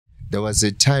there was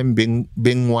a time being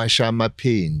washa ma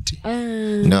paint.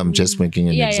 No, I'm just making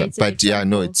an example. But yeah,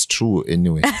 no, it's true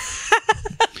anyway.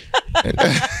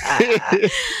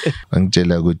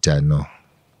 Angela Gutano.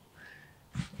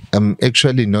 I'm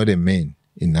actually not a man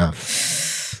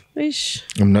enough.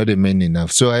 I'm not a man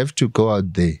enough. So I have to go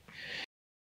out there.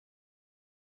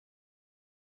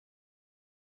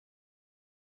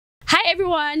 Hi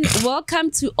everyone,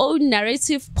 welcome to Own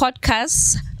Narrative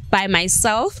Podcast by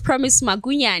myself, Promise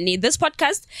Magunyani. This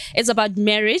podcast is about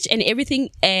marriage and everything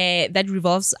that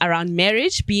revolves around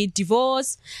marriage, be it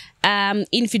divorce,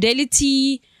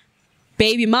 infidelity,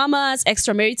 baby mamas,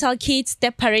 extramarital kids,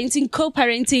 step parenting,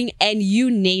 co-parenting, and you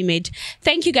name it.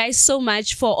 Thank you guys so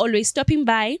much for always stopping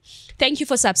by. Thank you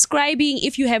for subscribing.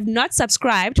 If you have not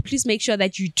subscribed, please make sure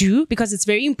that you do, because it's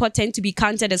very important to be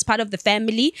counted as part of the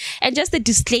family. And just a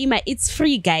disclaimer, it's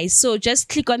free, guys. So just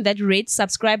click on that red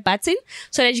subscribe button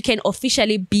so that you can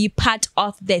officially be part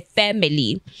of the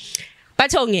family.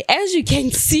 But as you can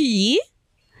see,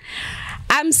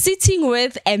 I'm sitting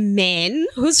with a man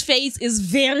whose face is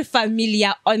very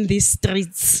familiar on the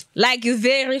streets. Like,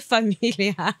 very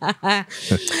familiar.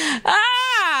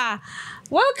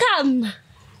 Welcome.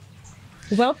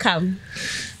 Welcome.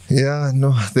 Yeah,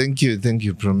 no, thank you. Thank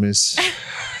you, Promise.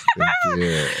 Thank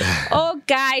you. Oh,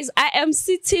 guys, I am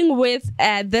sitting with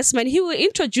this man. He will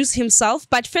introduce himself.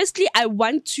 But firstly, I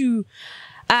want to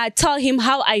tell him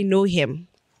how I know him.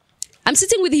 I'm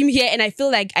sitting with him here and I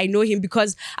feel like I know him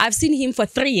because I've seen him for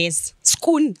 3 years.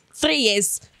 Schoon, 3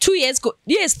 years, 2 years,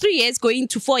 3 years going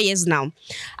to 4 years now.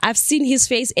 I've seen his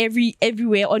face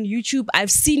everywhere on YouTube. I've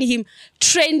seen him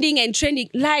trending and trending.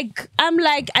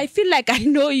 I feel like I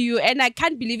know you, and I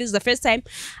can't believe it's the first time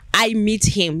I meet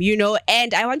him, you know.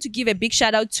 And I want to give a big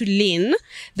shout out to Lynn,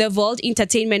 the Vault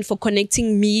Entertainment, for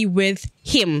connecting me with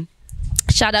him.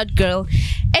 Shout out, girl.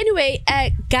 Anyway,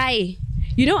 guy,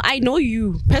 you know, I know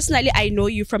you. Personally, I know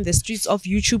you from the streets of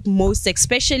YouTube, most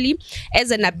especially as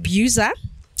an abuser,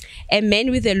 a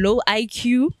man with a low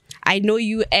IQ. I know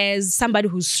you as somebody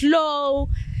who's slow,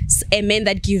 a man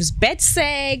that gives bad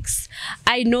sex.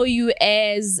 I know you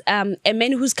as a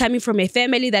man who's coming from a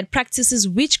family that practices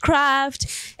witchcraft,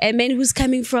 a man who's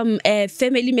coming from a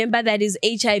family member that is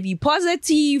HIV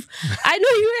positive. I know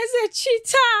you as a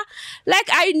cheater. Like,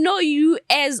 I know you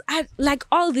as like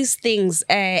all these things.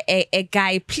 A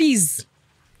guy, please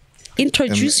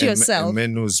introduce yourself. A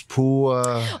man who's poor.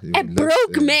 A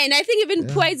broke man. I think even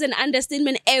poor is an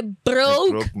understatement. A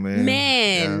broke man.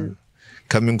 Yeah.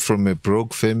 Coming from a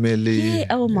broke family. Yeah.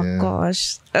 Oh my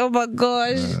gosh. Oh my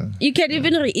gosh. You can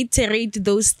even reiterate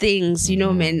those things, you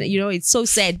know, man. You know, it's so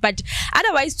sad. But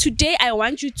otherwise, today I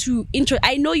want you to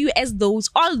I know you as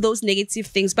all those negative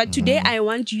things, but today I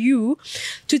want you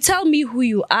to tell me who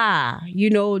you are, you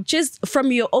know, just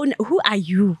from your own. Who are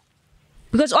you?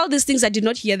 Because all these things, I did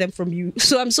not hear them from you.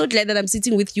 So I'm so glad that I'm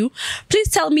sitting with you. Please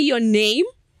tell me your name.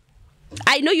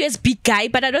 I know you as Big Guy,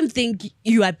 but I don't think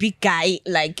you are Big Guy,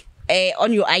 like,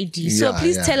 on your ID. So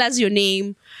please tell us your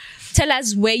name, tell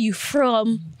us where you're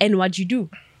from and what you do.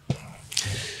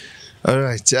 All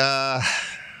right.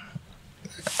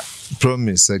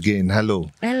 Promise again. Hello.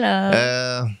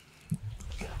 Hello.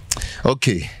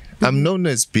 Okay. I'm known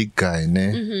as Big Guy.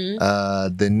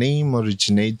 The name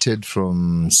originated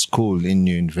from school in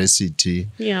university.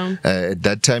 Yeah. At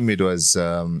that time, it was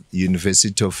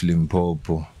University of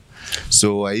Limpopo.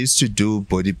 So I used to do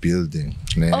bodybuilding.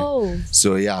 Oh.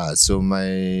 So yeah, so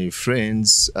my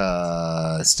friends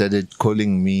started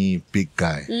calling me Big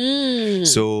Guy.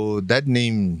 So that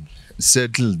name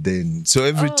settled then. So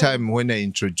every time when I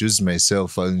introduce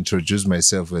myself, I'll introduce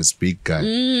myself as Big Guy.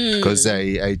 Because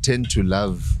I tend to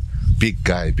love Big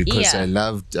Guy because I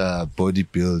loved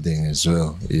bodybuilding as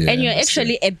well. Yeah, and you're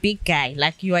actually a big guy,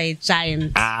 like you are a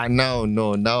giant. No,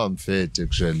 now I'm fat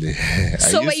actually.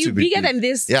 So were you bigger than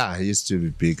this? Yeah, I used to be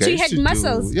big. So you had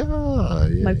muscles? Yeah.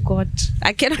 My God,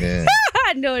 I cannot. Yeah.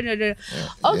 No.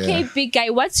 Okay, Big Guy,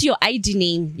 what's your ID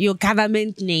name, your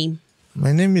government name?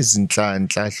 My name is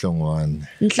Nhlanhla Hlongwane.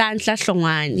 Nhlanhla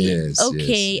Hlongwane. Yes.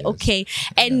 Okay, yes. Okay.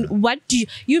 And what do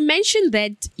you mentioned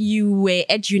that you were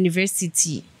at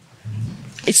university?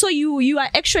 So you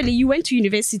went to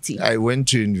university? I went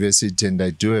to university and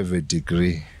I do have a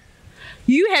degree.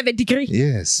 You have a degree?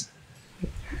 Yes.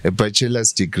 A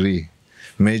bachelor's degree,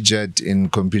 majored in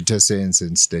computer science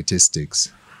and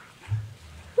statistics.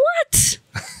 What?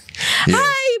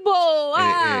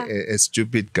 Yes. A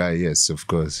stupid guy, yes, of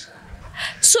course.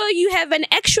 So you have an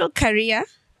actual career?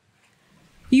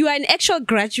 You are an actual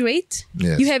graduate?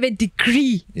 Yes. You have a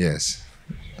degree? Yes.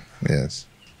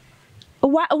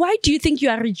 Why do you think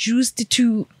you are reduced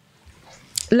to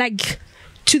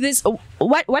this?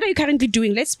 what are you currently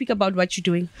doing? Let's speak about what you're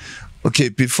doing. Okay,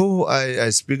 before I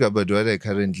speak about what I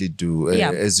currently do,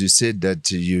 as you said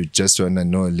that you just want to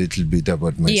know a little bit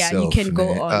about myself. Yeah, you can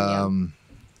go on.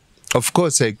 Of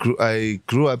course, I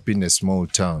grew up in a small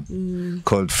town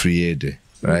called Friede,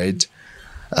 right?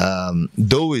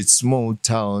 Though it's small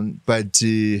town, but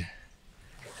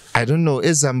I don't know,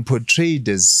 as I'm portrayed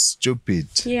as stupid.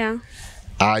 Yeah.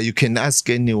 You can ask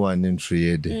anyone in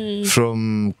Friede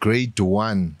from grade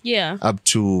 1 up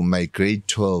to my grade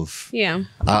 12. Yeah.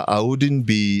 I wouldn't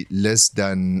be less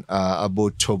than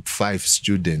about top 5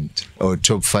 student or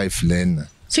top 5 learner.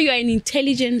 So you're an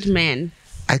intelligent man.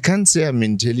 I can't say I'm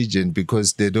intelligent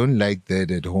because they don't like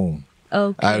that at home.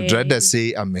 Okay. I'd rather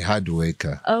say I'm a hard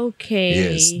worker.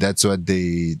 Okay. Yes, that's what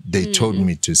they told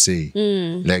me to say.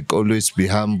 Like always be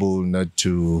humble, not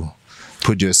to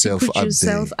put yourself up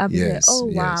there. Oh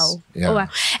wow. Yeah. Oh wow.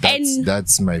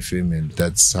 That's my family.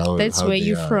 That's how. That's how where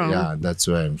you're from. Yeah, that's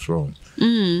where I'm from.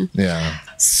 Yeah.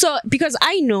 So because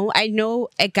I know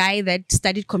a guy that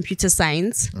studied computer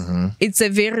science.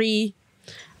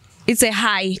 It's a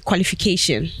high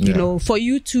qualification, you know, for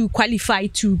you to qualify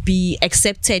to be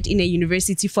accepted in a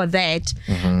university for that,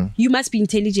 you must be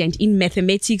intelligent in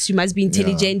mathematics, you must be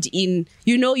intelligent in,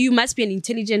 you know, you must be an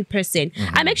intelligent person.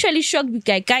 I'm actually shocked with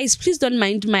guys, please don't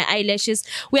mind my eyelashes.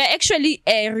 We are actually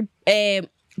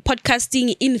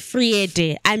podcasting in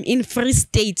Friede. I'm in Free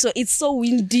State, so it's so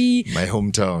windy. My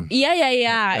hometown.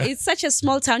 Yeah. It's such a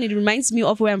small town. It reminds me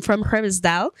of where I'm from,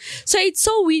 Hermesdal. So it's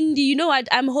so windy. You know what?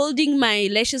 I'm holding my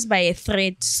lashes by a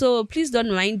thread, so please don't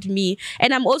mind me.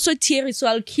 And I'm also teary, so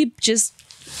I'll keep just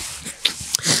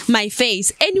my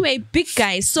face. Anyway, big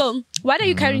guy. So what are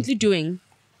you currently doing?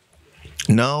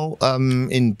 Now I'm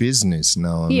in business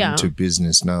now. I'm into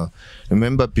business now.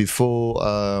 Remember before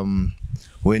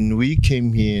when we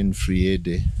came here in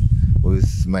Friede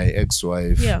with my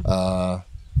ex-wife, we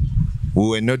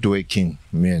were not working,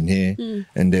 me and her.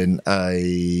 And then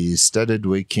I started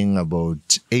working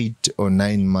about 8 or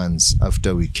 9 months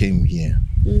after we came here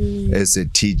as a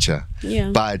teacher.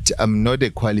 But I'm not a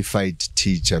qualified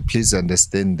teacher. Please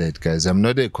understand that, guys. I'm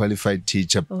not a qualified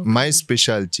teacher. My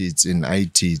specialty is in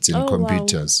IT, it's in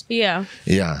computers. Wow.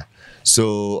 Yeah.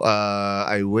 So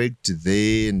I worked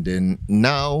there, and then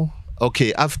now,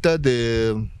 okay, after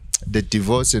the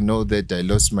divorce and all that, I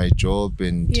lost my job,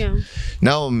 and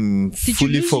now I'm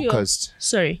fully focused.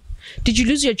 Did you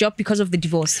lose your job because of the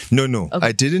divorce? No. Okay.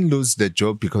 I didn't lose the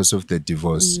job because of the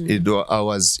divorce. I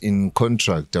was in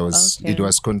contract. It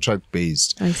was contract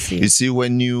based. I see. You see,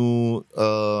 when you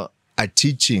are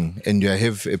teaching and you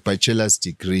have a bachelor's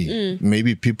degree,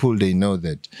 maybe people, they know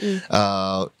that.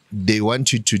 They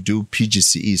want you to do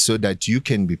PGCE so that you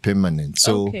can be permanent.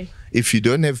 So if you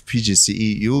don't have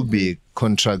PGCE, you'll be a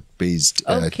contract-based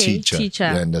teacher.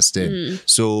 You understand?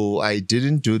 So I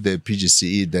didn't do the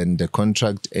PGCE. Then the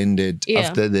contract ended.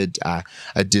 After that,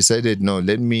 I decided, no,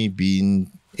 let me be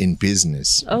in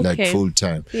business, like full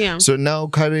time. So now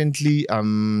currently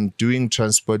I'm doing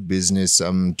transport business.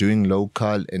 I'm doing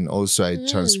local, and also I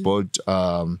transport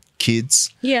kids,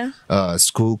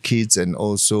 school kids, and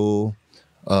also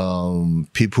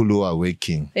people who are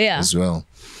working as well.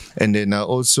 And then I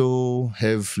also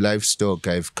have livestock.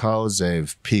 I have cows, I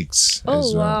have pigs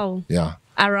as well. Wow. Yeah.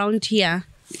 Around here?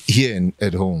 Here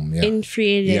at home, In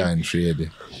Friede? Yeah, in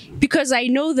Friede. Because I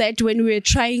know that when we were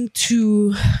trying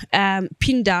to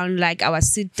pin down like our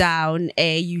sit down,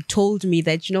 you told me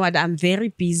that, you know what, I'm very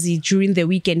busy during the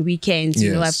weekends.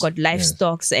 You know, I've got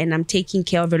livestock and I'm taking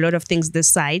care of a lot of things this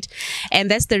side.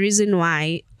 And that's the reason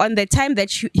why on the time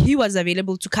that he was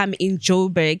available to come in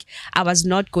Joburg, I was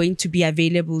not going to be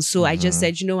available. So I just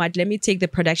said, you know what, let me take the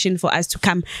production for us to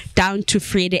come down to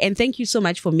Friede. And thank you so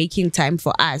much for making time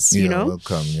for us. You know?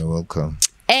 You're welcome.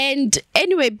 And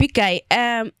anyway, big guy,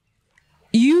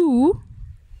 you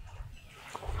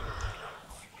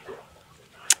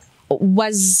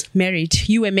was married.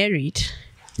 You were married.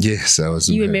 Yes, I was.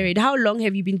 You were married. How long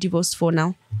have you been divorced for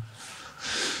now?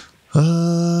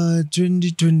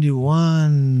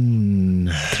 2021.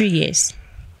 3 years.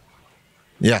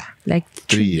 Yeah. Like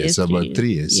 3 years. About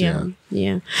 3 years. Yeah.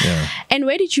 And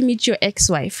where did you meet your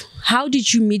ex-wife? How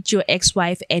did you meet your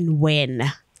ex-wife, and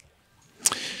when?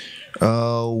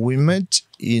 We met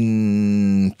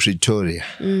in Pretoria,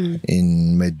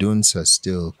 in Medunsa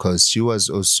still, because she was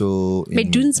also in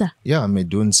Medunsa? Yeah,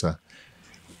 Medunsa.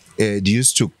 It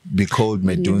used to be called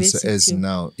Medunsa as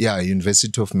now. Yeah,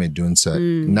 University of Medunsa.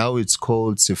 Now it's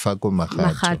called Sefako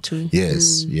Makgatho.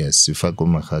 Yes, Sefako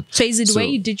Makgatho. So is it where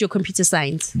you did your computer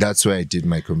science? That's where I did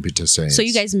my computer science. So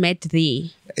you guys met there?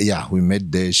 Yeah, we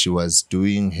met there. She was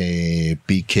doing her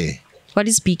BK. What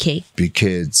is BK?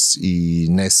 BK, it's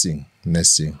nursing.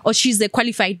 nursing. Or she's a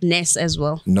qualified nurse as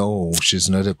well? No, she's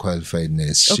not a qualified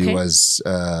nurse. She Okay. was,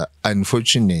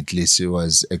 unfortunately, she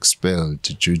was expelled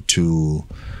due to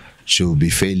she'll be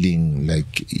failing.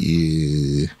 Like,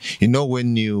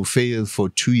 when you fail for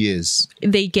 2 years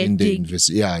They get in the they,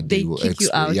 university, yeah, they will kick you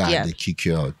out, yeah. they kick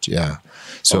you out, yeah.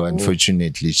 So Oh.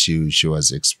 unfortunately, she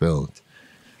was expelled.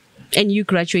 and you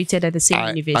graduated at the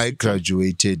same university. I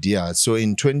graduated, yeah. So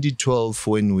in 2012,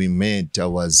 when we met, I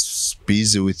was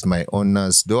busy with my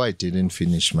honors, though I didn't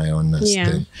finish my honors Yeah.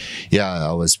 then. Yeah,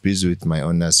 I was busy with my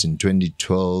honors in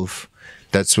 2012.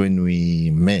 That's when we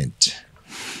met.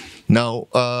 Now,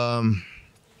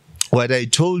 what I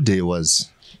told her was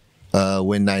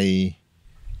when a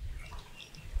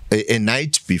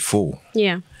night before,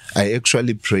 Yeah. I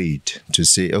actually prayed to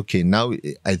say, okay, now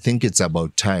I think it's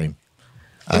about time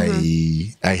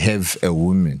I have a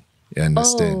woman. You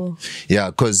understand? Oh.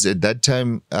 Yeah, because at that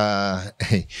time,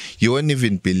 you won't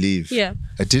even believe. Yeah.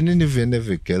 I didn't even have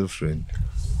a girlfriend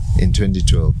in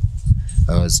 2012.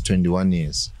 I was 21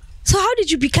 years. So how did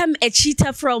you become a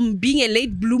cheater from being a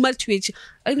late bloomer to a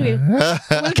Anyway,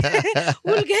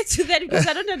 we'll get to that because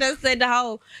I don't understand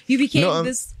how you became No,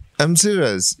 this. I'm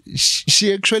serious.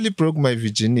 She actually broke my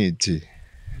virginity.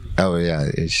 Oh,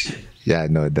 yeah.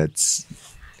 No, that's...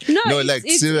 No, like,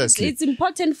 seriously. It's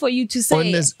important for you to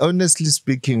say. Honestly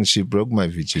speaking, she broke my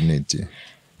virginity.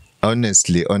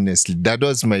 Honestly. That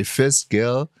was my first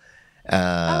girl,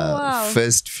 wow.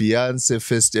 first fiance,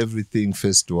 first everything,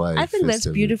 first wife. I think that's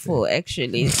first beautiful,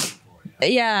 actually.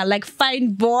 Yeah, like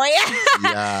fine boy.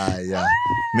 everything. Yeah.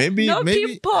 Maybe, No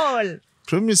maybe, pimple.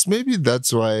 promise, maybe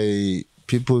that's why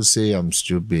people say I'm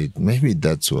stupid. Maybe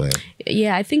that's why.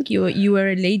 Yeah, I think you were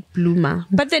a late bloomer.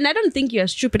 But then I don't think you're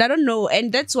stupid. I don't know.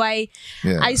 And that's why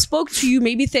Yeah. I spoke to you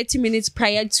maybe 30 minutes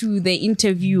prior to the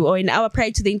interview or an hour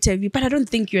prior to the interview. But I don't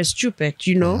think you're stupid,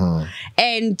 you know? Uh-huh.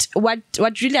 And what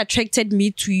really attracted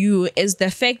me to you is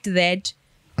the fact that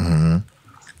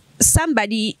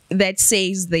somebody that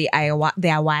says they are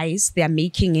wise, they are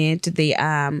making it, they've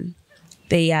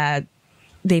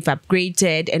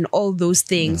upgraded and all those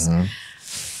things.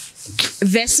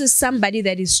 Versus somebody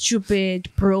that is stupid,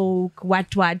 broke,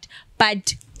 what.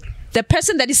 But the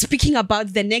person that is speaking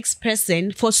about the next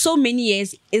person for so many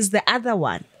years is the other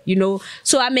one, you know.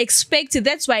 So I'm expecting,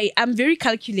 that's why I'm very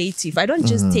calculative. I don't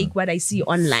just take what I see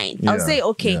online. I'll Yeah, say,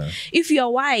 okay, yeah. if you are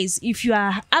wise, if you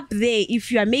are up there,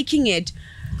 if you are making it,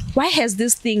 why is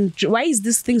this thing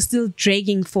still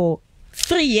dragging for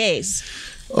 3 years?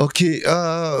 Okay,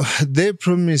 they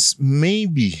promise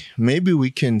maybe we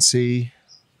can say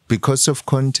because of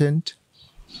content,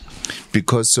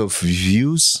 because of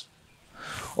views,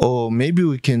 or maybe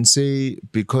we can say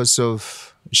because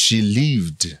of she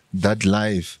lived that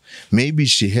life. Maybe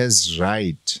she has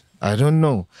right. I don't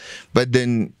know. But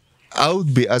then I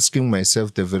would be asking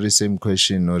myself the very same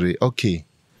question, or okay,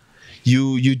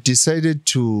 you decided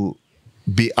to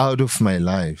be out of my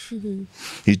life.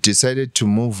 You decided to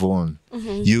move on.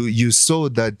 You saw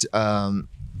that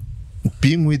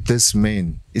being with this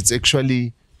man, it's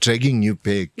actually dragging you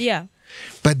back. Yeah.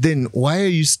 But then why are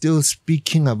you still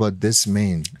speaking about this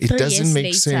man? It 3 doesn't years make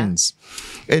later. sense.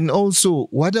 And also,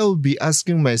 what I will be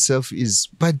asking myself is,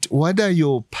 but what are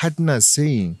your partners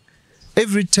saying?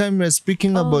 Every time we're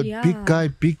speaking about yeah.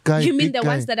 big guy, You mean big the guy.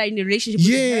 ones that are in a relationship with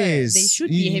her? Yes, They should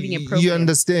be having a problem. You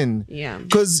understand? Yeah.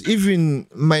 Because even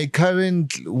my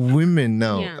current women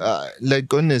now, Yeah.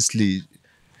 like honestly,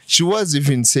 she was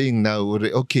even saying now,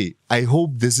 okay, I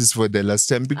hope this is for the last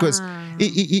time because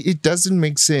it doesn't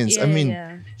make sense. I Yeah, mean,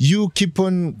 yeah. you keep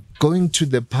on going to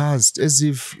the past as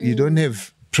if you don't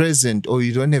have present or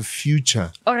you don't have future.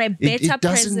 Or a better It doesn't-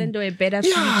 present or a better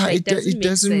Yeah, future. it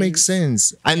doesn't make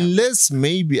sense. Unless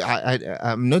maybe,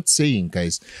 I'm not saying,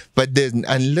 guys, but then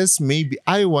unless maybe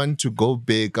I want to go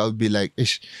back, I'll be like,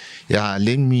 "Ish, yeah,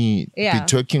 let me Yeah. be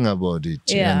talking about it.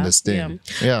 You understand?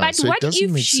 Yeah, But so what it doesn't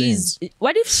if make sense.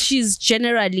 what if she's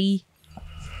generally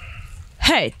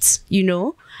hurt, you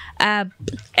know?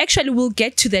 Actually, we'll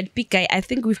get to that big guy. I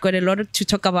think we've got a lot to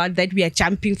talk about that. We are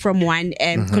jumping from one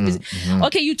conversation.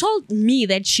 Okay, you told me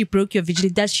that she broke your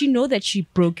virginity. Does she know that she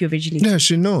broke your virginity? Yeah,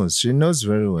 she knows. She knows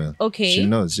very well. Okay. She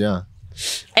knows, yeah.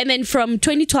 And then from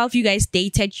 2012, you guys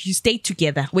dated. You stayed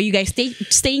together. Were you guys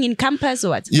staying in campus or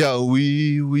what? Yeah,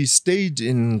 we stayed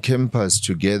in campus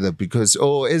together because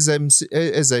as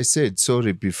I said,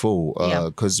 sorry before, Yeah.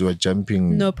 because we're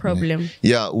jumping. No problem.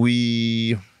 Yeah,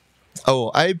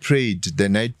 I prayed the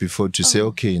night before to say,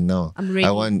 okay, now I'm ready.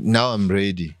 I'm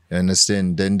ready. You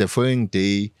understand? Then the following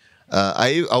day,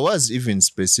 I was even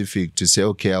specific to say,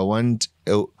 okay, I want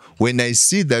when I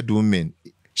see that woman,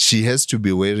 she has to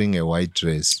be wearing a white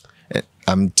dress.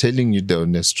 I'm telling you the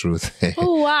honest truth.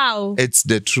 Oh, wow. It's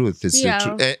the truth. It's the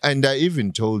truth. And I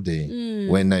even told her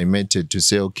when I met her to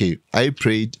say, okay, I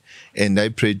prayed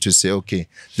to say, okay,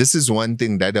 this is one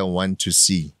thing that I want to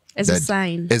see. As a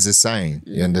sign. As a sign,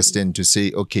 you understand? To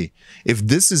say, okay, if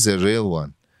this is a real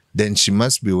one, then she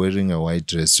must be wearing a white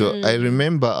dress. So I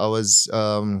remember I was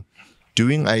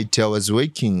doing IT. I was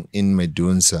working in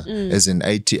Medunsa as an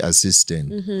IT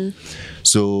assistant.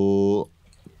 So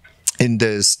in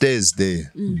the stairs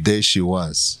there she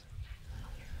was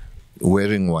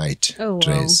wearing white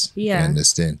dress. Wow. Yeah. You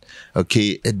understand?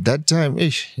 Okay, at that time,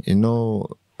 you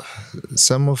know,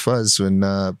 some of us when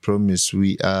I promise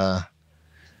we are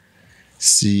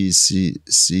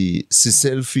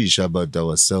selfish about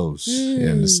ourselves. You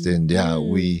understand? Yeah,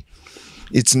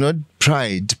 it's not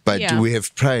pride, but we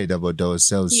have pride about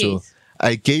ourselves. Yes. So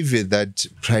I gave her that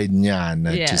pride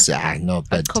nyana to say, no,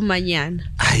 but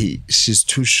she's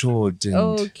too short. And,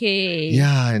 okay.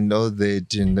 Yeah, and all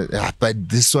that. And, but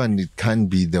this one, it can't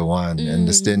be the one.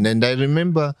 Understand? And I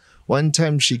remember one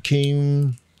time she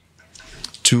came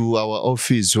to our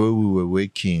office where we were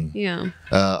working,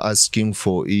 asking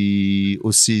for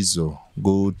usizo,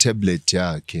 go tablet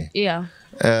yake. Yeah.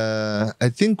 I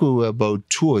think we were about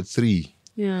 2 or 3.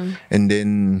 Yeah. And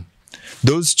then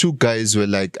those 2 guys were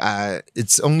like,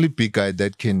 it's only big guy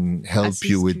that can help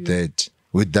you with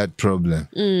that problem.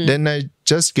 Then I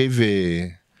just gave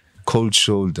a cold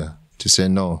shoulder to say,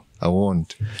 no, I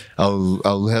won't.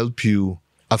 I'll help you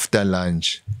after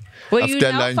lunch. Were after you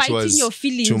now lunch fighting was your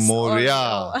feelings tomorrow.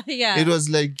 Yeah. It was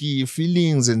like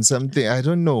feelings and something. I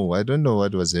don't know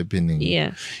what was happening.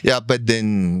 Yeah. Yeah, but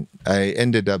then I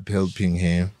ended up helping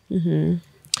her.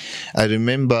 I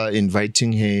remember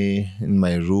inviting her in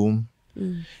my room,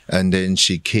 and then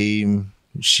she came.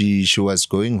 She was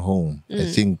going home. I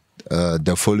think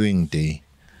the following day.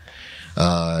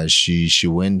 She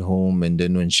went home, and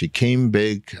then when she came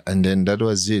back, and then that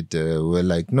was it. We're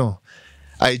like, no.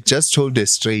 I just told her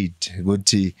straight,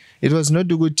 Guti. It was not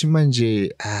Guti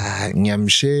manje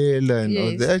nyamshela and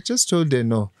all that. I just told her,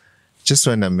 no, just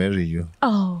wanna marry you.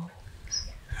 Oh,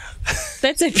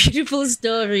 that's a beautiful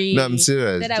story. No, I'm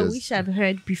serious. That I wish I'd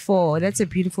heard before. That's a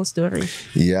beautiful story.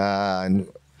 Yeah, and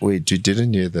wait, you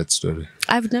didn't hear that story?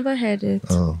 I've never heard it.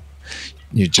 Oh,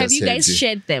 you just have you guys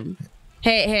shared them?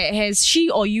 Has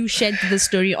she or you shared the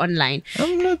story online?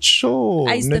 I'm not sure.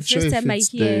 It's the first time I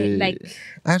hear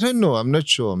I don't know. I'm not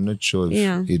sure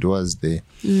if it was there.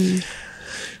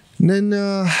 Then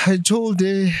I told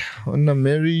her I wanna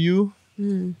marry you.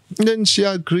 Then she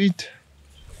agreed.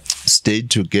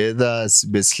 Stayed together.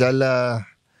 Beslala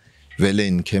vele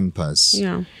in campus.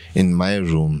 Yeah. In my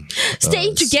room.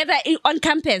 Staying together on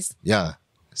campus. Yeah.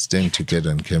 Staying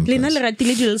together on campus.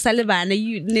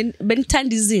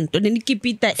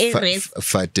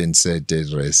 Fat and sad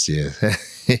rest, yeah.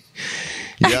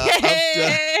 Yeah.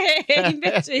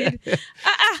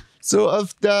 So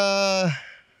after,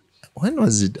 when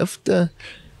was it? After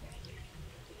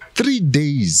 3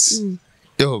 days.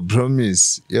 Yo,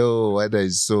 promise. Yo, what I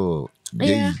saw.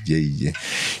 Yeah.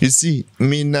 You see,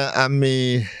 Mina, I'm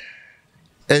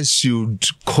as you'd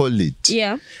call it.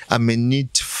 Yeah. I'm a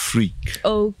neat freak.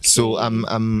 Okay. So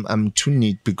I'm too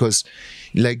neat because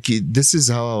like this is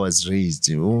how I was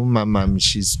raised. Oh, my mom,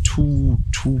 she's too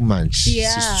much.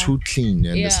 Yeah. She's too clean,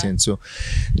 you understand? So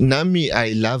Nami, I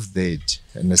love that.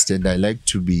 Understand? I like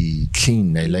to be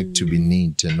clean. I like to be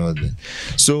neat and all that.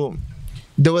 So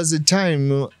there was a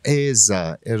time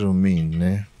Eza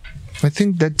Eromin. I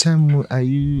think that time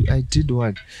I did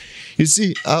what? You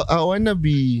see, I wanna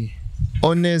be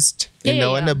honest and I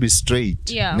wanna be straight.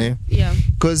 Yeah.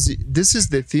 Because this is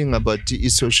the thing about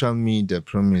social media,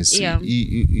 promise. Yeah.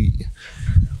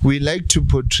 We like to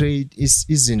portray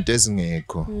isn't as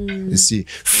ngeko. You see,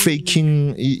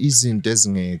 faking isn't as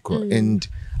ngeko. And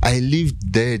I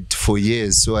lived that for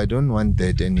years, so I don't want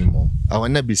that anymore. I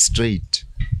wanna be straight.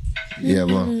 Yeah,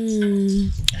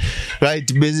 right.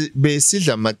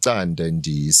 Besidla macanda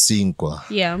ndisinkwa.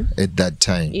 Yeah. At that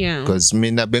time. Yeah. Because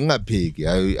mina bengapheki.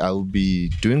 I'll be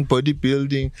doing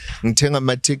bodybuilding, ngithenga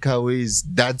ama takeaways.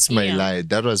 That's my life.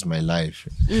 That was my life.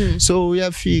 So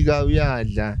uyafika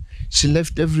uyadla. She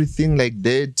left everything like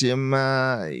that.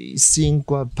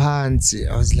 Sinkwa phansi.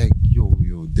 I was like,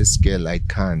 yo, this girl, I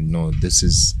can't. No, this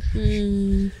is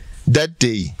that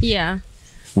day. Yeah.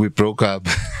 We broke up.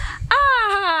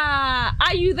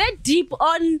 Are you that deep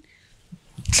on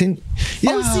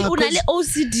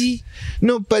OCD?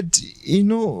 No, but you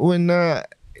know when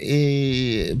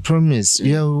promise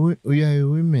we are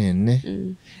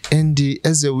women, and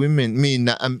as a woman,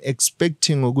 I'm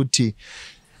expecting ukuthi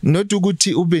not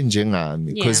ukuthi ube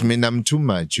njengami, because Yeah. I'm too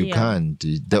much. You Yeah. can't.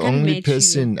 The can't only match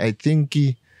person I think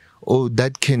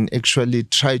that can actually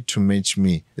try to match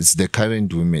me is the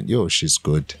current woman. Yo, she's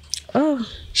good. Oh.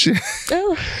 She,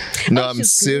 Oh. no, Oh, I'm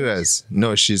she's serious.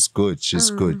 No, she's good.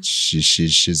 She's good.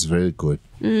 She's very good.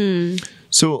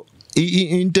 So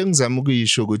into engizama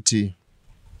ukuyisho ukuthi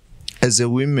as a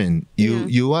woman,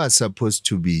 you are supposed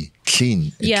to be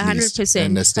clean. At Yeah, least, 100%.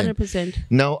 understand? 100%.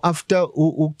 Now after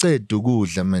uqeda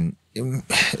ukudla man,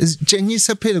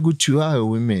 tshengisa phela ukuthi you are a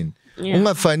woman. Yeah.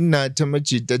 Ungafani nathi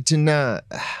amajita thina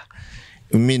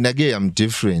mina ke I'm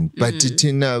different, but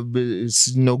thina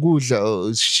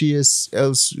sinokudla she else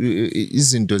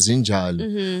izinto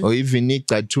zinjalo, or even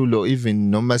icathulo, or even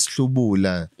noma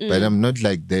sihlubula, but I'm not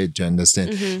like that, you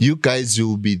understand? You guys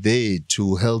will be there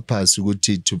to help us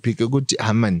ukuthi to pick ukuthi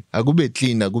man akube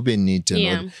clean akube neat and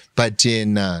Yeah. all. But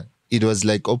yena it was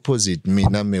like opposite. Me,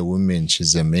 I'm a woman,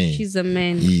 she's a man. She's a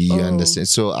man. You Oh. understand?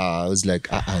 So I was like,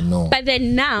 no. But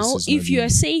then now, This is if not you me. are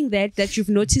saying that you've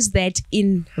noticed that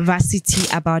in Varsity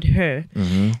about her,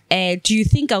 do you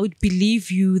think I would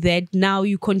believe you that now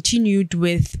you continued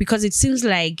with, because it seems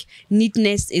like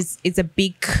neatness is a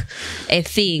big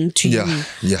thing to Yeah, you.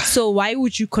 yeah. So why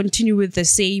would you continue with the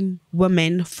same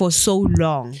woman for so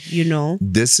long, you know?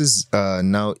 This is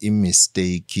now a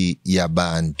mistake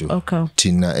yabantu. Okay.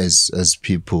 Tina as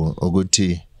people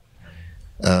ukuthi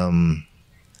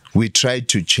we try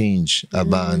to change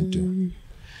abantu.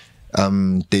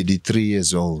 I'm 33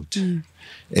 years old.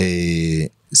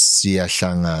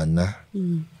 Siyahlangana.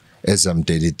 As I'm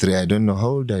 33, I don't know how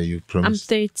old are you, I'm promise?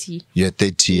 30. You're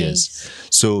 30 years. Yes.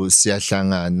 So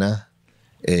siyahlangana.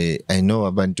 I know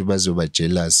abantu bazoba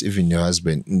jealous, even your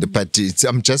husband. But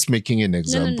I'm just making an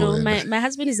example. No. My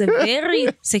husband is a very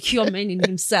secure man in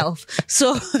himself.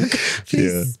 So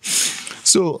please.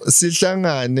 So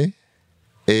sihlangane.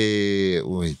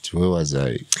 Wait, where was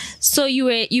I? So you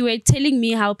were telling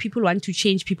me how people want to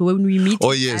change people when we meet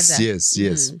Oh each yes, other.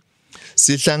 yes.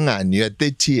 Sihlangane, you are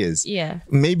 30 years. Yeah.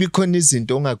 Maybe khona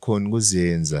izinto ongakhona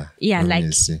ukuzenza. Yeah, like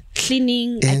Nonesi.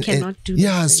 cleaning, I cannot do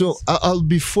Yeah, those so things. I'll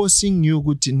be forcing you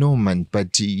ukuthi no man,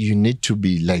 but you need to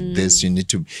be like this, you need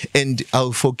to, and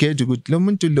I'll forget ukuthi lo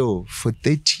muntu lo for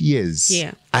 30 years.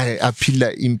 Yeah.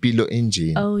 Aphila impilo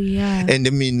enjeni. Oh yeah.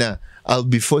 And mina I'll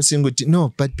be forcing ukuthi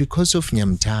no, but because of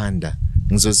ngiyamthanda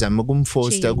ngizozama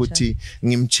ukumforce Change, ukuthi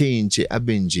ngimchange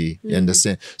abe nje, you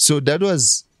understand? So that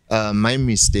was my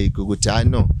mistake ukuthi I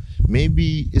know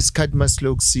maybe isikhathi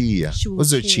masilokusiya She will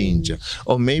uzochange,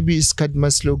 or maybe isikhathi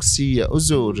masilokusiya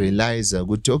uzorealize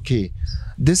ukuthi okay,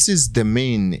 this is the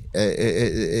main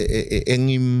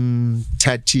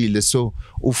engimthathile, so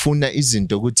ufuna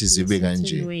izinto ukuthi zibe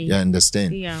kanje, way. you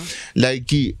understand? Yeah.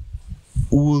 Like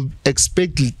will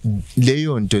expect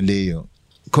leyo nto leyo,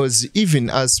 because even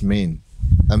us men,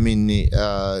 I mean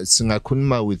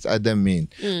singakhuluma with other men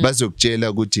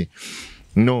bazokutshela ukuthi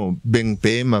no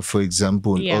bengibhema for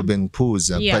example, Yeah. or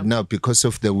bengiphuza, Yeah. but now because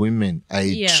of the women I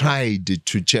Yeah. tried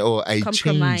to change, or I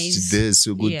Compromise. changed this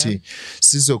ukuthi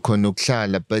sizokhona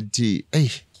ukuhlala, but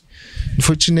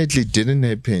unfortunately it didn't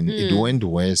happen. It went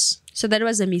worse. So that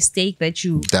was a mistake that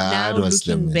you That now was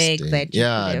the looking back mistake. that you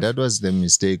Yeah, could have. that was the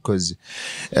mistake, because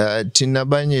thina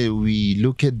banye we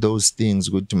look at those things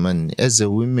good man, as a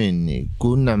woman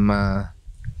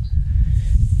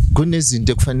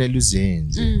kunezinto ekufanele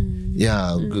uzenze.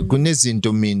 Yeah,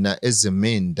 kunezinto mina as a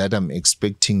man that I'm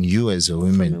expecting you as a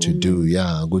woman to do.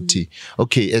 Yeah, ukuthi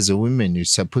okay, as a woman you're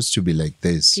supposed to be like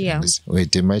this. Yeah.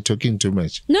 Wait, am I talking too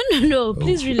much? No.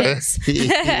 Please relax.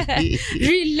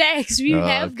 Relax. We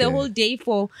have the okay. whole day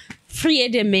for free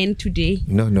at the men today.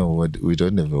 No, we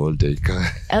don't have a whole day.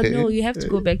 Oh no, you have to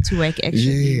go back to work actually.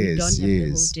 You don't have the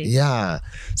whole day. Yeah.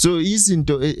 So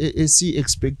izinto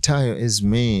expectayo as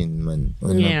men, man,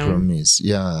 on Yeah. a promise.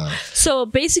 Yeah. So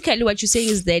basically what you're saying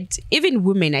is that even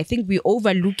women, I think we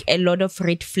overlook a lot of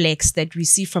red flags that we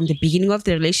see from the beginning of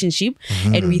the relationship,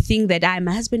 and we think that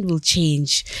my husband will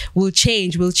change.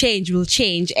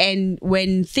 And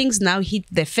when things now hit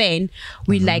the fan,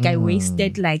 we like, I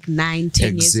wasted like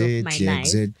 9-10 years of my life.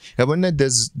 Exactly.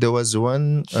 Yabona, there was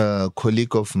one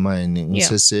colleague of mine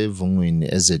ngisesevungwini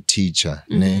as a teacher,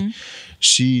 ne?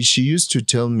 She used to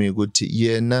tell me ukuthi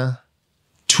yena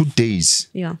 2 days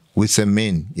Yeah. with a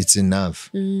man it's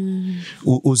enough.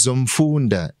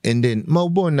 Uzomfunda, and then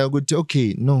mawubona ukuthi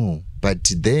okay, no, but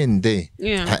then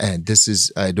Yeah. this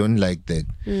is, I don't like that.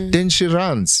 Then she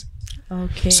runs.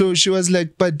 Okay. So she was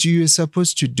like, but you are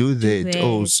supposed to do that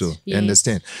also. Yes. You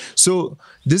understand? So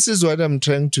this is what I'm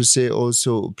trying to say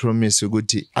also, Promise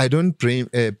Uguti. I don't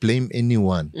blame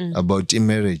anyone about a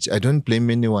marriage. I don't blame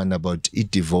anyone about a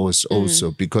divorce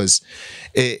also, because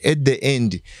at the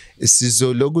end,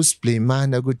 sizologus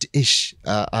blameana ukuthi ish,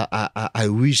 I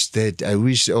wish that, I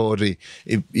wish, or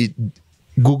it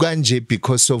guganje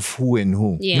because of who and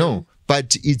who. Yeah. No.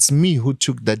 But it's me who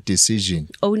took that decision.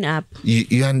 Own up.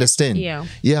 You understand? Yeah.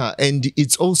 Yeah. And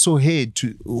it's also her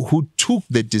who took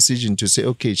the decision to say,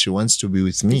 okay, she wants to be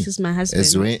with me. This is my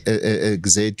husband.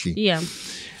 Exactly. Yeah.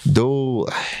 Though,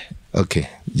 okay.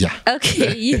 Yeah.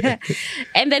 Okay, yeah.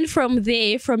 And then from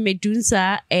there, from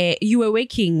Medunsa, you were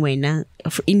working when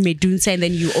in Medunsa, and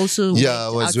then you also I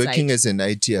was outside. working as an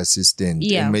IT assistant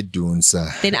in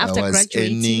Medunsa. Then after I was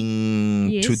graduating,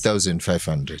 earning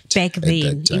 2,500 back then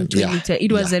in that time. 2012.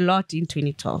 It was a lot in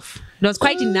 2012. It was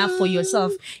quite enough for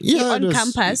yourself on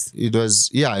campus. It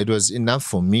was enough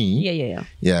for me. Yeah.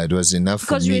 Yeah, it was enough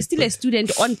for me. Because you were still a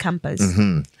student on campus.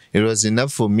 It was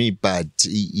enough for me, but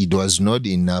it was not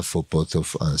enough for both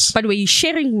of us. But were you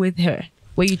sharing with her?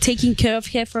 Were you taking care of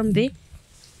her from there?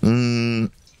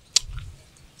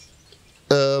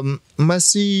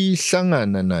 Masi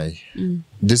hlangana naye.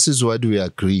 This is what we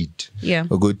agreed. Yeah.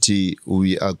 Ukuthi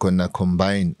we are gonna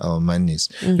combine our monies.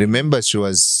 Remember, she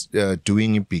was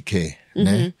doing BK.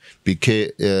 Ne?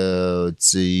 BK,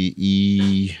 it's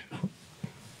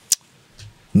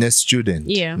a student.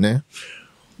 Yeah. Ne?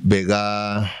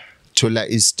 Bega Tola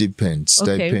is stipend.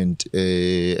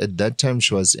 At that time,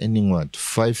 she was earning what?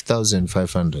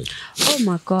 5,500. Oh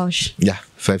my gosh. Yeah,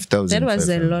 5,000. That was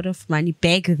a lot of money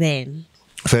back then.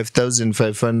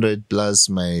 5,500 plus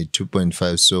my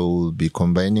 2.5. So we'll be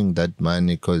combining that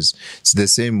money because it's the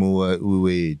same we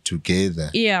were together.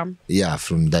 Yeah. Yeah,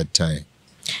 from that time.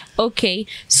 Okay.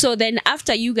 So then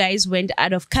after you guys went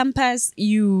out of campus,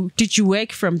 did you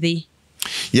work from there?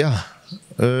 Yeah.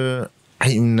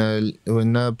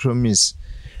 When I promise,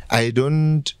 I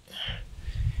don't.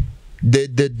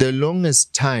 The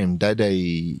longest time that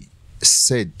I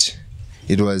said,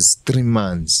 it was 3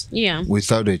 months. Yeah.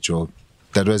 Without a job.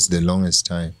 That was the longest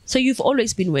time. So you've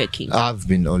always been working? I've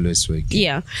been always working.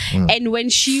 Yeah. And when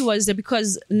she was there,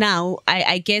 because now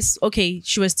I guess, okay,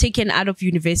 she was taken out of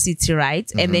university,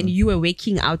 right? And then you were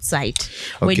working outside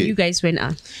when you guys went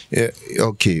out. Yeah,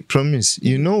 okay, Promise.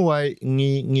 You know why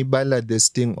ngibala this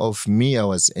thing of me, I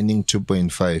was earning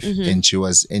 2.5 and she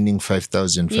was earning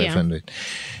 5,500.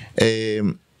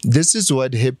 This is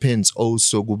what happens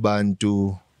also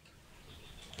kubantu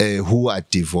who are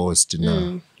divorced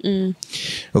now.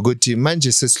 Ukuthi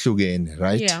manje sesihlukene,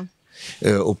 right? Yeah.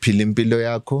 Uphila impilo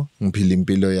yakho, ngiphila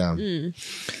impilo yami.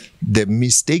 The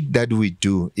mistake that we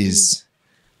do is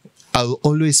I'll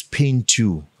always paint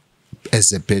you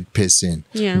as a bad person.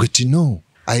 Yeah. Ukuthi no,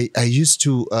 I used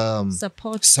to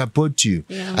support you.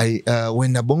 Yeah.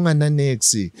 When abongana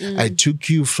next, I took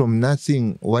you from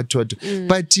nothing. What?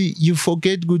 But you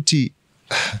forget, Guti.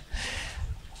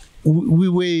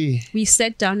 We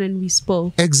sat down and we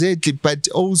spoke. Exactly, but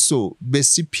also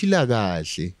besiphila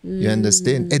kahle. You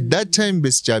understand? At that time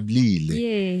besijabulile.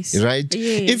 Yes. Right?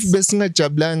 Yes. If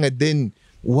besingajabulanga, then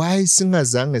why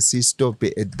singazange si stop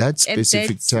at that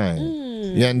specific time?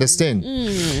 You understand?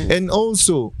 And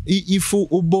also, if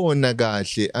ubona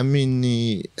kahle, I mean,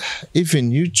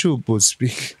 even YouTube will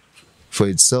speak for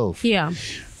itself. Yeah.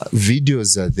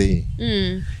 Videos are there.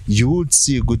 You would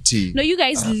see Guti. No, you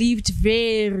guys lived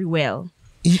very well.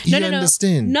 You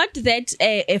understand? Not that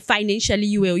financially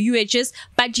you were just,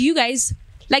 but you guys,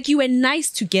 like, you were nice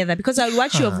together, because I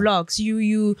watch your vlogs.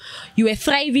 You were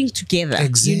thriving together.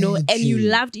 Exactly. You know, and you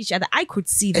loved each other. I could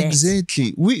see that.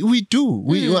 Exactly. We do.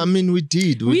 I mean, we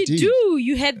did. We do.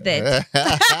 You had that.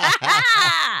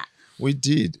 We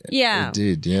did. Yeah. We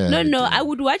did, yeah. No, I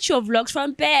would watch your vlogs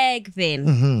from back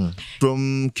then.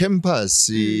 From campus,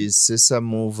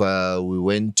 Sesamova, we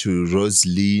went to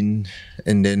Roslyn,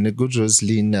 and then a good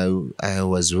Roslyn, I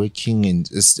was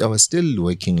still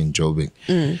working in Joburg.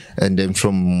 And then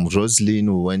from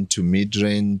Roslyn, we went to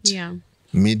Midrand. Yeah.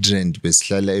 Midrand,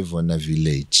 Beslala Ivona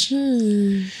Village.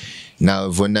 Now,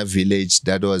 Ivona Village,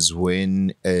 that was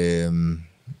when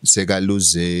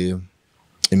Segaluze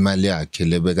imali yakhe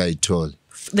lebeka ayithola.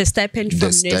 The stipend from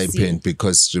nursing.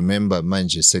 Because remember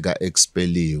manje seka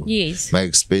expeliwe. Yes. Ma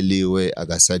expeliwe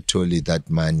akasatholi that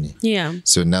money. Yeah.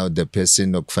 So now the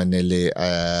person okufanele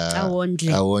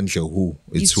awondle who?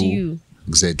 It's who? you.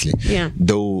 exactly. Yeah.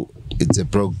 Though it's a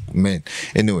broke man.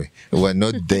 Anyway, we're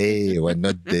not there. We're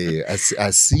not there. I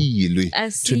see you, Louis.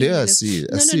 Today I see you.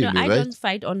 No, see you, I right? don't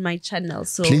fight on my channel.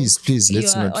 So please, let's you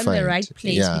are not on fight. the right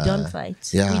place. Yeah. We don't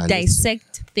fight. Yeah, we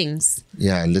dissect things.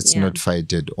 Yeah, let's not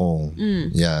fight at all.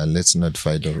 Yeah, let's not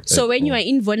fight. So when you are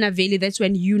in Vona Valley, that's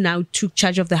when you now took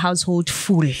charge of the household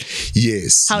full.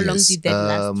 Yes. How long did that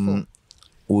last for?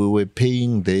 We were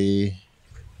paying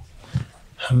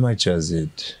how much was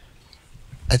it?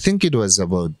 I think it was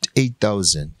about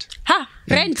 8,000.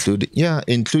 Rent?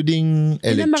 Including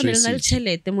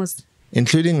electricity.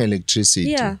 Including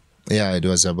electricity. Yeah. Yeah, it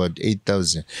was about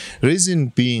 8,000. Reason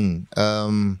being,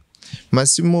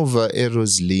 Masimova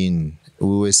Roslyn,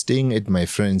 we were staying at my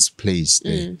friend's place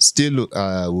there. Still,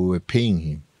 we were paying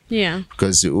him. Yeah.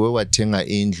 Because we were tenga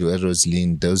indlu at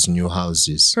Roslyn, those new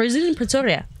houses. Roslyn in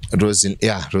Pretoria?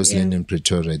 Roslyn in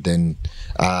Pretoria. Then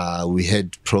we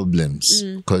had problems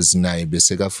because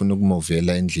it's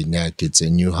a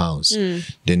new house.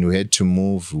 Then we had to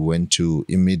move. We went to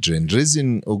immigrant.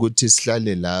 Reason ukuthi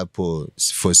sihlale lapho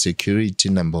for security,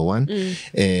 number one.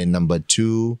 Number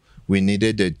two, we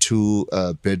needed a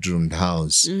 2-bedroom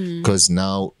house because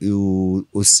now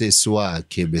usesi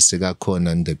wakhe beseka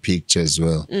khona in the picture as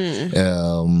well.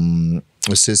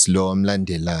 Usesi lo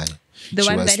omlandelayo. The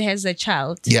one that has a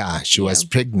child. Yeah, she was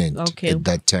pregnant at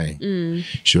that time.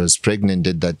 She was pregnant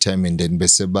at that time, and then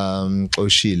beseba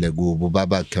mxoshile kubo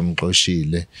babakhe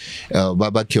mxoshile.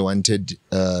 Babakhe wanted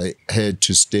her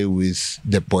to stay with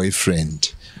the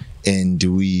boyfriend. And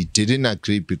we didn't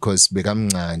agree because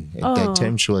bekamncane. At that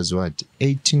time she was what?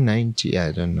 18, 90?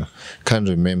 I don't know. Can't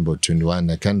remember.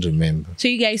 21, I can't remember. So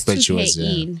you guys took her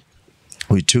in?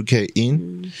 We took her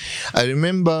in. I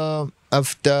remember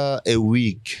after a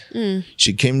week,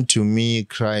 she came to me,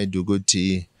 cried,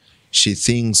 Uguti. She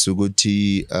thinks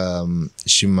Uguti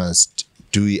she must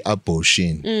do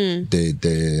abortion,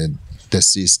 the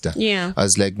sister. Yeah. I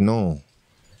was like, no.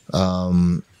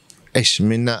 When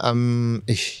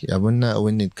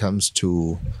it comes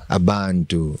to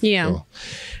abantu,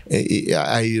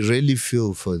 I really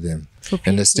feel for them.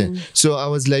 Understand? So I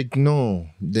was like, no,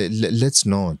 let's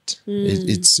not.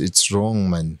 It's wrong,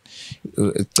 man.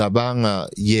 Tabanga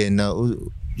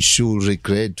she'll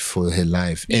regret for her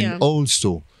life, and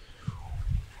also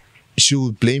she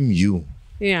will blame you.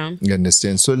 Yeah, you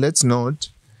understand? So let's not.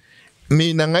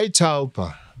 Mina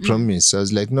ngaitaupa promise. I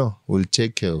was like, no, we'll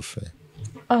take care of her.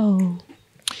 Oh.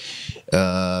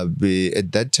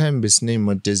 At that time, his name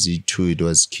was it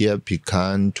was Kia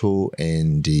Picanto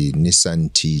and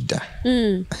Nissan Tida.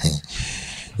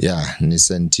 Yeah,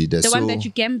 Nissan Tida. The one that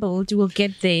you gambled, you will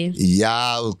get there.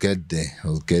 Yeah, we'll get there.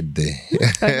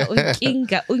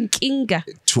 Unkinga.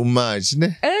 Too much,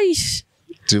 ne? Eish.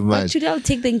 Too much. Actually, I'll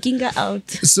take the nkinga out.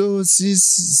 So,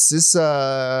 sis,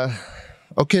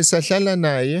 okay, sahlala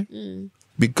naye.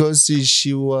 Because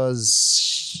she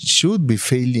would be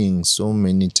failing so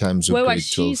many times. Where was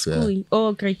she schooling?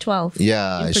 Oh, grade 12.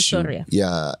 Yeah, in Pretoria.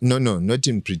 No, not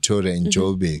in Pretoria, in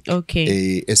Joburg.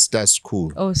 Okay. A Star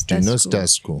School. Oh, Star School. Star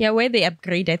School. Yeah, where they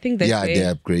upgrade. I think that's where. They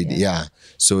upgrade. Yeah.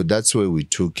 So that's where we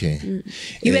took her.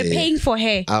 You were paying for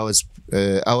her. I was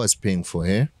paying for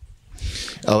her.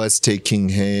 I was taking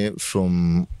her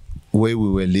from where we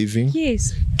were living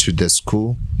to the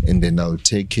school, and then I'll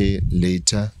take her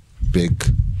later back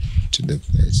to the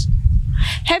place.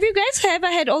 Have you guys ever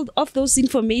had all of those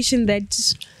information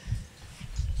that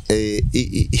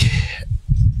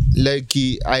like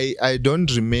I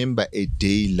don't remember a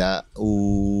day la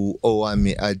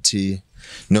owami ati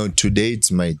no, today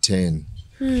it's my turn.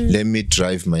 Let me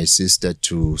drive my sister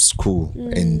to school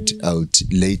and out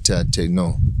later take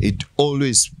it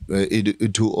always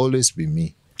it will always be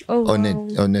me.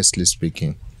 Honestly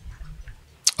speaking.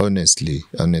 Honestly.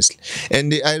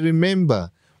 And I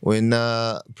remember when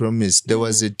promised there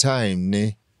was a time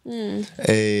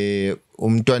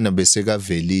umntwana beseka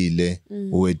velile, we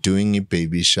were doing a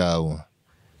baby shower.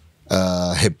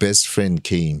 Her best friend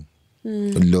came.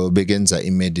 Lo begenza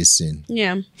medicine.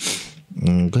 Yeah.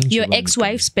 Your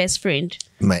ex-wife's best friend.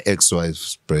 My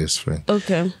ex-wife's best friend.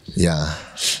 Okay. Yeah.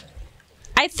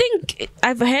 I think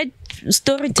I've heard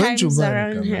story times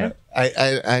around here.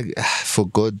 I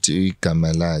forgot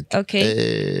igama lakhe.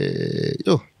 Okay.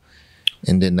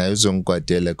 And then I was on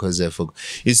Quadela because I forgot.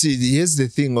 You see, here's the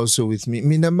thing also with me.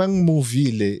 Mina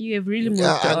mangmovile. You have really moved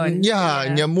on.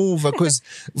 Yeah, move because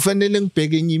fanele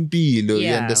ngibheke impilo.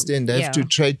 You understand? I have to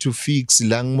try to fix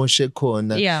lang moshe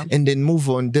khona and then move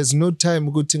on. There's no time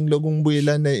ukuthi ngiloku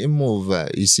ngibuyelana emuva,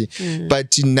 you see.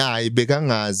 But naye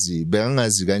bekangazi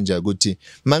kanja ukuthi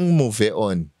mangmove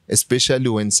on. Especially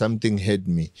when something hurt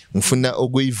me. Ngifuna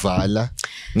okuyivala,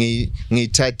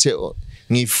 ngithathe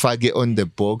ngifake on the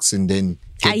box and then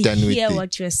get done with it. I hear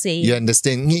what you're saying. You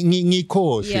understand?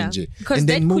 Yeah. Because and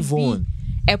then that move could on.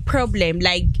 be a problem.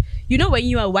 Like, you know, when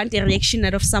you want a reaction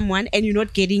out of someone and you're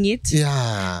not getting it,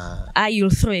 you'll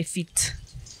throw a fit.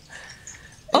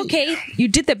 Okay, you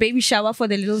did the baby shower for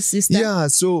the little sister. Yeah,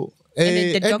 so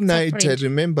at night friend. I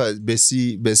remember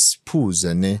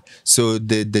besiphuza ne. So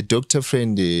the doctor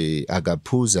friend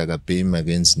agaphuza agabhema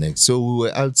against next. So we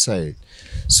were outside.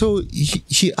 So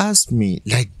he asked me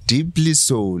like deeply,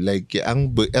 so like I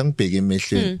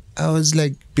was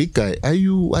like, big guy, are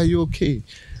you okay?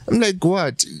 I'm like,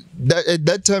 what? At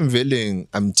that time, Veling,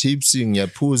 I'm tipsing,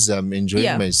 yaphuza, I'm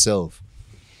enjoying myself.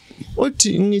 What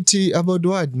about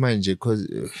what, manje? Because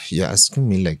you're asking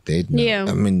me like that now. Yeah.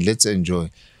 I mean, let's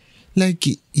enjoy. Like,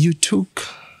 you took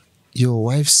your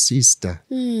wife's sister,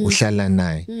 uhlala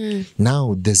naye.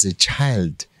 Now there's a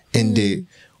child, and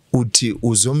uthi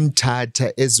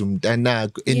uzomthatha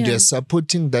ezumntanakho, and you're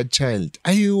supporting that child.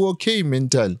 Are you okay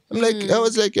mental? I'm like, I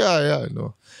was like, yeah,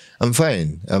 no. I'm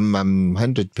fine. I'm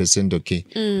 100% okay.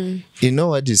 You know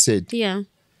what he said? Yeah.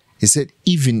 He said,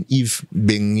 even if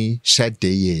bengi shade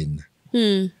yena,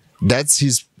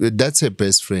 that's her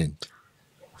best friend.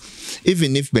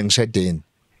 Even if bengi shade yena,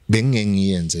 bengi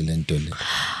ngiyenze lento le.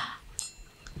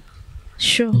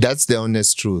 Sure. That's the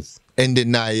honest truth. And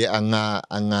then I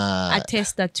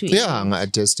attest that to it. Yeah, anga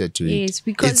attested to it. Yes,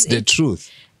 because it's the truth.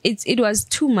 It was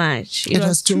too much. It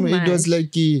was too much. It was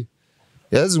like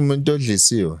yazi umuntu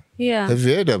odlisiwe. Yeah. Have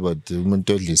you heard about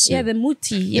umuntu odlisiwe? Yeah, the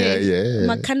muti. Yeah.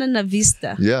 Makana na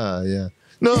vista. Yeah.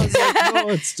 No, it's like, no,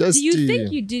 it's just. Do you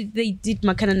think they did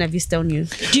Makana na vista on you?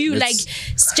 Do you like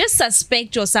just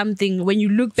suspect or something when you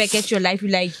look back at your life?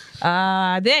 You're like,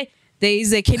 there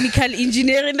is a chemical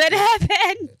engineering that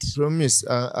happened. Promise,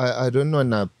 I don't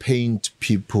wanna paint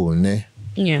people, ne?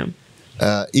 Yeah.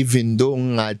 Even though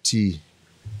ngati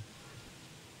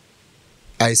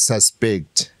I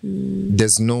suspect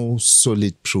there's no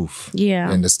solid proof. Yeah.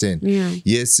 You understand? Yeah.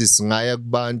 Yes, it's ngaya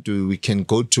kubantu. We can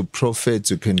go to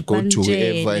prophets, we can go to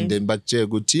whoever, and then bakje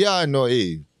guti, yeah, no,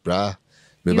 hey, brah,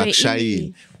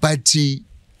 bebakshayi. But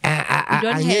I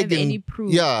don't have any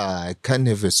proof. Yeah, I can't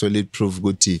have a solid proof.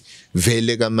 Guti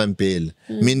vele kamampela.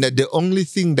 Mean that the only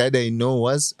thing that I know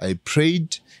was I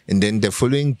prayed, and then the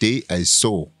following day I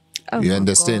saw. You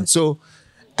understand? God. So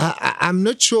I'm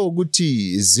not sure,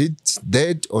 Guti, is it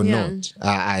that or not?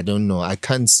 I don't know. I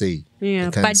can't say. Yeah,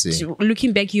 but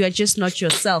looking back, you are just not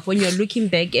yourself. When you're looking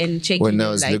back and checking, when I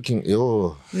was looking,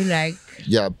 you're like,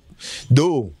 yeah.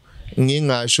 Though,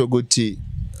 ngingasho Guti,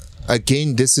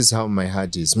 again, this is how my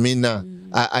heart is. Mina,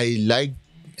 I like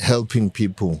helping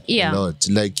people a lot.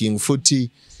 Like in Footy,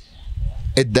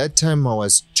 at that time I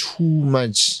was too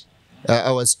much.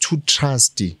 I was too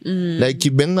trusty. Like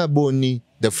ibengaboni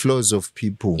the flaws of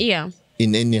people. Yeah.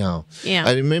 In anyhow. Yeah.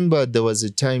 I remember there was a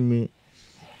time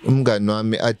umngani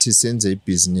wami athi senze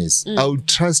business. I would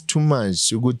trust too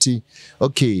much ukuthi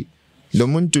okay, lo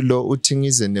muntu lo uthi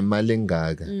ngize nemali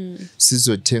engaka.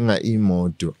 Sizothenga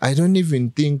imoto. I don't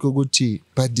even think ukuthi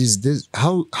but is this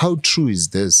how true is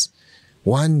this?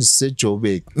 One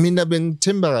sejobek. Mina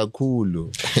bengithemba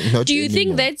kakhulu. Do you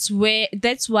think that's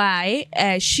why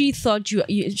she thought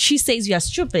she says you are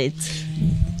stupid?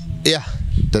 Yeah,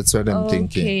 that's what I'm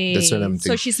thinking. That's what I'm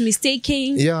thinking. So she's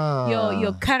mistaking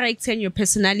your character and your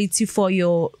personality for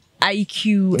your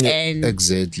IQ and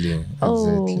exactly.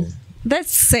 Oh, that's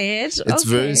sad. It's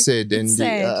very sad, and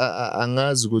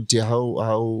angazi ukuthi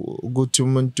how ukuthi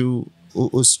umuntu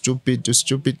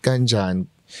stupid kanjani.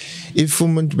 If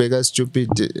umuntu beka stupid,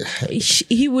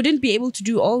 he wouldn't be able to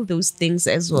do all those things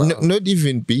as well. Not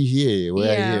even be here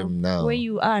where I am now. Where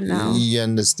you are now. You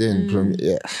understand?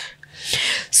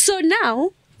 So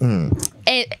now,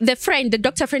 the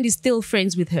doctor friend is still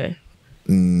friends with her?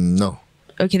 No.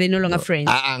 Okay, they're no longer friends.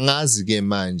 Angazi ke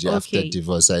manje after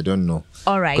divorce, I don't know.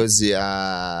 All right. Because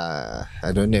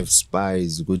I don't have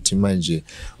spies. Ukuthi manje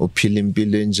uphila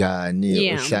impilo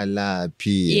enjani,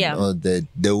 uhlalaphi, and all that.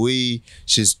 The way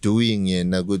she's doing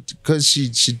yena good, because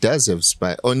she does have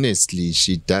spies. Honestly,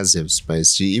 she does have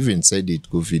spies. She even said it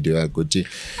go video ukuthi.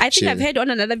 I think I've heard on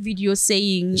another video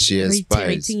saying she has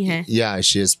spies. Her. Yeah,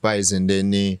 she has spies, and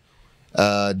then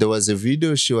there was a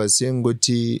video she was saying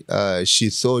Guti, she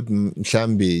thought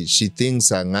mhlambi she thinks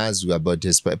angazi about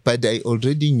her spies, but I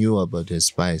already knew about her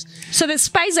spies. So the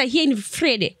spies are here in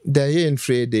Frede? They're here in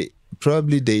Frede.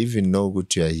 Probably they even know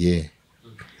Guti you are here.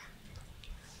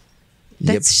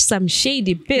 That's some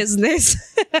shady business.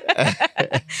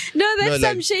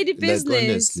 Some shady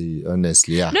business. Like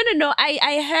honestly, yeah. No.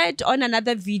 I heard on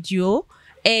another video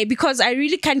because I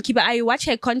really can't keep. I watch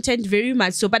her content very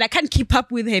much, so but I can't keep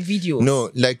up with her videos. No,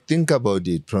 like think about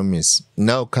it, promise.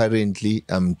 Now currently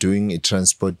I'm doing a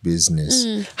transport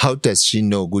business. How does she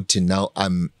know good now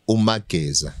I'm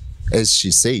uMageza, as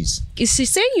she says? Is she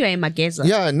saying you're a Mageza?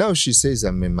 Yeah, now she says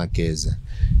I'm a Mageza.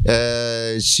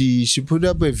 She put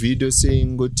up a video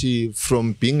saying good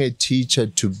from being a teacher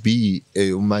to be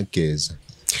a uMageza.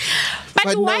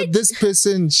 But why? Now this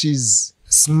person, she's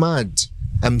smart.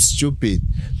 I'm stupid.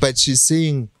 But she's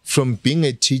saying from being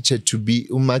a teacher to be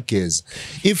uMageza.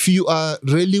 If you are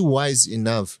really wise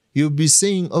enough, you'll be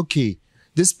saying, okay,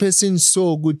 this person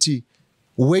so good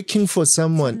working for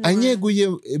someone. Yeah.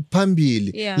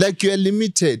 Like you are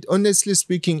limited. Honestly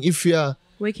speaking, if you are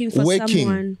working for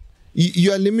someone.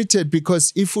 You are limited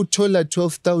because if you told her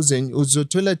 12,000,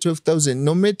 uzotola 12,000,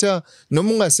 no matter no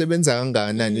munga sebenza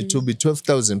kangana, it will be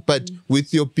 12,000. But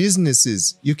with your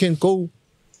businesses, you can go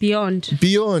beyond,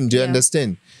 you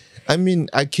understand? I mean,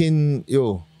 I can,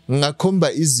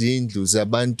 ngakomba izindlu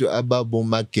zabantu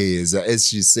ababomageza, as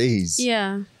she says.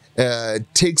 Yeah.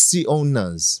 Taxi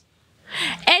owners.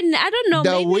 And I don't know,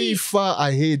 they're way far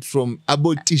ahead from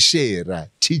abotishera,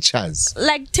 teachers.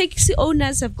 Like taxi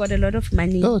owners have got a lot of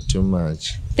money. Oh, too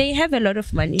much. They have a lot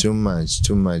of money. Too much.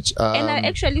 And I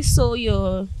actually saw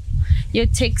your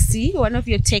taxi, one of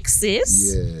your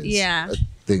taxis. Yes. Yeah.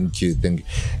 Thank you.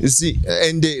 You see,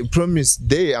 and they promise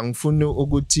they angfunu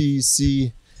uguti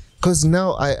see, because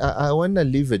now I want to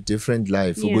live a different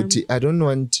life. Yeah. Uguti, I don't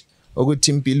want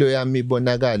ukuthi impilo yami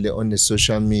ibonakale on the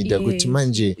social media ukuthi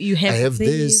manje I have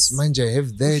this, manje I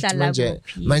have that,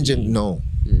 manje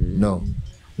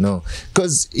no,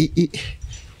 because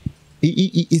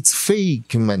it's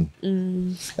fake, man.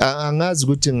 Angazi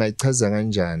ukuthi ngayichaza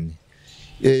kanjani.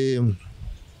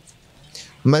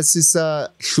 Masisa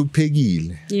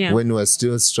hluphekile when we are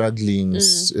still struggling,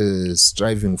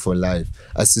 striving for life.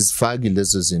 Asizifaki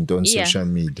lezo zinto on social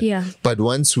media. But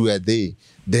once we are there,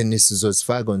 then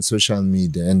isizosifaka on social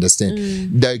media,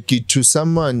 understand? Like to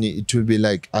someone it will be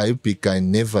like, I big guy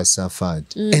never suffered.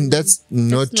 And that's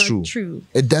not true.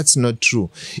 That's not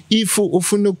true. If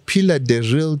ufuna ukuphila the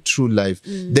real true life,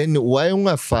 then why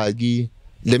ungafaki?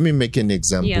 Let me make an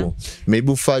example.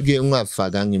 Maybe ufake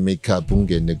ungafakanga makeup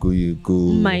ungene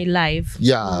ku my life.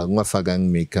 Yeah, ungafakanga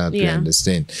makeup, you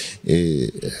understand?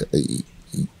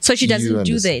 So she doesn't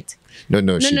do that.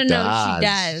 No, she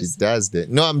does. She does that.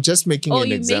 No, I'm just making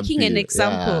an example. Oh, you're making an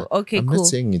example. Yeah. Okay, I'm cool. not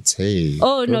saying it's hey.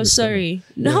 Oh, no, sorry.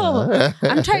 No,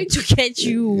 I'm trying to catch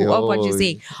you of what you're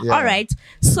saying. Yeah. All right.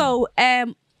 So,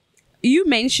 you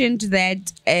mentioned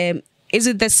that, is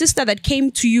it the sister that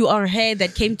came to you or her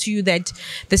that came to you that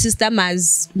the sister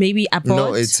must maybe abort?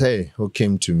 No, it's her who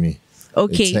came to me.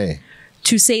 Okay. It's her.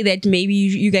 To say that maybe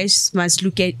you guys must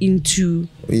look into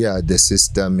the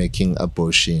sister making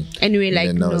abortion. And we like,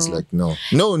 and I was like, no.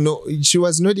 She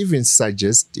was not even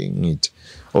suggesting it.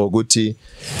 Or guti,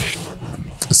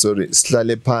 sorry,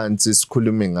 slale phansi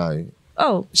sikhulume ngayo.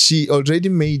 Oh. She already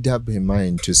made up her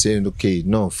mind to say, okay,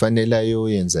 no, fanele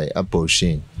yenza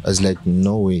abortion. I was like,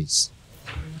 no ways.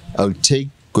 I'll take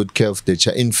good care of the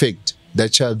child. In fact,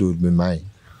 that child will be mine.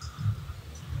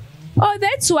 Oh,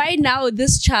 that's why now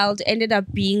this child ended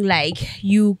up being like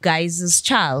you guys'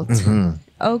 child.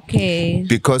 Okay.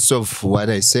 Because of what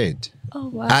I said. Oh,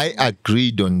 wow. I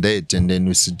agreed on that, and then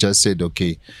we just said,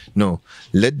 okay, no,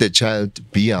 let the child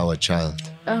be our child.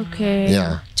 Okay.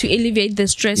 Yeah. To alleviate the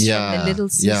stress from the little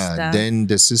sister. Yeah. Then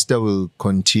the sister will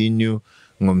continue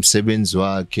ngomsebenzi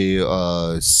wakhe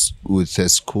with her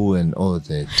school and all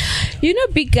that. You know,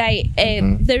 big guy,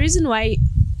 the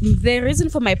reason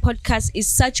for my podcast is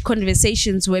such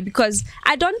conversations because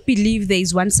I don't believe there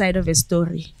is one side of a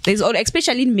story.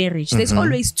 Especially in marriage, there's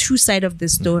always two sides of the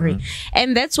story.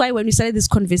 And that's why when we started this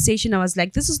conversation, I was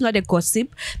like, this is not a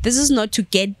gossip. This is not to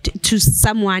get to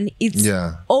someone. It's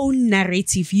own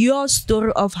narrative, your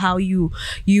story of how you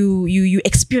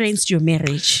experienced your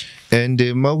marriage. And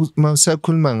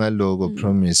mausakhuluma ngaloko,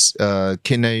 promise,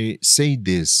 can I say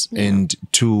this? And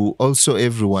to also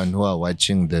everyone who are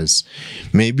watching this,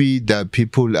 maybe the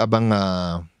people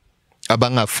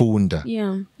abangafunda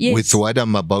with what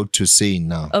I'm about to say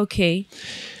now. Okay.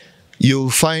 You'll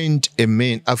find a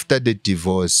man after the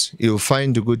divorce, you'll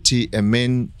find a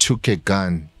man took a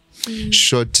gun,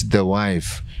 shot the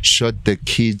wife, shot the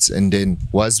kids, and then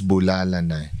was bulala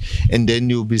na. And then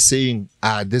you'll be saying,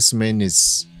 this man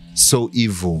is so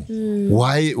evil.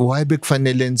 Why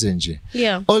bekfanele nje?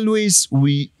 Yeah. Always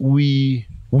we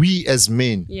as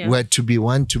men were to be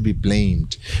one to be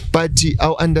blamed. But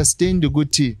I understand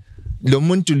ukuthi lo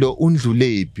muntu lo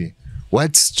undlulephi,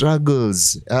 what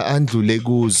struggles andlule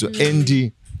kuzo,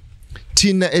 and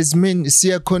thina as men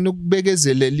siyakhona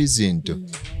ukubekezelela izinto.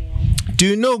 Do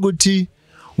you know ukuthi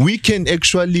we can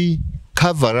actually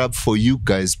cover up for you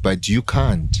guys, but you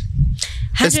can't.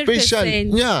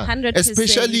 100%, yeah, 100%.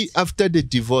 especially after the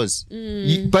divorce.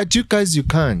 But you guys, you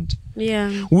can't.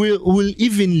 Yeah. We'll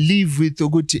even live with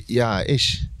ukuthi, yeah,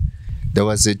 ish. There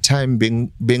was a time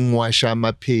being washa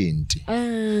my paint.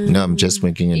 No, I'm just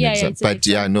making an example. But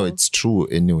yeah, no, it's true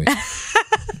anyway.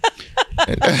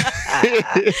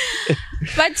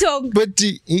 But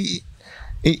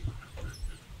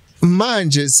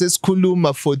manje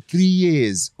sesikhuluma for 3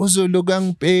 years. Uzoloku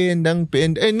angipenda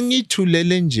and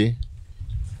ngithulele nje.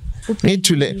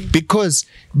 Because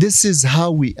this is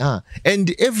how we are,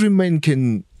 and every man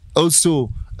can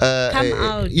also come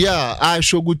out. Yeah, I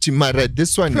show guti mara.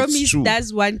 This one promise is true.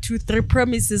 Does 1, 2, 3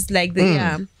 promises like the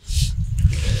yeah.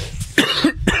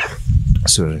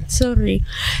 Sorry.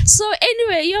 So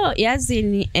anyway,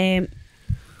 yazini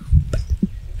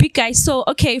big guys. So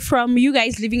okay, from you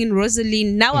guys living in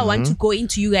Rosalind, now I want to go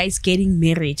into you guys getting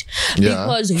married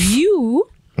because you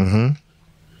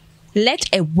let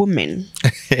a woman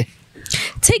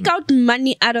take out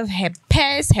money out of her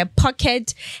purse, her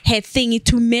pocket, her thingy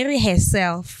to marry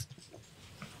herself.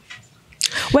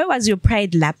 Where was your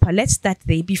pride, Lapa? Let's start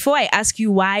there before I ask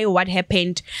you why or what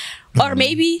happened. Or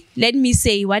maybe let me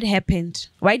say what happened.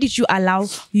 Why did you allow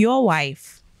your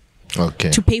wife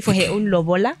to pay for her own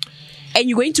lobola? And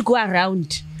you're going to go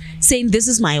around saying, this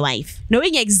is my wife,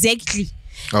 knowing exactly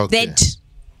that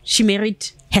she married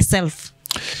herself.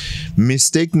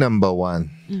 Mistake number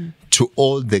 1 to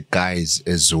all the guys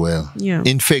as well. Yeah.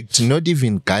 In fact, not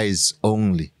even guys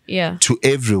only. Yeah. To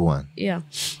everyone. Yeah.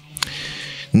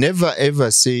 Never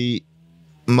ever say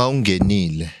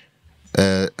maungenile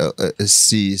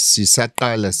si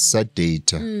saqala sa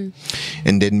data.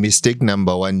 And then mistake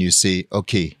number 1 you say,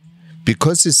 okay,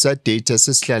 because it's sa data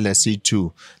sesihlala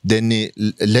si2, then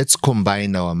let's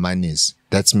combine our monies.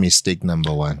 That's mistake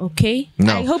number 1. Okay.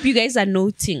 Now, I hope you guys are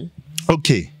noting.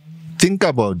 Okay. Think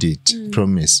about it.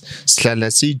 Promise.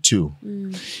 Slala C2.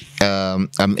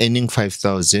 I'm earning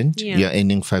 5,000. Yeah. You're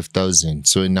earning 5,000.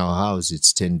 So in our house,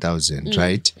 it's 10,000,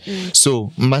 right?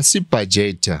 So, massive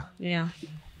budgeter. Yeah.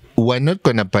 We're not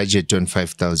going to budget on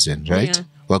 5,000, right? Yeah.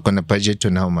 We're going to budget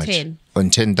on how much? 10. On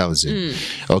 10,000.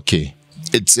 Okay.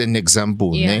 It's an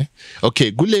example. Yeah. Ne?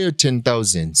 Okay. Guleyo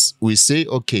 10,000. We say,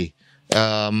 okay,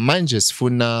 manje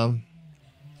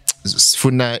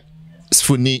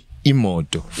sfuni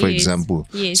imoto, for example.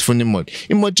 Yes. Sfuni imoto.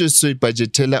 Imoto so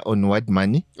budgetela on what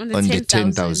money? On the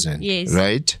 10,000. Yes.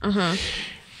 Right?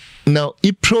 Now,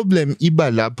 the problem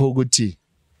iba lapho ukuthi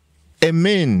a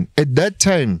man at that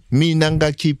time mina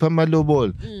ngakhipha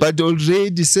amalobolo but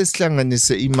already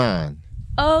sesihlanganise imali.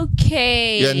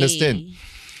 Okay. You understand?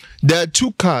 There are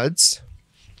 2 cards.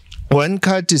 One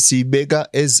card is ibeka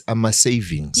as ama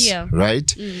savings,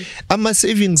 right? Ama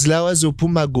savings lawa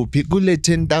zophuma kuphi kule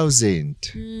 10,000.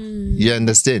 You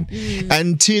understand?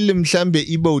 Until mhlambe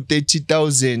ibe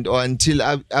u30,000 or until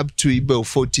up to ibe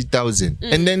u40,000.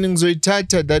 And then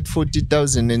ngizoyithatha that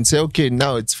 40,000 and say, okay,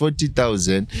 now it's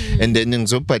 40,000 and then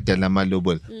ngizobhadala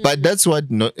amalobolo. But that's what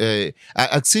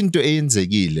akusinto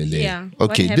eyenzekile le. Yeah.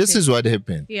 Okay, this is what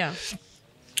happened. Yeah.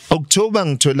 October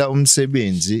ngithola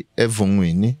umsebenzi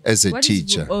eVongweni as a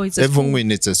teacher. It's a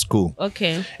eVongweni it's a school.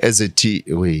 Okay. As a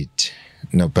wait.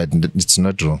 No, but it's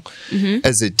not wrong.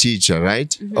 As a teacher,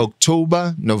 right?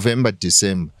 October, November,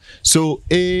 December. So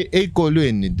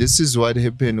ekolweni this is what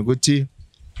happened ukuthi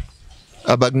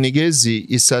abakunikezi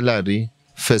isalary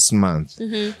first month.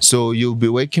 So you'll be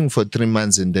working for 3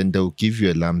 months and then they'll give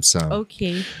you a lump sum.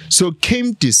 Okay. So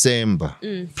came December,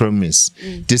 promise.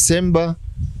 December,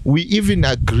 we even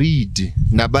agreed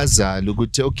nabazali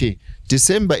ukuthi okay,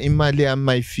 December imali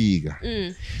amayifika.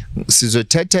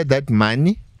 Sizothatha that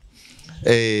money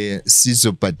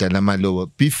sizobhadala amalobo.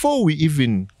 Before we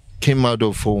even came out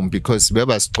of home because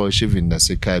bebasixosha even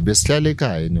nasekhaya besihlala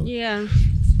ekhaya no. Yeah.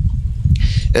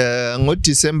 Ngo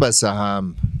December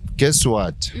sahamba. Guess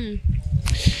what?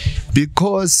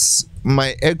 Because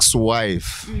my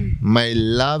ex-wife, my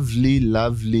lovely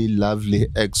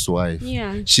ex-wife,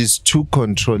 she's too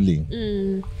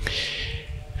controlling.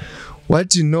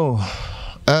 What you know?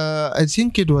 I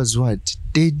think it was what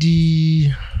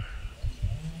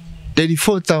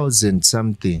 34,000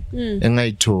 something. And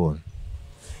I told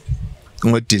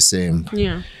what December.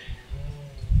 Yeah.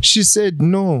 She said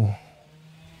no.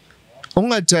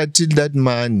 Ungathathi that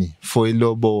money for a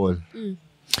lobol.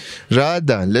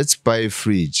 Rather, let's buy a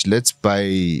fridge. Let's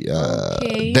buy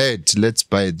that. Let's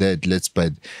buy that. Let's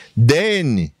buy.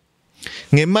 Then,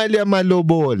 ngemali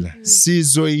yamalobola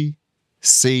sizoyi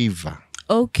saver.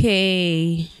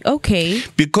 Okay.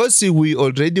 Because we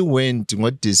already went,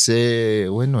 when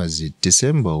was it?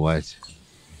 December what?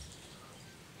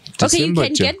 Okay, you December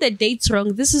can get the dates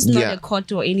wrong. This is not a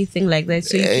court or anything like that,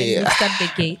 so you can mix up the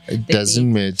gate. It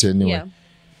doesn't matter anyway. Yeah.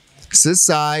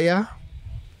 Sisaya,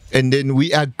 and then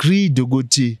we agreed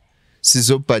ukuthi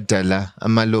sizobhadala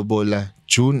amalobola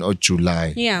June or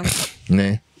July. Yeah.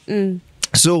 Ne?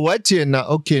 So what yena,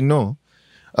 okay, no.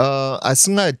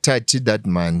 Asingathathi that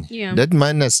money. Yeah. That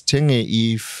money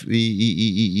asithenge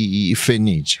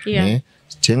furniture. Yeah. Ne?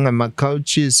 Sithenga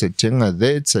ama-couches,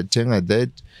 sathenga that.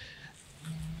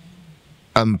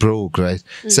 I'm broke, right?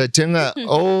 Sathenga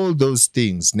all those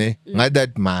things, ne? Not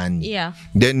that money. Yeah.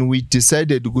 Then we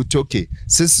decided to go, okay,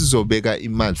 sesizobeka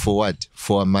imali for what?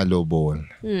 For amalobol.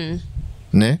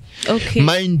 Ne? Okay.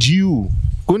 Mind you,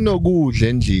 kunokudla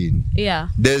endlini. Yeah.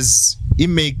 There's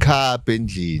makeup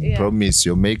endlini. Yeah. Promise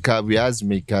your makeup. Yes,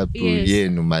 makeup. Yes.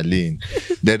 Yenu malini.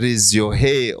 There is your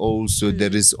hair also.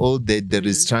 There is all that. There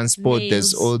is transport. Nails.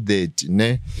 There's all that.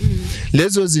 Ne?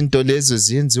 Lezo zinto lezo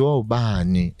ziyenziwa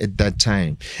ubani at that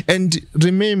time. And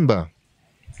remember,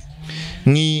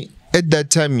 at that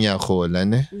time ngiyahola,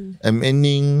 ne? I'm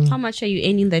earning. How much are you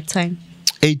earning that time?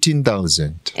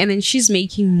 18,000. And then she's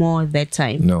making more that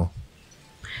time. No.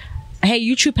 Hey,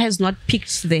 YouTube has not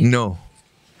picked the. No.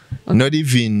 Okay. Not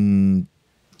even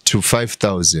to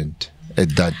 5,000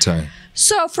 at that time.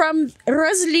 So from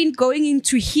Rosalind going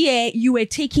into here, you were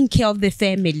taking care of the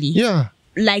family. Yeah.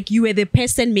 Like you were the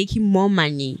person making more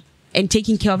money and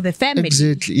taking care of the family.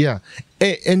 Exactly. Yeah.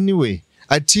 Anyway,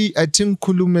 athi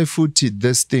ngikhulume futhi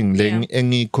this thing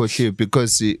engikhohle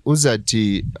because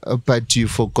uzathi but you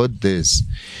forgot this.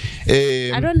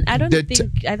 I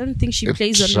don't think she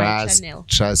plays on my channel.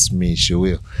 Trust me, she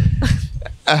will.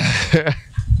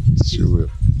 She will.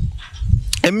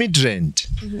 Emidrand.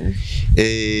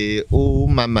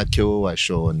 Umama ke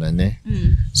washona ne.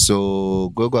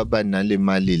 So kwaba nale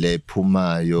mali le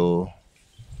phumayo.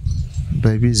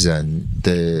 Babizan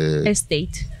the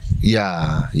estate.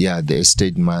 Yeah, the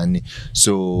estate money.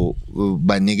 So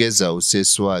banikeza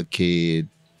usesi wakhe,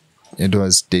 it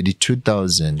was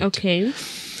 32,000. Okay.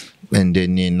 And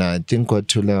then I think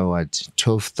wathola what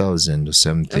 12,000 or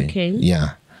something. Okay.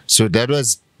 Yeah. So that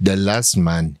was the last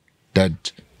money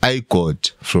that I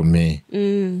got from her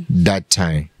that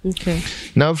time. Okay.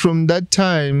 Now from that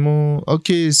time,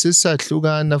 okay,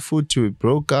 sisahlukana futhi we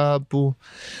broke up.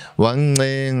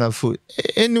 Wancenga futhi.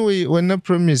 Anyway, when I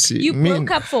promise you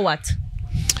broke up for what?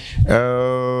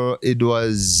 It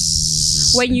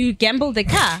was when you gambled the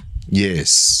car.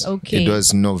 Yes. Okay. It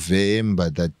was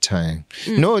November that time.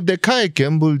 No, the car I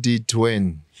gambled it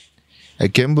when? I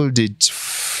gambled it.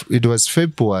 It was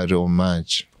February or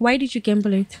March. Why did you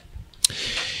gamble it?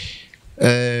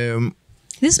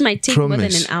 This might take more than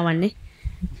an hour, ne?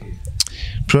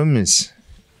 Promise.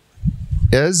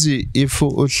 Yazi if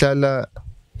uhlala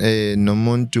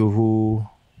nomuntu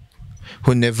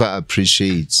who never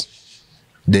appreciates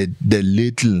the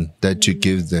little that you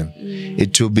give them,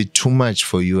 it will be too much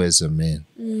for you as a man.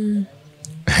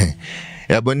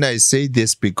 Yabona, I say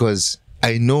this because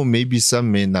I know maybe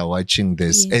some men are watching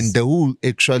this and they will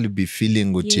actually be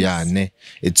feeling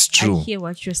it's true. I hear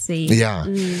what you're saying. Yeah.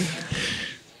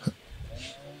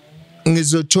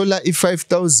 Ngizothola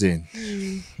 5,000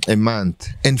 a month,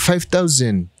 and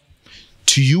 5,000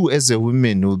 to you as a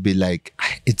woman will be like,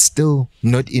 it's still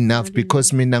not enough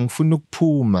because mina ngifuna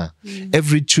ukuphuma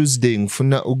every Tuesday,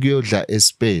 ngifuna ukuyodla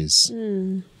espace.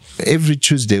 Every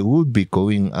Tuesday we'll be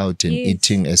going out and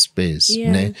eating a space.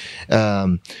 Ne?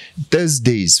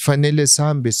 Thursdays fanele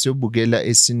sihambe siyobukela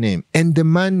esinema, and the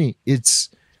money it's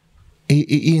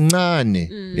incane,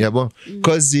 yabo,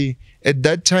 because at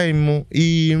that time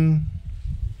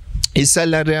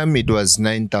salary yami it was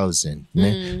 9,000.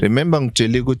 Remember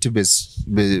ngitshele ukuthi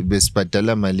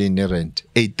besibhadala malini rent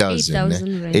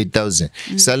 8,000. 8,000.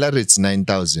 Salary it's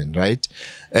 9,000, right?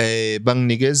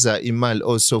 Banginikeza imali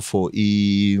also for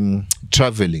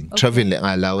traveling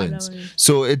allowance.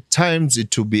 So at times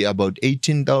it will be about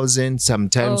 18,000,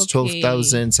 sometimes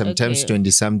 12,000, sometimes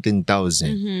 20 something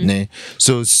thousand. Ne?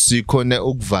 So sikhona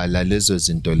ukuvala lezo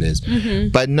zinto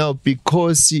lezo. But now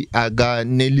because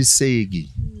akaneliseki,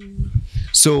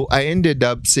 so I ended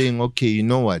up saying, okay, you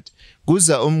know what?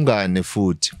 Kuza umngane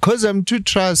futhi. Because I'm too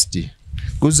trusty.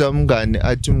 Kuza umngane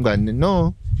athi umngane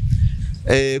no.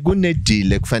 Kune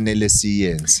deal ekufanele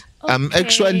siyenze. I'm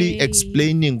actually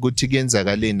explaining ukuthi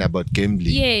kuyenzakaleni about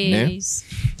gambling. Yes.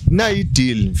 Na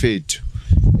i-deal mfethu.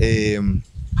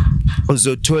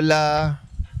 Uzothola,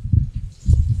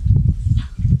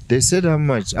 they said how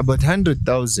much? About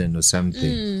 100,000 or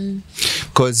something.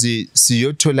 because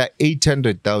siyothola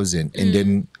 800,000 and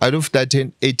then out of that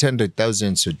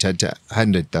 800,000 sothatha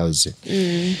 100,000.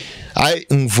 I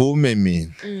ngivume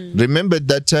mina. Remember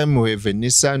that time we have a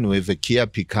Nissan, we have a Kia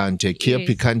Picanto. Kia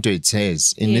Picanto it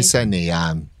says in Nissan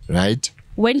eyami, right?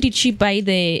 When did she buy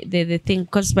the thing?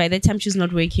 Because by that time she's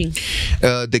not working.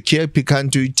 The Kia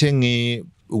Picanto ithenge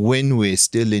when we're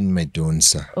still in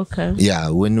Medunsa. Okay. Yeah,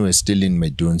 when we're still in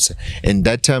Medunsa. And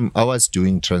that time I was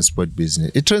doing transport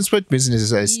business. Transport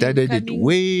business, I started it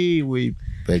way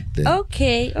back then.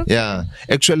 Okay. Yeah.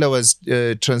 Actually, I was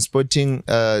transporting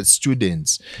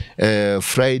students.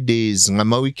 Fridays,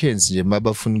 ngama weekends,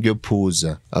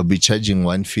 I'll be charging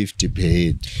 150 per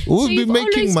head. We'll be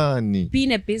making money.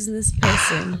 Been a business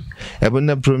person. I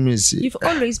wanna promise. You've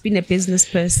always been a business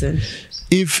person.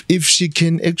 If she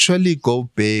can actually go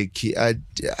back, she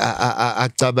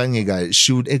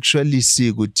would actually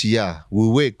see good. Yeah, we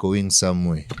were going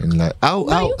somewhere. And like,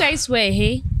 you guys were,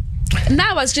 hey?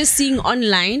 Now I was just seeing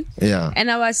online, and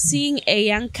I was seeing a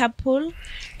young couple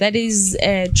that is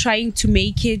trying to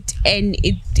make it, and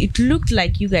it looked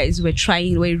like you guys were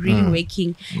really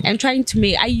working and trying to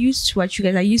make. I used to watch you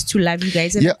guys. I used to love you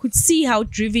guys, and I could see how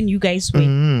driven you guys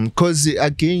were. Because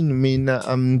again,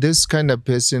 I'm this kind of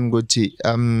person.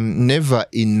 I'm never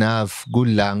enough. I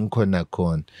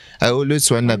always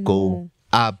wanna go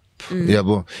up.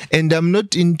 And I'm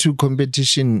not into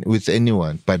competition with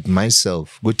anyone but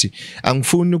myself. But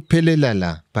angifuni ukuphelela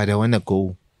la, but I wanna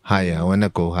go higher.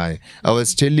 I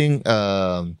was telling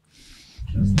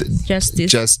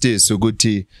Justice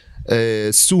ukuthi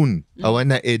soon I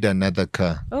wanna add another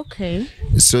car. Okay.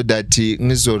 So that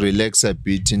ngizo relax a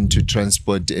bit into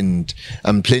transport, and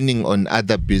I'm planning on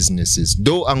other businesses.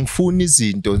 Though angifuni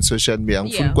izinto on social media,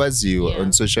 angifuni kwaziwa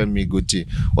on social media ukuthi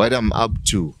what I'm up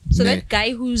to. So that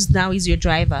guy who's now is your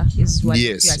driver is one of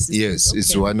your assistants? Yes,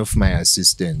 it's one of my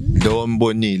assistants. Lo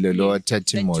mbonile, lo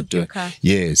wathatha imoto.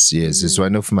 Yes, it's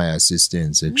one of my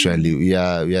assistants actually. We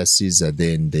are Caesar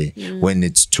there and there when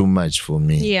it's too much for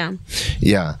me.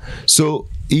 Yeah. So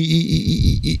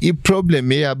I problem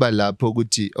eyaba lapho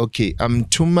ukuthi okay, I'm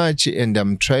too much and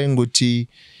I'm trying ukuthi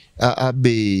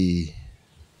abe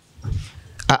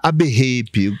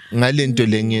happy ngalento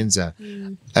lengenza.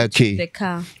 Okay, the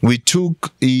car. We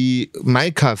took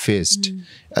my car first.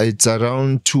 It's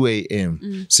around 2 a.m.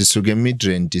 Sisuke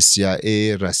Midrand siya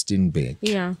Rustenburg.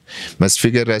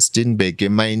 Masifike Rustenburg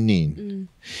emining.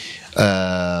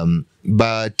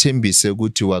 But Thembise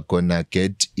ukuthi wa gonna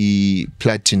get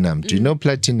platinum. Do you know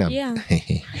platinum? Yeah.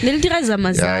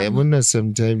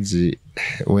 Sometimes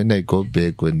when I go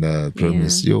back, when I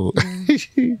promise you.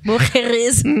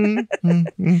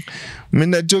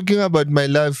 When talking about my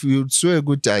life, you swear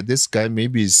good this guy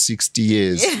maybe is 60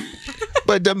 years.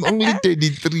 But I'm only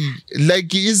 33.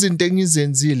 Like he isn't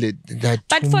that.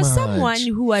 But for someone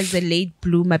who was a late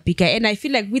bloomer, Pika, and I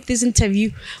feel like with this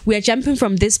interview we are jumping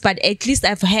from this, but at least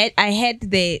I had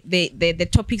the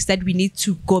topics that we need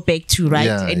to go back to, right?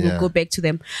 And we'll go back to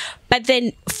them. But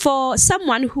then for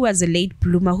someone who was a late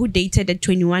bloomer, who dated at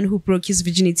 21, who broke his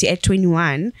virginity at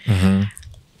 21,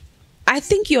 I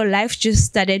think your life just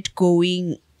started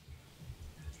going,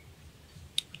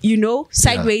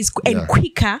 sideways and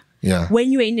quicker.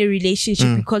 When you were in a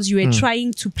relationship, because you were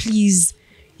trying to please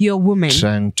your woman.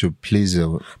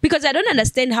 Because I don't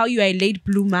understand how you are a late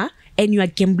bloomer and you are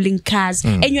gambling cars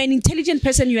and you're an intelligent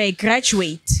person, you are a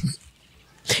graduate.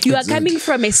 You are coming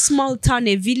from a small town,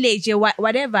 a village,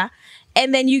 whatever,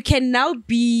 and then you can now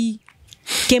be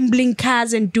gambling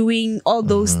cars and doing all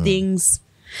those things.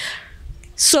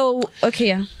 So,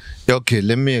 okay,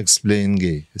 let me explain.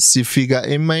 Sifika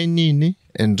emainini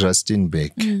and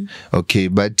Rustenburg. Okay,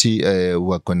 but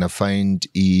we're gonna find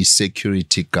a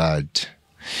security guard.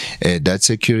 That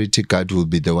security guard will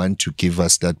be the one to give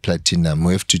us that platinum.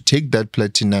 We have to take that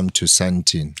platinum to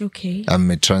Sandton. Okay. I'm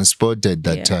a transport at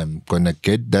that time. Gonna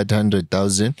get that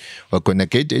 100,000. We're gonna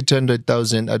get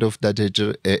 800,000 out of that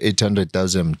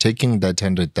 800,000. I'm taking that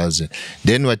 100,000.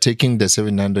 Then we're taking the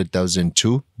 700,000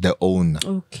 to the owner.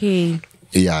 Okay.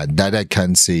 Yeah, that I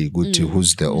can't say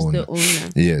who's the owner.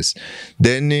 Yes.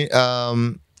 Then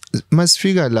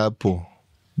masifika lapho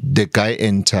the guy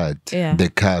entered the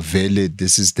car. Vele,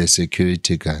 this is the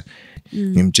security guy.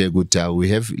 We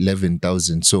have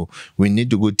 11,000, so we need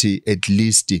to go to at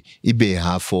least ibe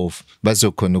half of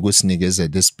bazokhona ukusinikeza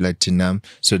this platinum,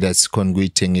 so that's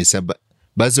konguyithengisa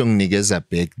bazonginikeza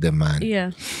back the money.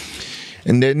 Yeah.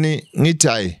 And then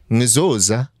ngithi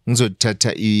ngizoza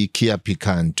ngizothatha i-Kia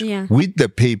Picanto Yeah. with the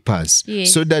papers,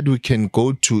 Yes. so that we can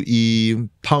go to a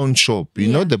pound shop. You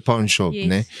know the pound shop, Yes.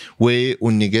 ne? Where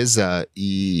unikeza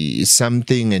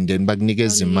something and then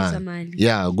bakunikeza Bawunikeza imali. imali.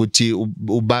 Yeah, ukuthi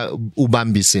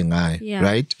ubambise ngayo, Yeah.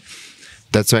 right?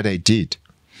 That's what I did.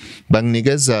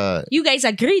 Banginikeza. You guys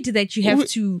agreed that you have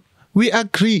to. We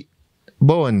agree.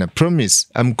 Bona, promise.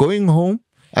 I'm going home.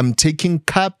 I'm taking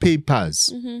car papers.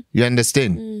 You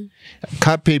understand?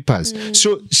 Car papers.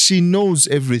 So she knows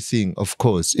everything, of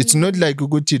course. It's not like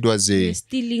ukuthi it was a...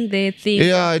 Stealing the thing.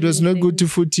 Yeah, it was not good to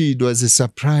Futi. It was a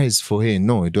surprise for her.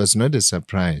 No, it was not a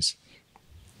surprise.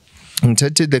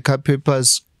 Ngithathe the car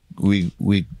papers. We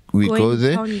go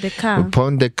there. Pound the car. We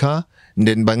pound the car. And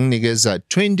then banginikeza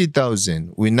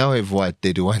 20,000. We now have what?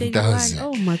 31,000.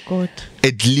 Oh my God.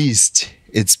 At least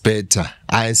it's better.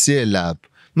 I say lapho.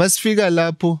 Masifika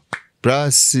lapho, bra,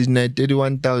 sina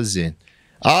 31,000.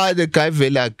 The guy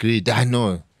very agreed. I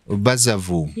know.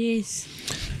 Bazavuma. Yes.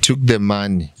 Took the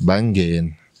money.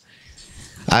 Bangena.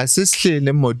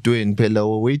 Asisihlele emotweni phela,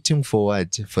 we're waiting for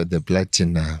what? For the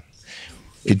platinum.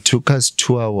 It took us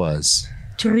 2 hours.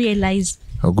 To realize.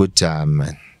 A good time,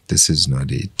 man. This is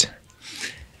not it.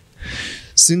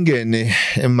 Singene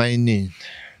emining.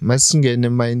 Masingene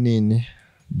emining.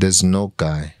 There's no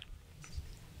guy.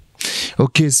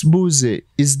 Okay, Sbuze,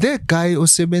 is there a guy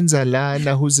osebenza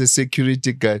lana who's a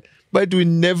security guard? But we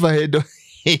never heard of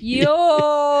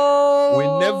Yo. we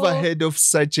never heard of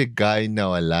such a guy in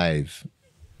our life.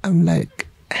 I'm like,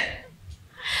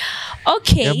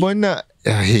 Okay. Yabona,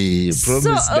 hey,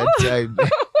 promise that time.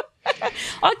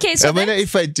 Okay, so Yabona,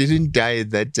 if I didn't die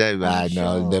at that time, no,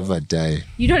 I'll never die.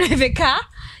 you don't have a car?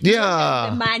 You don't Yeah.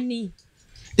 have the money.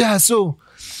 Yeah, so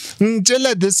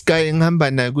ngitshela this guy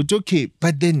ngihamba naye ukuthi okay,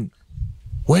 but then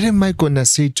what am I gonna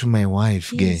say to my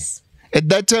wife? Yes. At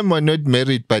that time we're not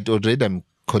married, but already I'm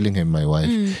calling her my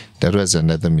wife. That was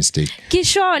another mistake.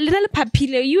 Kisho, lena le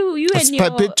papile, you and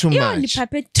your... Pape too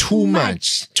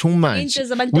much. Too much. Into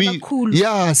zabantu abakhulu.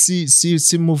 Yeah,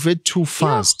 see move it too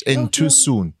fast and too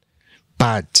soon.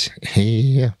 But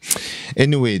yeah.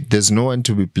 Anyway, there's no one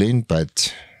to be blamed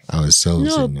but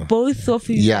ourselves. No, you know. both of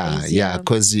you guys, Yeah,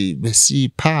 because see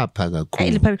papa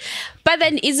kakhulu. But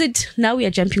then is it, now we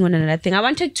are jumping on another thing. I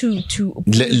wanted to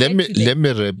let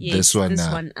me wrap this one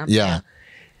up. Yeah.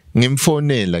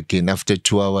 Ngimfonela again after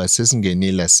 2 hours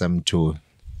sesingenile some tour.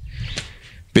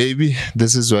 Baby,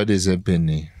 this is what is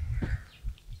happening.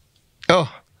 Oh,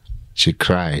 she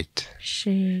cried.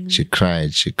 Shame. She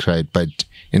cried. But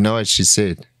you know what she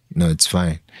said? No, it's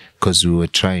fine. Because we were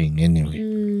trying anyway.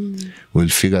 We'll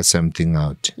figure something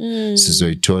out.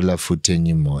 Sizoyithola futhi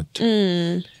enye imoto.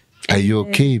 Are you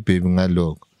okay, baby?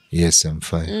 Ngalokho? Yes, I'm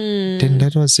fine. Then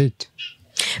that was it.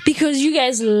 Because you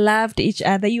guys loved each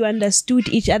other, you understood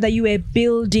each other, you were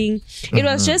building. It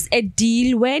was just a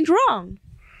deal went wrong.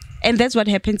 And that's what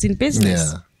happens in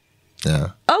business.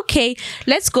 Yeah. Okay,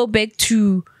 let's go back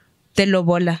to the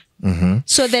lobola.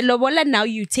 So the lobola, now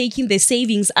you're taking the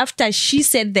savings after she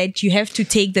said that you have to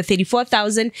take the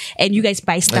 34,000 and you guys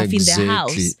buy stuff in the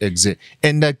house. Exactly.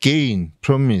 And again,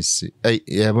 promise, I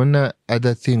wanna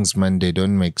other things, man, they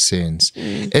don't make sense.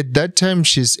 At that time,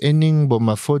 she's earning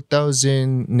Boma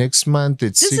 4,000. Next month,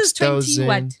 it's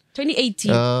 6,000.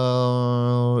 2018.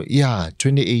 Yeah,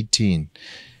 2018.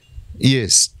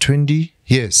 Yes,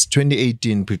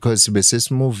 2018 because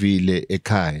besesimovile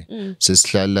ekhaya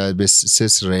sesihlala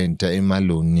besesirenta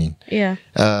emaloni. Yeah.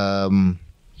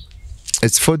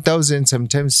 It's 4,000,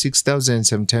 sometimes 6,000,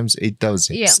 sometimes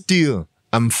 8,000. Yeah. Still,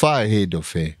 I'm far ahead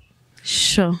of her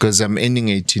Sure. because I'm earning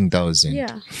 18,000.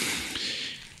 Yeah.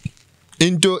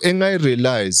 Into engai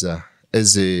realize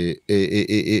as a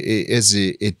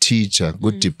teacher,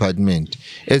 good department,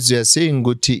 as you are saying,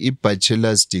 ukuthi a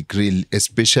bachelor's degree,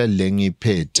 especially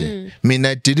lengiphethe.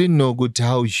 I didn't know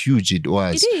how huge it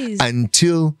was. It is.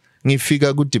 Until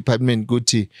ngifika good department,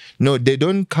 ukuthi no, they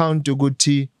don't count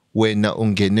ukuthi wena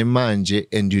ungene manje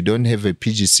and you don't have a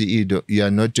PGCE, you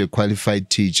are not a qualified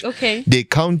teacher. Okay. They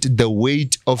count the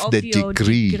weight of the your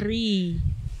degree.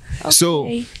 Okay. So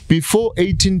before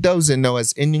 18,000, I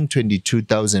was earning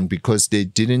 22,000 because they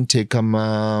didn't take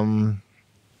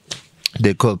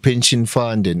they call pension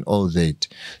fund and all that.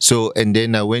 So and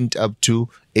then I went up to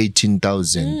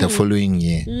 18,000 the following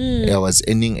year. I was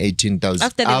earning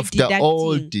 18,000 after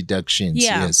all deductions.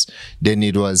 Yeah. Yes, then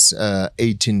it was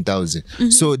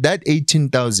 18,000. So that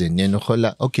 18,000,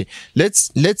 okay,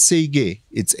 let's say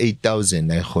it's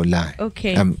 8,000.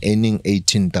 Okay, I'm earning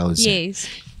 18,000. Yes.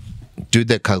 Do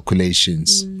the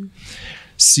calculations.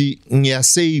 See,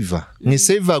 ngiyasave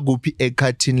kuphi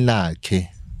ekhathini lakhe.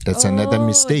 That's another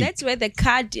mistake. That's where the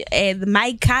card,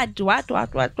 my card, what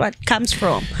comes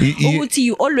from. You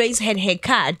You always had her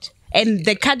card, and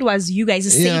the card was you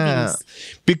guys' savings.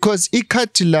 Because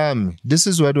ikatilam, this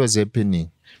is what was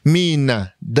happening.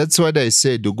 Mina, that's what I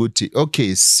said, Uguti.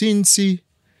 Okay, since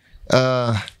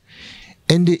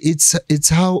and it's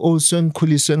how also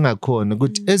nkhuliswe ngakhona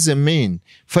ukuthi as a man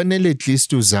fanele at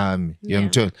least uzame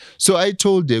yangithola. So I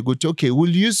told her ukuthi okay,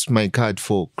 we'll use my card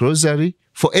for grocery,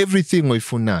 for everything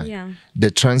oyifunayo,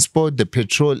 the transport, the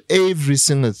petrol, every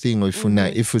single thing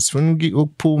oyifunayo. If usifuna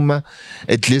ukuphuma,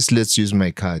 at least let's use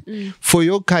my card. For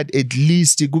your card, at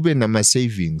least kube nama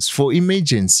savings for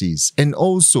emergencies. And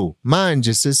also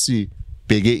manje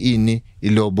sesibheke ini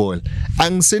ilobola,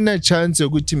 angisena chance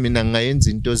ukuthi mina ngayenza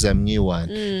into zami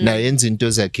ngiyi-1 na yenza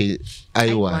into zakhe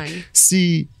ayi-1.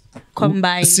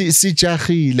 Combine.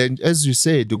 Sijahile, and as you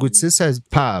said, ukuthi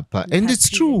sesapapa, and it's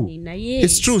true.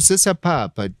 It's true,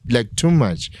 sesapapa like too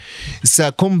much.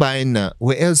 Sa combine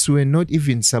where else we're not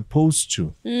even supposed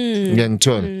to.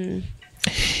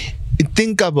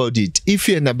 Think about it. If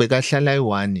you're nabekahlala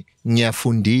i-1,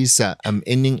 ngiyafundisa, I'm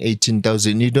earning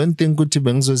 18,000. You don't think ukuthi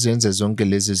bengizozenza zonke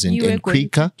lezi zinto and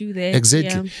quicker?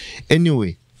 Exactly.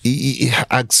 Anyway,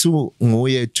 akusu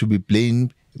nguye to be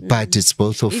blamed. But it's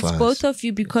both of us. It's both of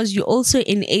you because you also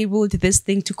enabled this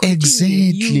thing to continue.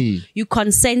 Exactly. You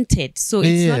consented. So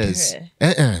it's not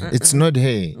her. It's not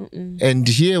her. And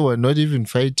here we're not even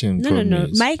fighting. No.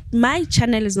 My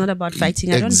channel is not about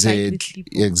fighting. I don't fight with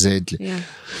people. Exactly. Yeah.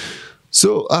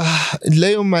 So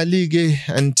leyo mali ke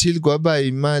until kwaba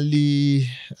imali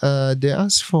they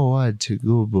asked for what,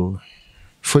 Gubo?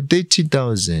 For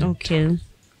 30,000. Okay.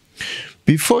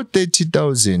 Before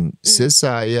 30,000,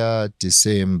 sesaya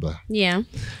December. Yeah.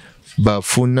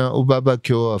 Bafuna ubaba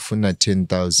kyo afuna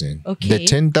 10,000. Okay. The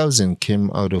 10,000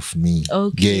 came out of me.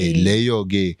 Okay. Leyo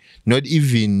ge, not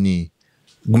even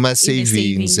my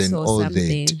savings and all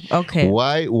something. that. Okay.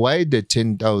 Why the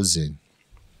 10,000?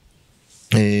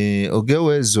 Okay,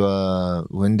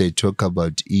 when they talk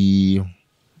about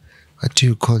what do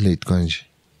you call it, Konji?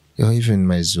 You're even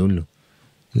my Zulu.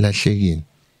 Lahlekile.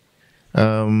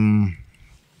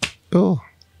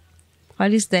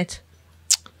 What is that?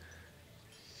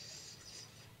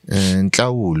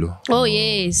 Ntlawulo. Oh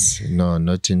yes. No,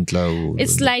 not Ntlawulo.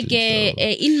 It's like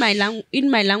in my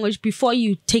language before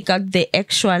you take out the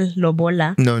actual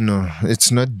lobola. No,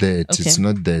 it's not that. Okay. It's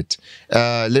not that.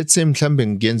 Let's say mhlambe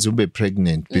ngiyenza ube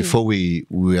pregnant before we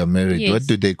are married. Yes. What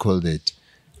do they call that?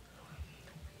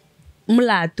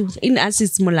 Mulatu. In us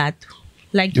it's mulatu.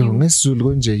 Like you. In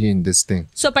this thing.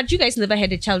 So, but you guys never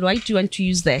had a child. Why do you want to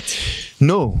use that?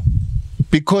 No,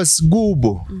 because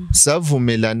Gubo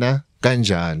savumelana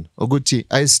kanjalo ukuthi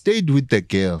I stayed with the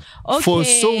girl for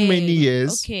so many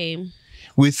years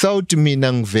without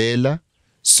mina ngivela.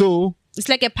 So it's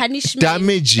like a punishment.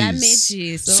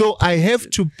 Damages. So I have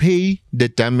to pay the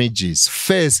damages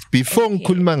first before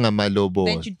ngikhuluma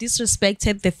ngamalobola. That you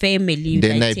disrespected the family.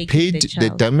 Then I paid the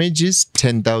damages,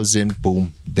 10,000,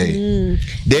 boom, there.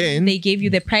 Then they gave you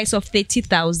the price of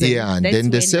 30,000. Yeah, and then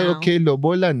they said, okay,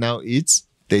 lobola, now it's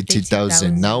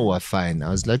 30,000. Now we're fine. I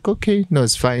was like, okay, no,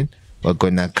 it's fine. We're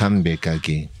gonna come back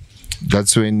again.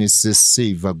 That's when it says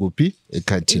save Agupi in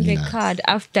the card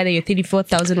after your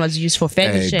 34,000 was used for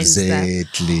furniture.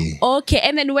 Exactly. Okay,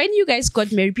 and then when you guys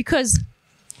got married, because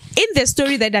in the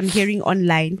story that I'm hearing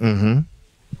online,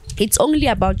 it's only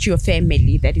about your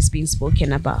family that is being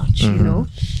spoken about, you know,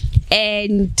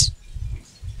 and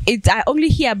I only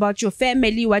hear about your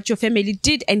family, what your family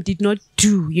did and did not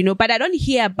do, you know, but I don't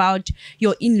hear about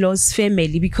your in-laws'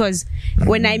 family because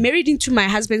when I married into my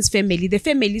husband's family, the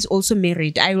family is also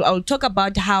married. I'll talk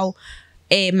about how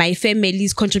my family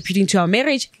is contributing to our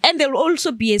marriage, and there will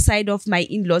also be a side of my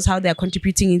in-laws, how they're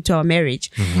contributing into our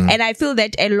marriage. And I feel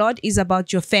that a lot is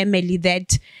about your family,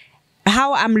 that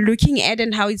how I'm looking at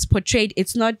and how it's portrayed,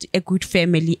 it's not a good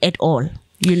family at all.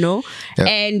 You know,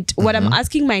 and what I'm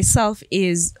asking myself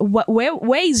is,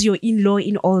 where is your in-law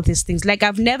in all these things? Like,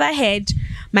 I've never had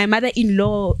my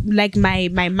mother-in-law, like my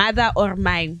mother or her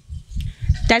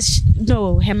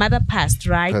mother passed,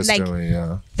 right? Passed like away,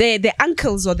 yeah. The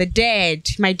uncles or the dad.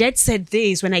 My dad said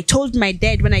this. When I told my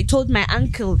dad, when I told my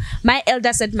uncle, my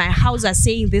elder said my house are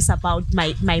saying this about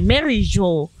my marriage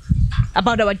or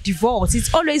about our divorce.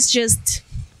 It's always just.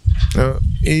 Where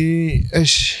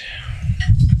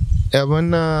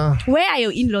are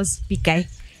your in-laws, big guy?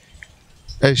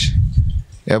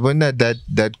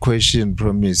 That question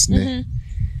promise.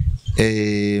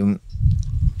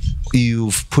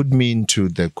 You've put me into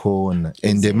the corner.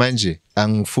 And the manje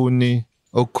angifuni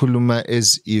okhuluma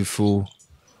as if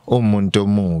umuntu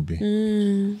omubi.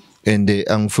 and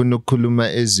angifuna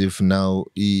ukukhuluma as if now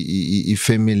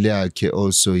family yakhe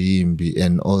also yimbi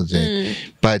and all that.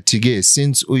 But ke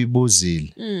since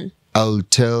uyibuzile, I'll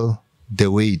tell the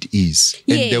way it is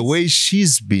and the way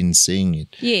she's been saying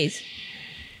it. Yes.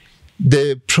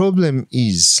 The problem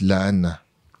is lana,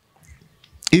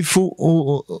 if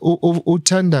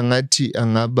uthanda ngathi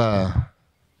angaba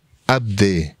up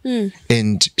there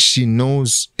and she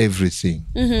knows everything,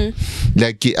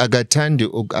 like agathandi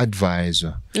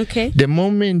uk-advisor. Okay. The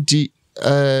moment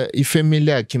ifamily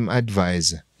yakhe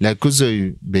im-advisor, like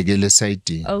uzoyibekela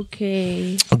side.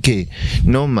 Okay,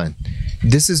 no man,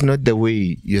 this is not the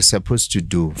way you're supposed to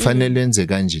do. Fanele enze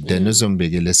kanje, then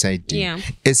uzombekela side. Yeah.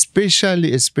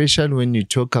 Especially when you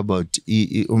talk about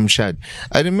umshado.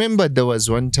 I remember there was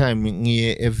one time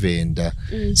ngiye eVenda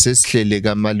sesihlele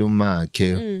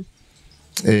kamalumakhe.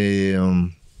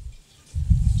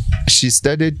 She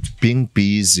started being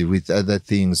busy with other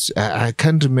things. I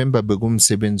can't remember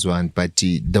bekumsebenzi one, but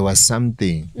there was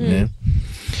something.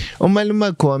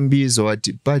 Umalumakhe wambiza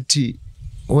wathi, but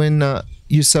when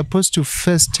you're supposed to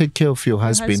first take care of your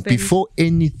husband before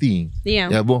anything. Yeah.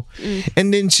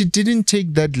 And then she didn't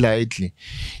take that lightly.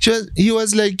 He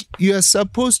was like, you are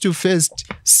supposed to first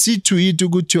see to it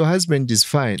ukuthi your husband is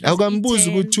fine. Akambuza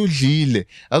ukuthi udlile,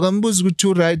 akambuza ukuthi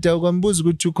uright, akambuza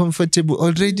ukuthi comfortable,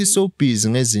 already so busy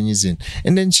ngezinye izinto.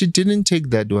 And then she didn't take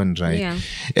that one right. Yeah.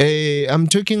 I'm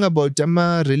talking about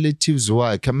ama relatives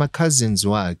wakhe, ama cousins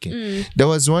wakhe. There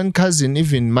was one cousin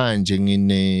even manje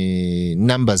ngine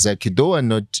numbers zakhe, though I'm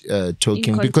not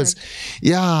talking because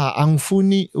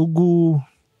angifuni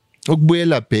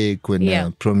ukubuyela back when I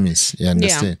promise, you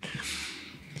understand.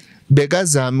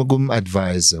 Bekazama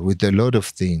advisor with a lot of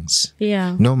things.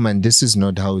 No man, this is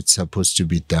not how it's supposed to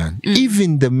be done.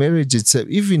 Even the marriage itself,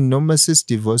 even Noma says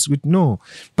divorce with no.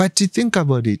 But to think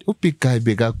about it, Upikai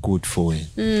bega good for him.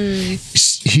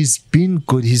 He's been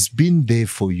good, he's been there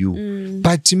for you.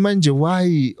 But manje,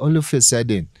 why all of a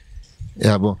sudden?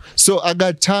 So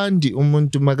agathandi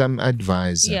umuntu makam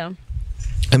advisor.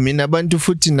 I mean abantu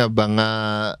futhi na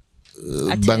banga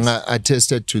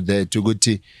attested to that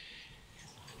ukuthi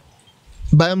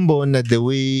bayambona the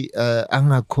way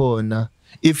angakhona.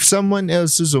 If someone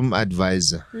else is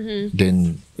advisor,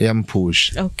 then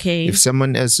push. Okay. If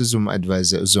someone else is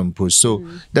advisor, push. So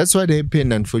that's what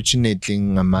happened. Unfortunately,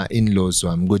 my in-laws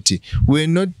we're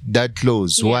not that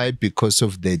close. Why? Because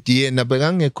of that.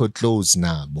 Close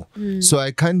nabo. So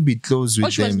I can't be close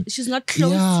with them. She's not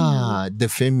close. Yeah, the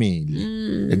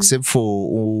family, except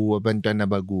for abantwana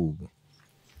bakubo.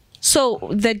 So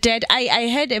the dad, I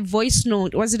heard a voice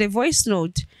note. Was it a voice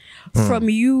note from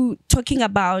you talking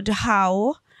about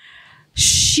how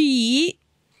she,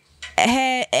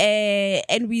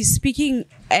 and we're speaking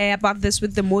about this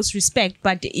with the most respect,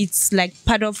 but it's like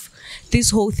part of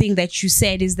this whole thing that you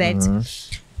said is that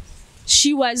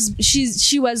she was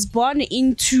born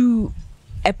into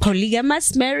a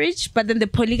polygamous marriage, but then the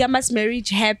polygamous marriage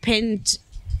happened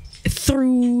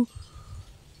through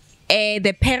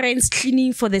the parents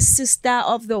cleaning for the sister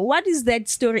of the. What is that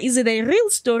story? Is it a real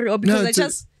story or because I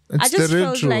just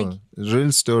felt like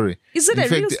real story? Is it a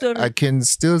real story? I can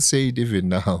still say it even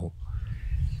now.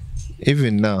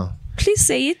 Even now. Please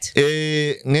say it.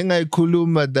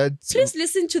 That. Please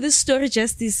listen to this story,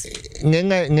 Justice.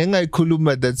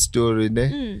 Ngengayikhuluma that story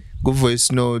ne. Go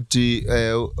voice note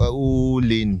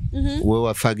uLin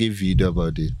where wafaka video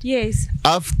about it. Yes.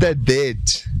 After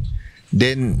that,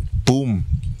 then boom.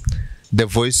 The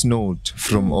voice note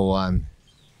from Owan.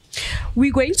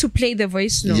 We're going to play the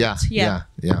voice note. Yeah.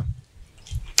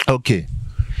 Okay.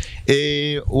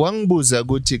 Wangibuza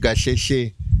ukuthi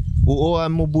kahlehle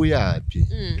uOwami ubuyaphi.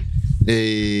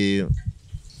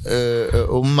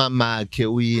 Umama wakhe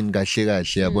uyini kahle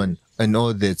yabona and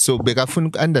all that. So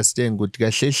bekafuna understand ukuthi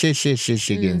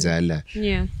kahlehle kenzala.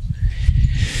 Yeah.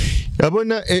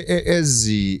 Yabona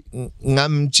ezi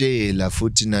ngamtshela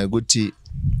futhi na ukuthi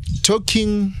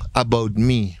talking about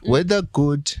me, whether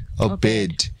good or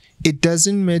bad, it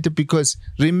doesn't matter because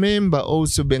remember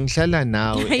also bengihlala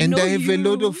nawe and I have a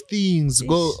lot of things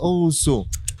go also.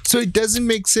 So it doesn't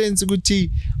make sense ukuthi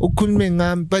ukhulume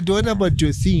ngami, but what about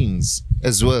your things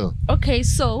as well? Okay,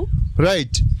 so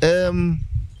right.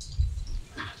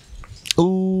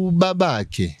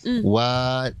 Ubabakhe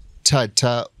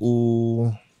wathatha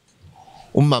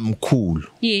umamkhulu.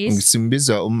 Yes.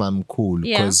 Ngisimbiza umamkhulu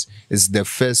because it's the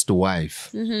first wife.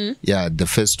 Yeah, the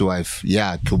first wife.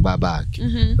 Yeah,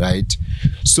 kubabakhe. Right?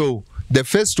 So the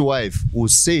first wife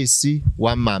usesi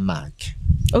wa mamakhe.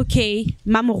 Okay,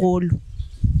 mamrolo.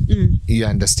 You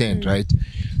understand, right?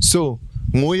 So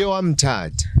nguye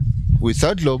wamthatha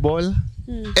without lobola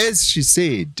as she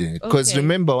said, because Okay.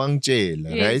 remember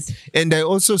wangitshela, Yes. right? And I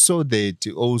also saw that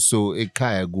also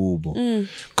ekhaya kubo,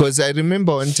 because I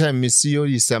remember one time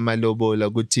isiyoyisa amalobola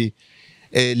ukuthi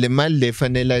le mali le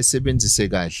fanele ayisebenzise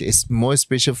kahle, more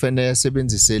special fanele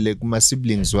ayisebenzisele kuma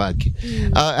siblings wakhe.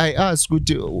 I asked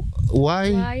ukuthi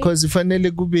why? Because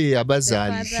fanele kube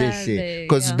abazali The father, hlehle,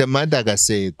 because yeah. the mother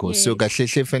kasekho, so kahle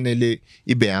hle fanele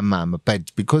ibe amama,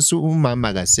 but because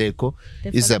umama kasekho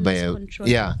The izaba father must control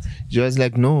yeah. She was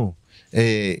like no.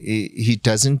 He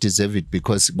doesn't deserve it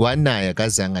because kwanaya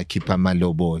kazange akhipha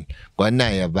amalobolo,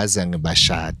 kwanaya bazange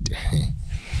bashade.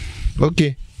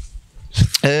 Okay.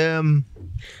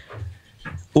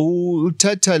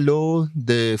 Uthatha lo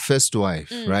the first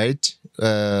wife, right?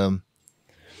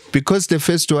 Because the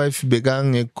first wife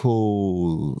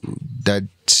bekangekho that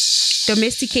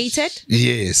Domesticated.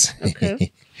 yes.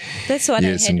 Okay. That's what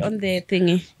Yes, I had and- on the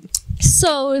thingy.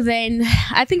 So then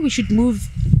I think we should move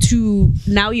to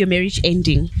now your marriage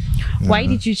ending. Why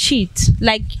did you cheat?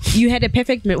 Like you had a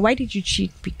perfect marriage. Why did you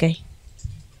cheat, big guy?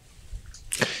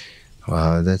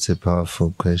 Wow, that's a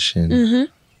powerful question.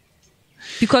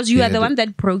 Because you Yeah, are the one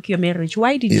that broke your marriage.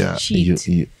 Why did Yeah, you cheat?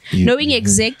 you- Knowing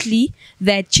exactly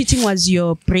that cheating was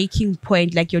your breaking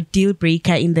point, like your deal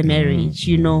breaker in the marriage,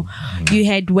 you know. You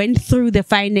had went through the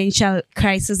financial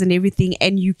crisis and everything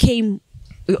and you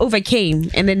overcame,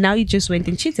 and then now you just went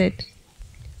and cheated.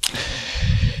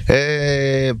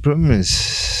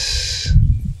 Promise.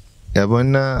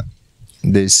 Yabona,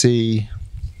 they say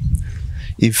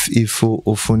if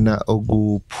ufuna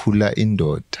ukuphula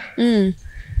indoda,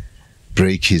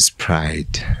 break his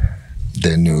pride,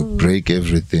 then you break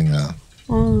everything up.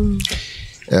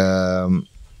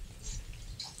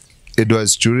 It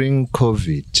was during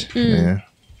COVID. Yeah.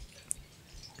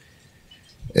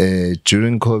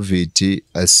 During COVID,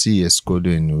 I see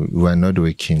esikolweni we were not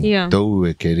working, Yeah. though we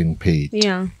were getting paid.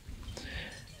 Yeah.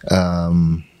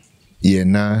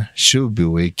 Yena she'll be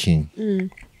working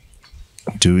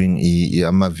doing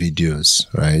ama videos,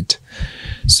 right?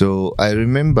 So I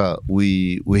remember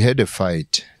we had a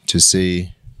fight to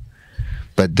say,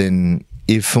 but then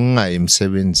if ungayi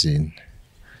emsebenzini,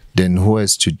 then who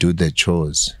has to do the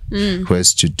chores? Who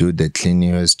has to do the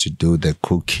cleaning? Who has to do the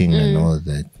cooking and all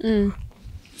that?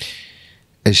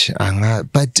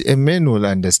 But a man will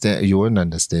understand. You won't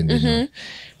understand, you know.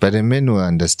 But a man will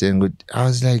understand. I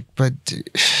was like, but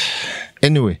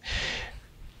anyway,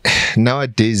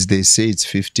 nowadays they say it's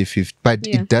 50-50, but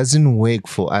Yeah. it doesn't work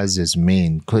for us as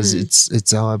men because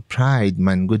it's our pride,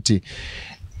 man.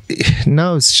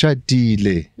 Now it's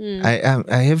shadile.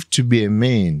 I have to be a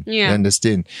man. Yeah. You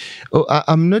understand? Oh,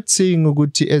 I'm not saying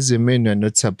Uguti as a man you're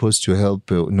not supposed to help.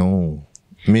 No.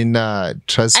 Mina,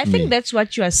 trust I me. think that's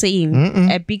what you are saying,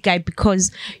 a big guy,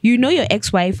 because you know your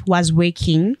ex-wife was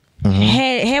working.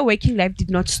 Her working life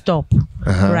did not stop,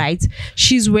 right?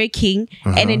 She's working,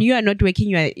 and then you are not working.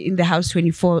 You are in the house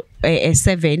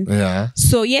 24/7. Yeah.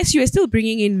 So yes, you are still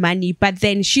bringing in money, but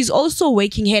then she's also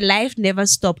working. Her life never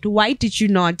stopped. Why did you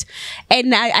not?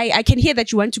 And I can hear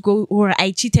that you want to go, or I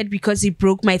cheated because he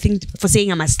broke my thing for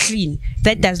saying I must clean.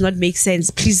 That does not make sense.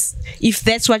 Please, if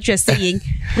that's what you're saying,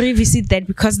 revisit that,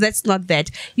 because that's not that.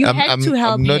 You had to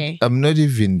help her. I'm not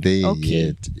even there Okay.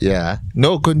 yet. Yeah.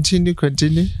 No, continue.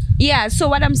 Yeah, so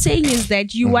what I'm saying is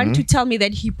that you want to tell me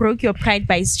that she broke your pride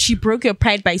by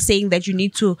saying that you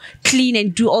need to clean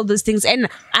and do all those things. And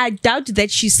I doubt that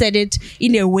she said it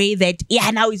in a way that, yeah,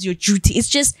 now is your duty. It's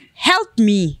just help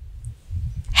me.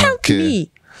 Help Okay.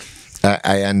 me.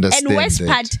 I understand. And worst that.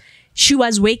 part, she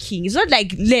was working. It's not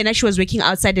like Lena, she was working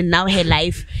outside and now her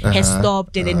life has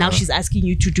stopped and then now she's asking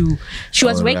you to do. She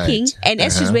was All working, right. and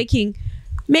as she's working,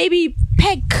 maybe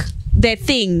pack the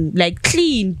thing, like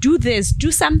clean, do this,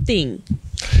 do something.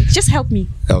 Just help me.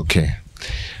 Okay.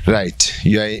 Right.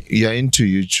 You're into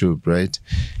YouTube, right?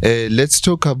 Let's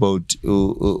talk about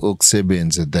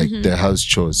Oksebenza, like the house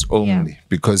chores only,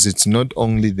 because it's not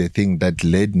only the thing that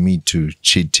led me to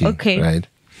cheating, Okay. right?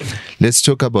 Let's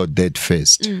talk about that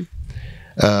first.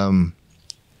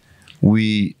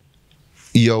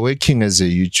 You're working as a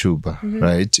YouTuber,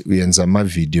 right? We enza my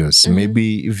videos.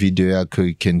 Maybe video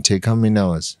yako can take how many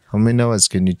hours? How many hours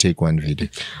can you take one video?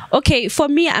 Okay, for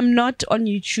me, I'm not on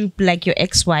YouTube like your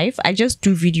ex-wife. I just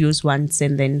do videos once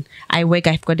and then I work.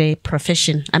 I've got a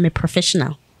profession. I'm a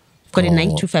professional. I've got a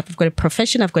 9 to 5. I've got a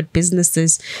profession. I've got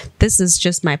businesses. This is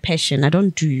just my passion. I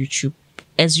don't do YouTube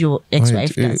as your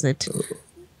ex-wife Wait, does it.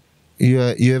 You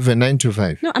have a 9 to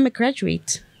 5. No, I'm a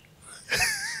graduate.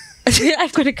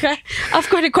 I've got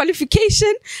a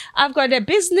qualification. I've got a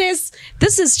business.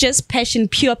 This is just passion,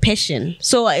 pure passion.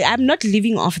 So I'm not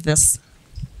living off this.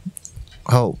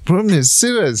 Oh, promise,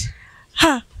 serious.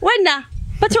 Ha, when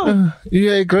But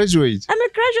You're a graduate. I'm a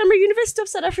graduate. I'm a University of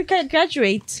South Africa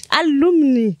graduate.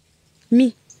 Alumni.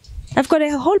 Me. I've got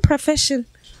a whole profession.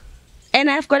 And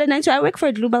I've got a 9 to I work for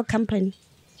a global company.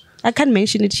 I can't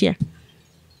mention it here.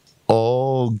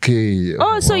 Okay.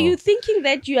 Oh, so you're thinking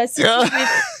that you are sitting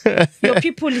with your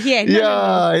people here?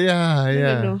 No,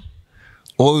 Yeah.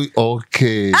 Oh,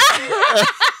 okay.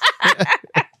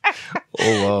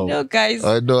 Oh, wow. No, guys.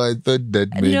 I know. I thought that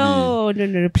maybe. No,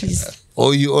 please.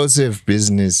 Oh, you also have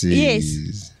businesses.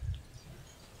 Yes.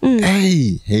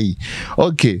 Hey.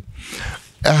 Okay.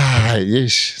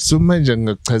 Yes. So manje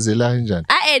ngakuchazela kanjani?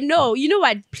 No, you know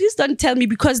what? Please don't tell me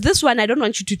because this one I don't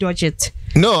want you to dodge it.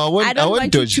 No, I don't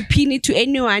want dodge. you to pin it to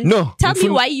anyone. No. Tell me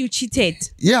why you cheated.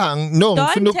 Yeah, no.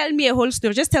 Don't tell me a whole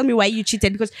story. Just tell me why you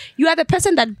cheated because you are the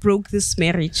person that broke this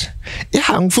marriage.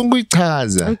 Yeah, ngifuna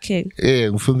ukuyichaza. Okay.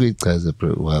 Yeah, ngifuna ukuyichaza,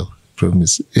 bro. Wow.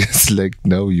 Promise. It's like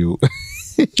now you.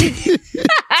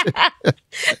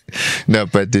 No,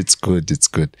 but it's good. It's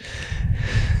good.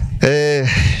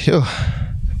 Yo.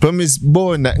 Promise,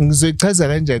 bona ngizoyichaza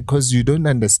kanjani because you don't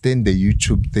understand the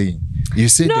YouTube thing. You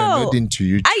said you're not into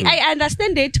YouTube. I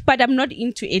understand it, but I'm not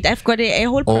into it. I've got a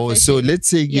whole profession. Oh, so let's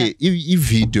say if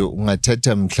video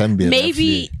ungathatha mhlambe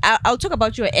maybe I'll talk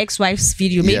about your ex-wife's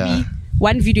video. Maybe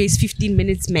one video is 15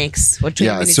 minutes max or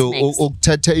 20 minutes so max.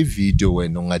 ukuthatha i-video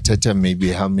wena ungathatha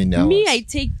maybe how many hours? Me, I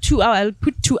take 2 hours. I'll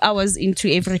put 2 hours into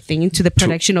everything, into the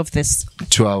production of this.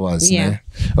 2 hours, yeah. Ne?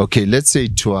 Okay, let's say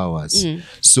 2 hours.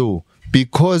 So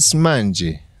because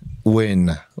manje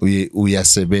wena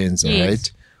uyasebenza,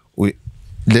 right?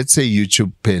 Let's say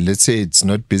YouTube pay. Let's say it's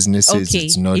not businesses. Okay.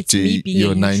 It's not it's me being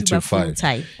your a 9 to YouTuber 5.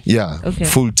 full-time. Yeah, okay.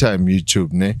 Full-time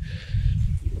YouTube, ne?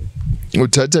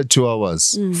 Uthatha 2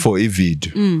 hours for a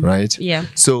video, right? Yeah.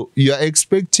 So you are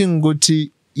expecting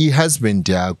ukuthi i-husband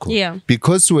yakho. Yeah.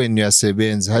 Because when you are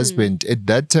sebenza, husband at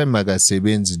that time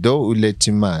akasebenzi do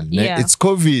uletha imali. Yeah. It's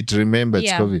COVID, remember,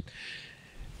 it's COVID.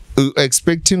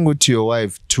 Expecting with your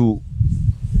wife to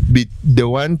be the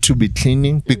one to be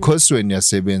cleaning because when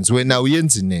uyasebenza wena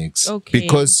uyenzi next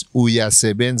because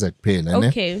uyasebenza kuphela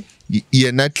ne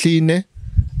yena clean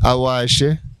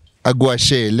awashe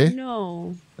agwashele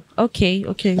okay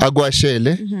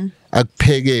agwashele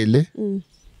akuphekele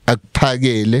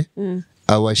akuphakele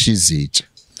awashe izitsha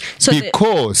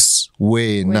because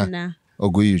wena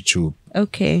oku YouTube.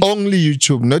 Okay. Only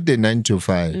YouTube, not the 9 to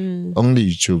 5. Only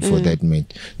YouTube for that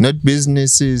mate. Not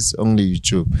businesses, only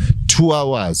YouTube. 2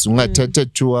 hours. Ungathatha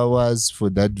 2 hours for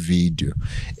that video.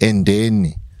 And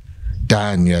then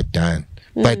done, you're done.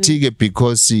 But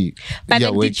because you're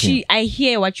working. I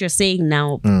hear what you're saying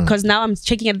now. Because now I'm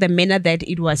checking at the manner that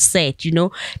it was said, you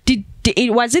know.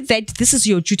 Was it that this is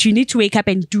your duty? You need to wake up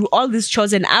and do all these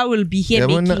chores and I will be here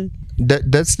making...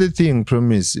 That's the thing,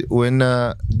 Promise. When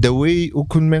the way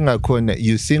ukhulume ngakhona,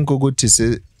 you think ukuthi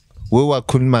se we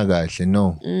wakhuluma kahle.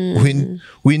 No,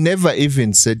 we never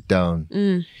even sat down.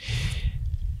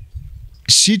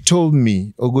 She told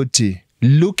me ukuthi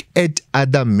look at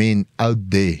other men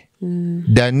out there.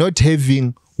 They're not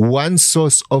having one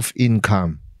source of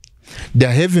income.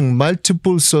 They're having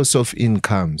multiple source of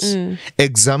incomes.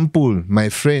 Example, my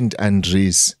friend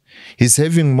Andres. He's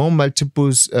having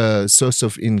multiple source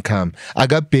of income.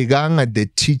 Agabhekanga the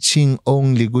teaching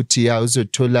only guti ya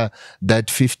uzothola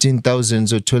that 15,000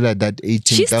 uzothola that 18,000.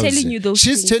 She's telling you those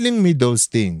things. She's telling me those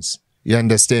things. You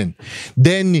understand?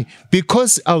 Then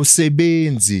because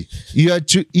awusebenzi,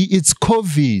 it's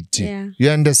COVID. Yeah. You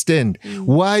understand?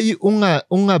 Why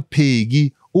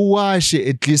ungapheki uwashe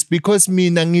at least because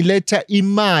mina ngiletha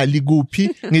imali kuphi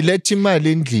ngiletha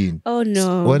imali endlini. Oh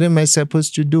no. What am I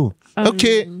supposed to do?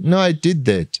 Okay, no, I did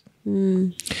that.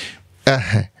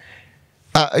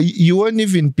 You won't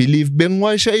even believe.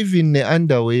 Bengwasha even the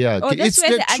underwear. Oh, that's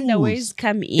where the underwears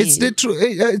come in. It's the truth.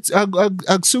 It's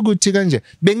akusukuthi kanje.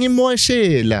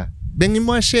 Bengimwashela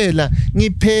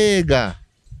ngipheka.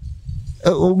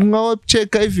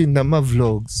 Ungawachecka even nama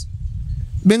vlogs.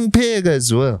 Bengipheka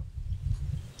as well.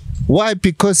 Why?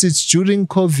 Because it's during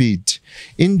COVID.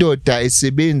 Indoda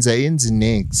isebenza yenzi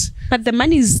next. But the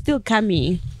money is still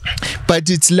coming. But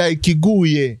it's like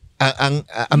iguye. I'm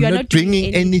not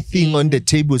bringing anything on the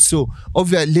table. So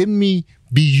obviously, let me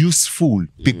be useful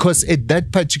because at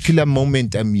that particular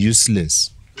moment I'm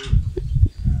useless.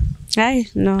 I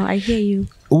hear you.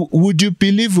 Would you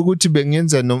believe ukuthi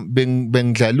bengenza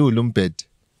bengidlalula umbhede?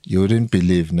 You wouldn't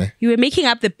believe, ne? You were making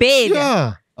up the bed.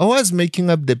 Yeah, I was making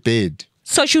up the bed.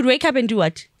 So should wake up and do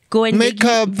what? Go and make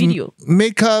up video.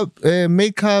 Wake up,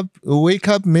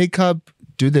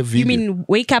 do the video. You mean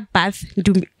wake up, bath,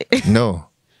 do? No,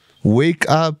 wake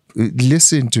up.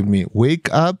 Listen to me. Wake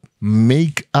up,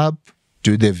 make up,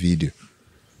 do the video.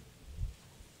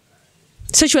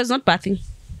 So she was not bathing.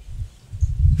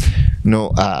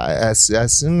 No, because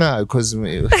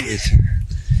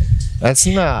This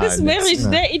marriage,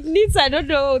 there it needs, I don't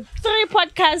know, 3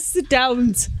 podcast sit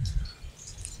downs.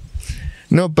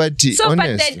 No, but So, honest.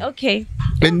 but then, okay.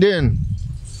 And then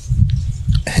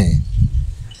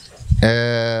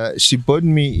she bought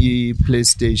me a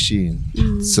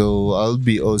PlayStation, so I'll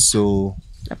be also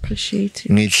Appreciate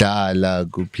it.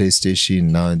 ngidlala ku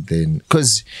PlayStation now and then.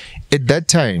 Because at that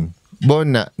time,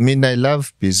 I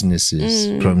love businesses,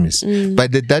 promise.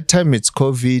 But at that time, it's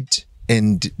COVID,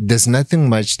 and there's nothing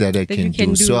much that I can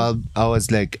do. So I was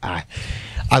like,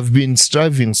 I've been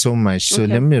striving so much, so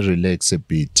let me relax a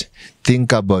bit,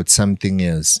 think about something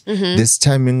else. This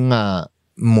time,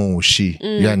 moshi,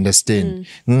 you understand?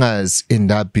 Ngas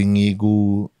end up being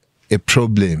a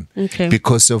problem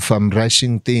because of I'm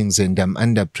rushing things and I'm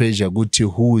under pressure.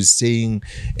 Who is saying,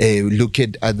 look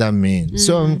at other men.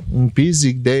 So I'm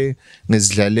busy there.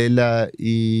 Ngizlalela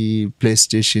I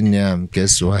PlayStation yam.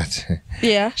 Guess what?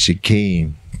 Yeah. She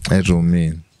came at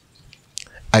Romain.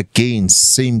 Again,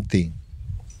 same thing.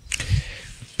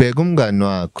 Begumgani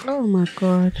wakho. Oh my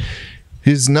God.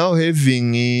 He's now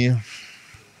having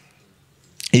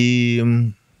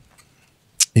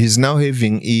he's now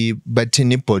having a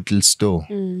Batini bottle store.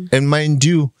 And mind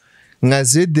you,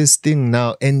 ngaze this thing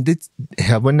now, and it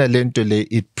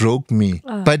broke me.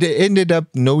 But I ended up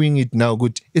knowing it now.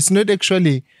 Good, it's not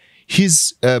actually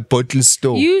his bottle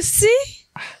store. You see?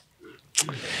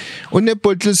 Une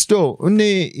bottle store, une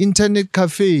internet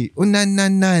cafe,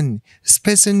 nan. This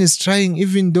person is trying,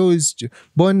 even though it's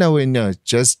bona when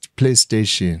just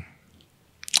PlayStation.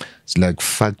 It's like,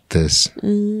 fuck this.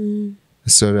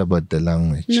 Sorry about the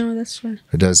language. No, that's fine.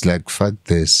 It was like, fuck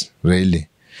this, really.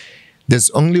 There's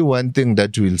only one thing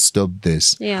that will stop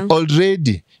this. Yeah.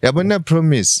 Already, yabona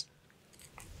promise.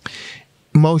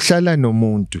 Mawuhlala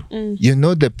nomuntu. You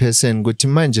know the person ukuthi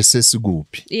manje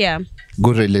sesikuphi. Yeah.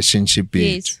 Go relationship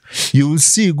yethu. You will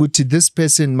see ukuthi this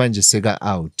person manje seka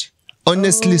out.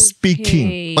 Honestly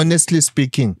speaking,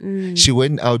 she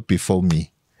went out before me.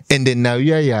 And then now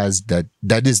you ask that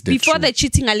is the Before truth. the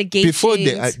cheating allegations.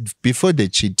 Before the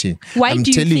cheating. Why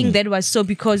do you think that was so?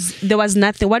 Because there was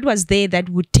nothing. What was there that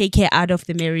would take her out of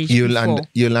the marriage?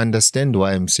 You'll understand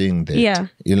why I'm saying that. Yeah.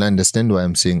 You'll understand why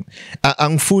I'm saying.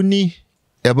 Angfuni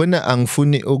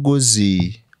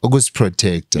oguzi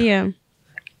protect. Yeah.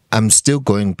 I'm still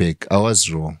going back. I was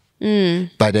wrong.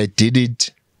 But I did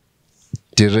it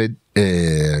deliberately.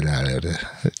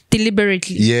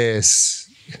 Yes.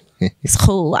 English.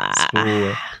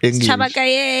 Yeah. Anyway.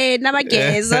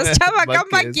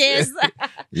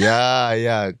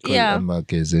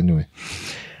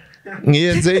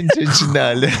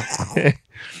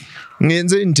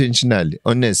 Ngiyenze intentionally,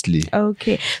 honestly.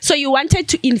 Okay. So you wanted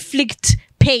to inflict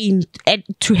pain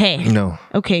to her? No.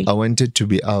 Okay. I wanted to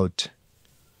be out.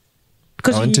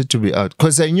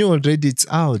 Because I knew already it's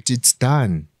out. It's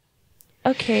done.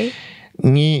 Okay.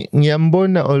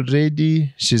 Ngiyambona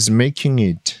already, she's making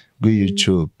it go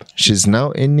YouTube. She's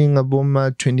now earning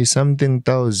about 20-something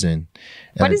thousand.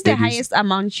 What is the highest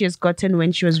amount she has gotten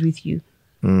when she was with you?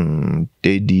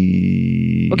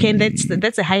 30. Okay, and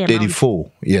that's a high amount.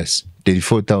 34, yes.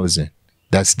 34,000.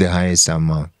 That's the highest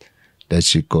amount that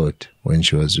she got when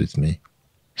she was with me.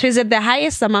 So is it the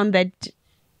highest amount that...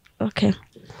 Okay.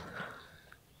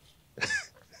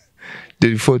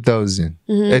 34,000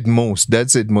 at most.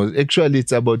 That's at most. Actually,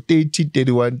 it's about 30,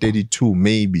 31, 32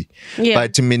 maybe. Yeah.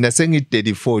 But I mean, I saying it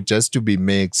 34 just to be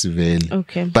max value.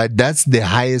 Okay. But that's the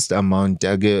highest amount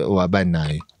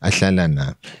wabanayo ahlala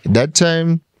na. That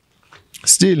time,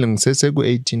 still ngisese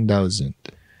 18,000,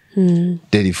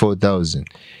 34,000.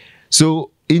 So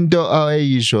into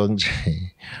ayisho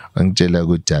angitshela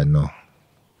ukuthi no,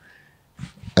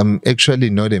 I'm actually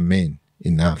not a man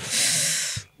enough.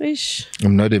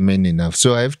 I'm not a man enough.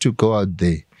 So I have to go out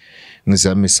there.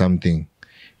 Ngizame something.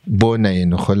 Bona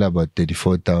yena hola about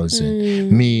 34,000.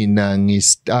 Mina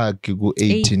ngistuck ku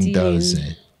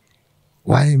 18,000.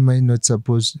 Why am I not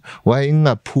supposed? Why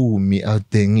ingaphumi out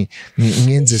there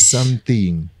ngenze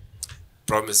something?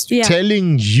 Promise. Yeah.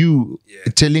 Telling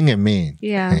a man.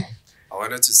 Yeah. I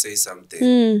wanted to say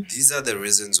something. These are the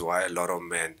reasons why a lot of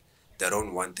men, they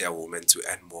don't want their women to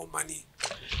earn more money.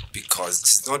 Because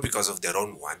it's not because of they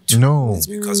don't want to. No. It's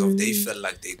because of they feel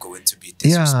like they're going to be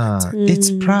Yeah, disrespected.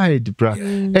 it's pride, bro.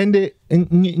 And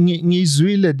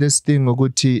ngizwile this thing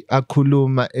ukuthi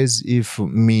akhuluma as if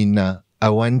mina I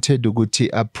wanted ukuthi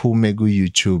aphume ku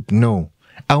YouTube. No.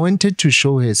 I wanted to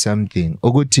show her something.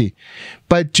 Ukuthi,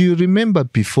 but do you remember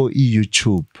before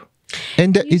YouTube?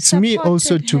 And You it's me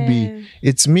also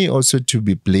supported to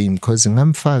be blamed because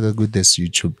ngamfaka with this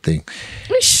YouTube thing.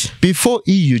 Ish. Before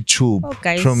YouTube, Oh,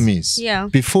 guys. promise. Yeah.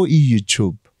 Before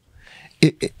YouTube,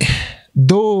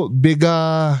 though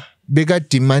bigger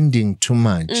demanding too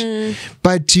much,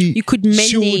 but You could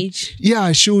manage.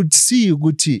 She would see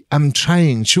Guti, I'm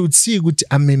trying. She would see Guti,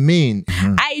 I'm a man.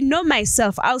 I know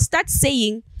myself. I'll start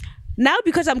saying, now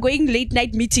because I'm going late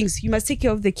night meetings, you must take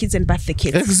care of the kids and bath the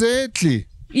kids. Exactly.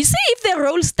 You see, if the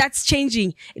role starts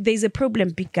changing, there's a problem,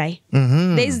 big guy.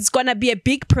 There's gonna be a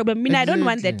big problem. I mean, I don't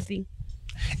want that thing.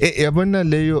 Yabona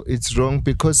leyo, it's wrong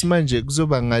because manje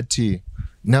kuzoba ngathi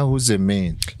now who's a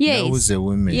man? Yes. Now who's a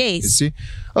woman? Yes. You see?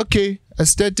 Okay, I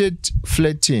started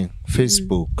flirting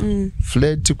Facebook.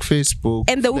 Flirt to Facebook.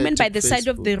 And the woman flirt by to the side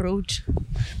of Facebook. the road.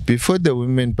 Before the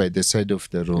women by the side of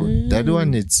the road. That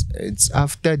one it's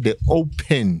after the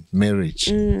open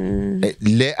marriage.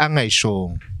 Le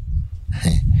angaisho.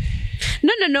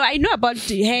 No. I know about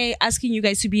her asking you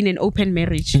guys to be in an open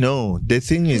marriage. No, the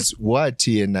thing is, what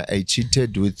and I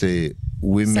cheated with the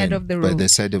women Side of the by road. the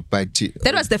side of party.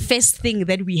 That was the first thing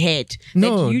that we had.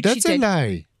 No, that you that's cheated. a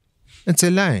lie. It's a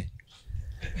lie.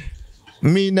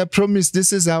 I promise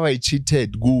this is how I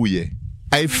cheated. Guye.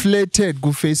 I flirted go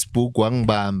Facebook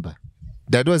wangbamba.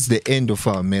 That was the end of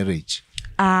our marriage.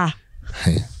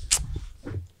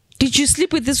 Did you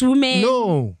sleep with this woman?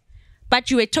 No. But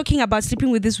you were talking about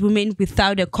sleeping with this woman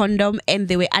without a condom and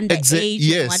they were underage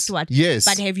Yes. and what. Yes.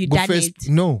 But have you Go done it?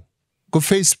 No. Go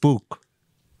Facebook.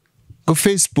 Go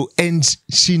Facebook. And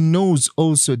she knows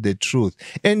also the truth.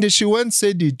 And she once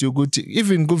said it to go to,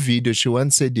 even go video, she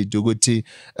once said it to go to,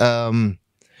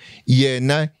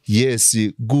 yes,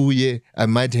 Guye, I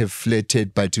might have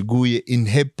flirted, but Guye in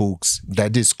her books,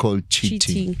 that is called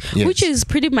cheating. Yes. Which is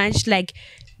pretty much like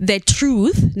the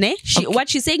truth. Ne? What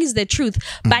she's saying is the truth.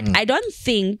 But I don't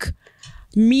think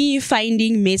me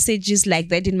finding messages like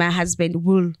that in my husband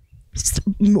will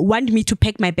want me to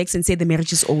pack my bags and say the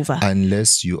marriage is over.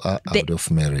 Unless you are out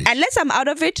of marriage. Unless I'm out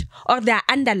of it or there are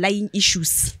underlying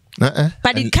issues.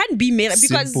 But it can't be marriage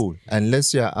because simple.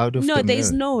 Unless you are out of the marriage. No,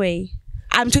 there's no way.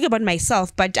 I'm talking about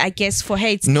myself, but I guess for her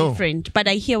it's different. But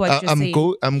I hear what you're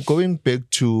saying. I'm going back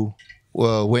to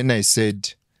when I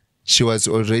said she was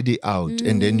already out,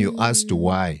 and then you asked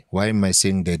why. Why am I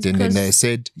saying that? And then I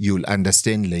said you'll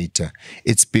understand later.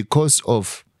 It's because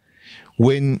of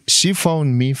when she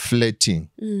found me flirting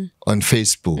on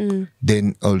Facebook,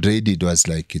 then already it was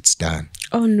like it's done.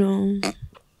 Oh no,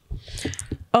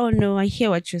 I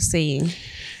hear what you're saying.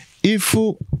 If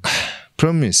you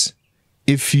promise.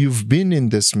 If you've been in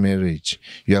this marriage,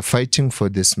 you are fighting for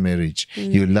this marriage,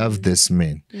 you love this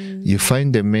man, you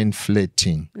find a man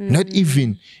flirting, not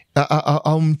even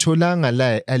awumtholanga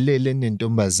la alele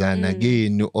nentombazana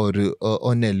again or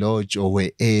on a lodge or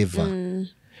wherever,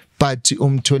 but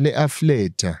umthole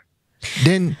afleta,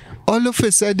 then all of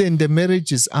a sudden the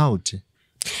marriage is out.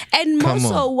 And more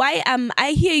so, why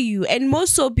I hear you, and more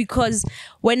so because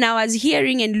when I was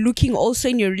hearing and looking also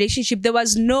in your relationship, there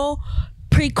was no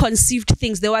preconceived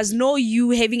things. There was no you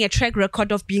having a track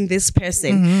record of being this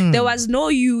person. There was no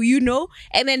you know.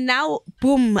 And then now,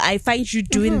 boom! I find you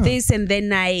doing this, and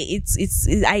then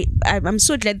I'm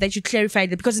so glad that you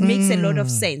clarified it because it makes a lot of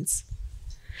sense.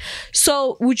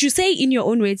 So, would you say, in your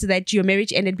own words, that your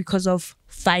marriage ended because of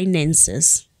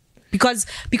finances? Because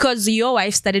your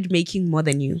wife started making more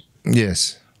than you?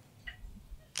 Yes.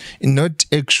 Not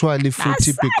actually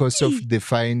fully because of the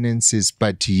finances,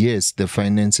 but yes, the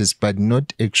finances, but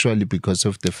not actually because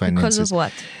of the finances. Because of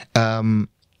what?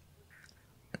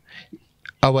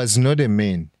 I was not a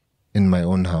man in my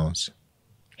own house.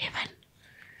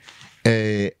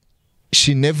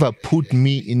 She never put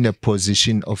me in a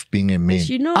position of being a man.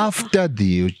 You know, after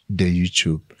the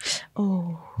YouTube.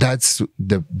 Oh. That's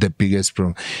the biggest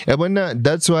problem.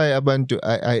 That's why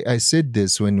I said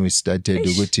this when we started.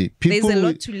 Uguti. There's a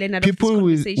lot to learn out of this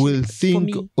conversation. People will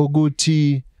think,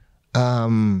 Uguti,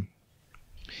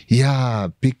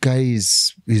 big guy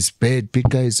is bad, big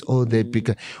guy is all that, big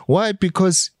guy. Why?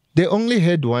 Because they only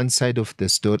heard one side of the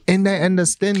story, and I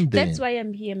understand that. That's why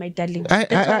I'm here, my darling.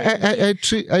 I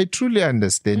truly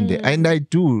understand that, and I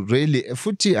do really.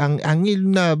 Futhi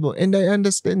angilunabo, and I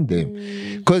understand them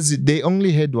because they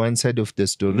only heard one side of the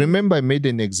story. Remember, I made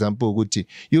an example. Guti,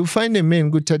 you find a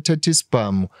man guthathatha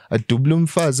spam, a double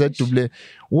mfaza, double.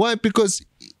 Why? Because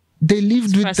they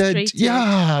lived with that.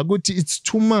 Yeah, it's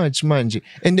too much, manje.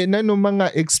 And then no manga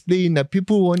explain that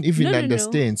people won't even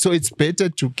understand. So it's better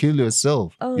to kill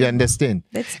yourself. Oh, you understand?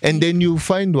 And then you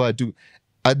find what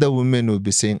other women will be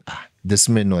saying, this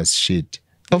man was shit.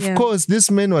 Of Yeah. course,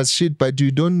 this man was shit, but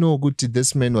you don't know good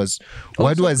this man was.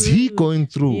 What Also was he good. going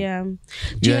through? Yeah. Do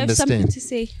You you have something understand? to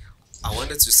say? I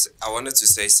wanted to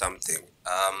say something.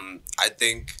 I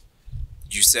think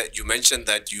you mentioned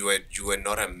that you were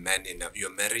not a man enough.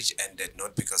 Your marriage ended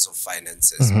not because of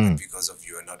finances, but because of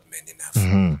you were not man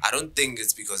enough. I don't think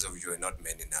it's because of you were not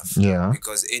man enough. Yeah.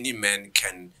 Because any man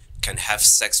can have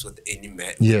sex with any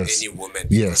man, Yes. with any woman,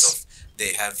 because Yes. of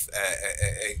they have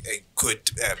a good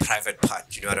private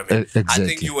part. You know what I mean? I Exactly.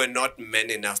 think you were not man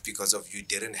enough because of you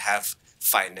didn't have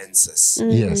finances.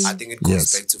 Yes. I think it goes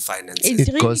Yes. back to finances. It It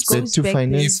really goes back goes to back there.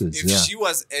 finances. If Yeah. she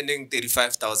was earning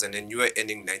 35,000 and you were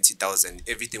earning 90,000,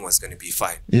 everything was going to be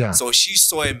fine. Yeah. So she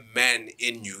saw a man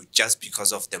in you just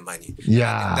because of the money.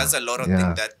 Yeah. I think that's a lot of Yeah.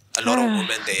 things that a lot of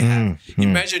women they have.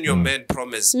 Imagine your man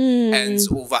promise earns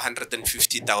over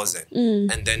 150,000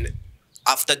 and then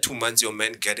after 2 months your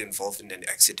man get involved in an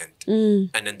accident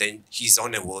and then he's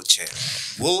on a wheelchair.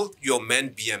 Will your man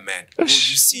be a man? Will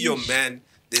you see your man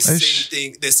the same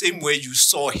thing, the same way you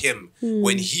saw him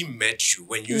when he met you,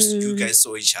 when you guys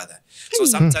saw each other? So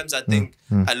sometimes I think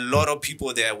a lot of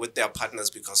people they are with their partners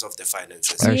because of the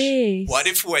finances. Yes. What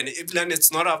if when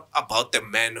it's not about the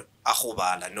man,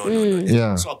 no, it's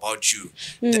Yeah. also about you.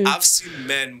 I've seen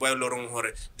men where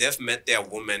they've met their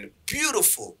woman,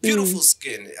 beautiful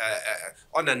skin,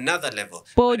 on another level.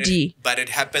 Body. But it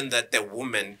happened that the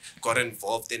woman got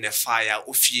involved in a fire,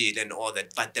 and all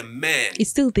that. But the man It's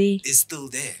still there. is still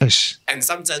there. Ish. And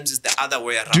sometimes it's the other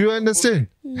way around. Do you understand?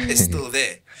 It's still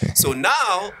there. So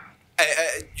now,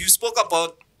 you spoke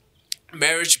about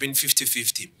marriage being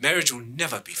 50-50. Marriage will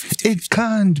never be 50-50. It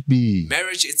can't be.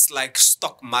 Marriage, it's like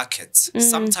stock markets.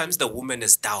 Sometimes the woman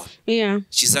is down. Yeah.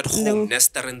 She's at home,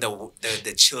 nestering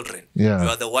the children. Yeah. You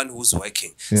are the one who's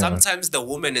working. Yeah. Sometimes the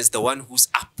woman is the one who's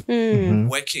up,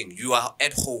 working. You are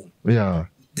at home. Yeah.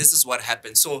 This is what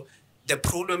happened. So the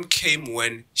problem came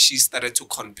when she started to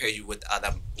compare you with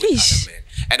other Eesh. men.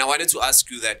 And I wanted to ask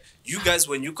you that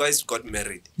when you guys got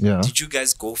married, Yeah. did you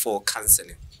guys go for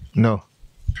counseling? No,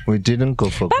 we didn't go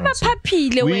for Baba counseling.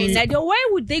 Papile, We- why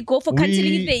would they go for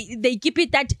counseling we- if they keep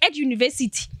it at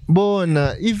university?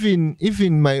 Bona,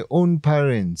 even my own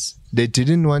parents, they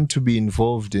didn't want to be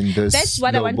involved in this That's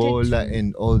what I wanted lobola to-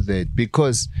 and all that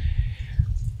because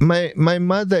my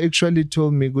mother actually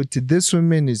told me, "Guti, this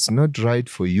woman is not right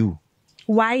for you."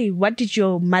 Why? What did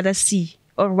your mother see?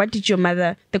 Or what did your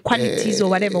mother, the qualities or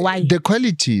whatever? Why? The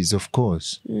qualities, of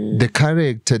course, the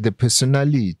character, the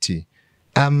personality.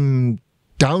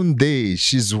 Down there,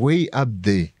 she's way up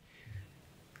there.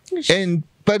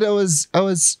 But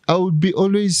I would be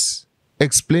always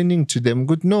explaining to them,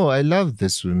 "Good, no, I love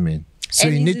this woman." So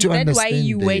and you need is to that understand why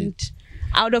you that. went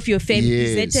out of your family,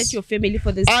 Yes. deserted your family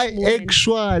for this I woman?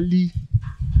 actually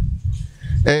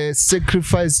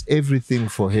sacrificed everything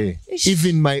for her, Ish.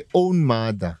 even my own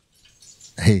mother.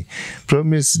 Hey,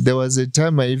 promise. There was a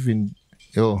time I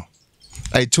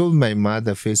told my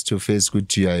mother face to face,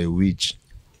 "Good, you are a witch."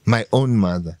 My own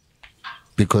mother,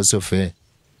 because of her.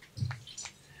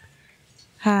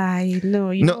 Hi, no,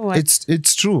 you know No, what?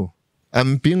 it's true.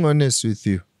 I'm being honest with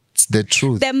you. It's the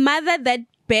truth. The mother that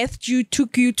birthed you,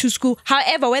 took you to school,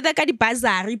 however, whether kadi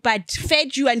bazari, but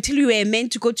fed you until you were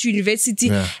meant to go to university,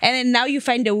 Yeah. and then now you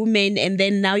find a woman, and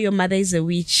then now your mother is a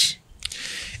witch.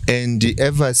 And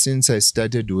ever since I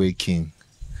started working,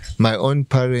 my own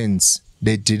parents,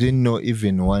 they didn't know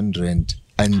even one rent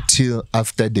until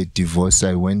after the divorce.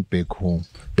 I went back home.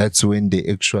 That's when they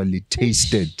actually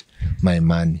tasted my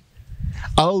money.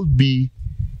 I'll be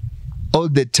all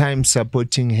the time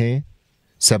supporting her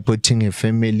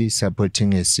family,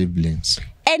 supporting her siblings.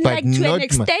 And But like to not an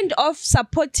extent of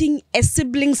supporting a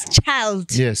sibling's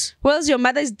child. Yes. Whereas your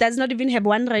mother does not even have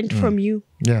one rent from you.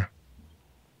 Yeah.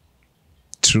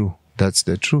 True. That's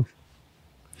the truth.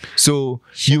 So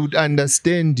you'd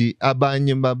understand the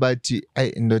abanye babati.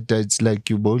 It's like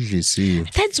you boldly see.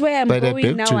 That's where I'm But I going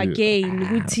beg now to you. again.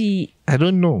 Guti, I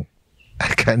don't know. I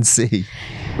can't say.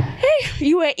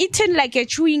 you were eaten like a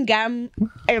chewing gum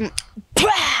very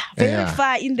Yeah.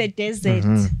 far in the desert.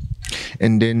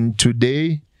 And then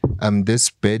today, I'm this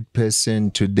bad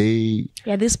person. Today,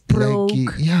 Yeah, this broke,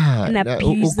 an like,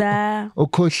 abuser.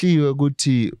 ukhohliwe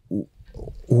ukuthi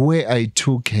where I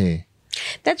took her.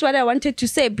 That's what I wanted to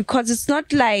say because it's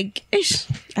not like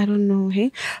I don't know,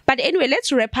 hey. But anyway,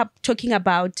 let's wrap up talking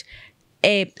about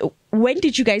when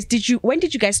did you guys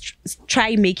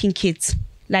try making kids?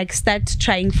 Like start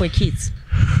trying for kids?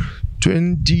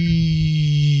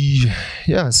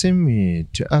 Same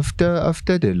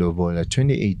after the lobola,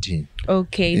 2018.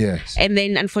 Okay. Yes. And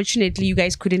then unfortunately you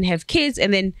guys couldn't have kids,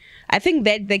 and then I think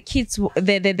that the kids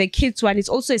one is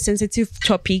also a sensitive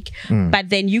topic, but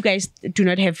then you guys do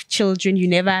not have children. You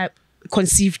never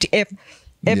conceived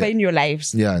ever in your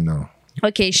lives. Yeah, no.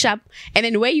 Okay, sharp. And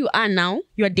then where you are now,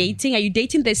 you are dating. Are you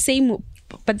dating the same,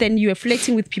 but then you are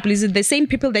flirting with people? Is it the same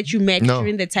people that you met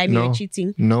during the time you were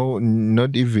cheating? No,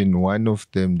 not even one of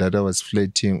them that I was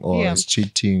flirting or was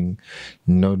cheating.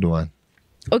 Not one.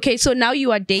 Okay, so now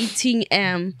you are dating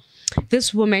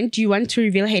this woman. Do you want to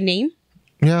reveal her name?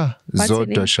 Yeah, What's her Zodwa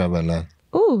name? Shabalala.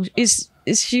 Oh, is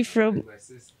she from?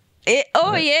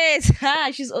 Yes,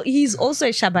 he's also a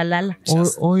Shabalala.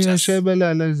 Yeah,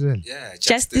 Shabalala as well. Yeah,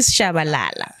 Justice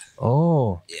Shabalala.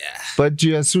 Oh, Yeah. but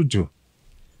you are Sutu.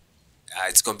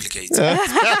 It's complicated.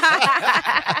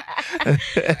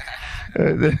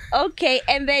 Okay,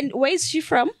 and then where is she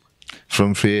from?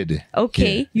 From Friede.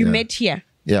 Okay, you met here.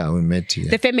 Yeah, we met here.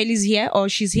 The family is here, or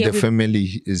she's here? The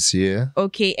family is here.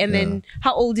 Okay, and then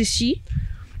how old is she?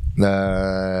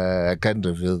 I can't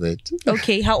reveal that.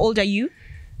 Okay, how old are you?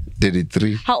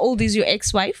 33. How old is your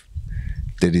ex-wife?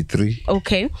 33.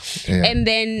 Okay, Yeah. and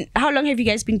then how long have you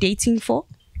guys been dating for?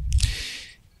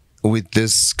 With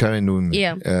this current woman.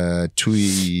 Yeah.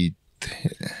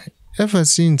 Ever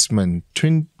since, man.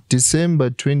 December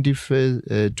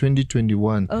 21st,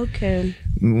 2021. Okay.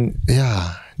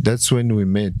 Yeah, that's when we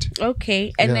met.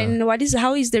 Okay, and then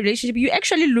how is the relationship? You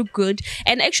actually look good,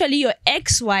 and actually your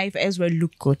ex-wife as well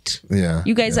look good. Yeah.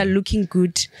 You guys are looking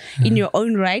good in your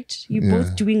own right. You're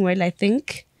both doing well, I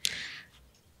think.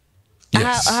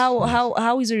 Yes.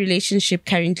 How is the relationship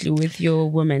currently with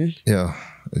your woman? Yeah,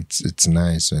 it's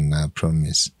nice, and I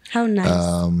promise. How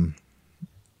nice.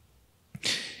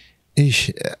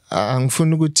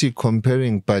 Angifuna ukuthi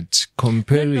comparing, but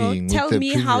comparing No, with tell the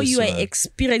me how previous you are one.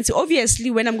 experiencing.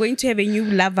 Obviously, when I'm going to have a new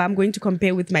lover, I'm going to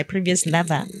compare with my previous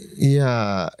lover.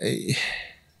 Yeah,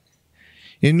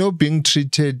 being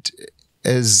treated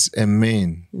as a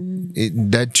man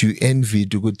that you envy.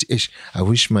 I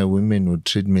wish my women would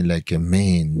treat me like a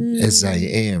man, as I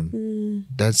am.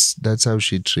 That's how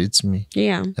she treats me.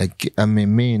 Yeah. Like I'm a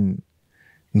man.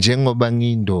 Njengoba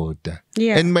ngiyindoda.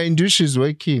 Yeah. And mind you, she's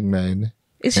working, man.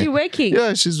 Is she working?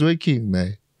 Yeah, she's working,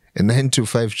 man. A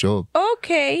 9-to-5 job.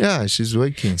 Okay. Yeah, she's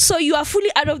working. So you are fully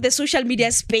out of the social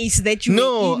media space that you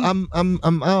No, were in.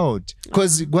 I'm out.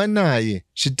 Cause Gwanaye,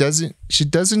 she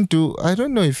doesn't do. I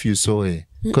don't know if you saw her.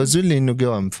 Cause ulinu ke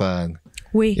wamfanga.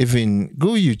 Wait. Even go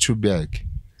YouTube yakhe.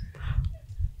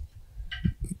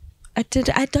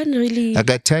 I don't really.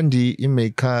 Akathandi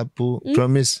i-makeup.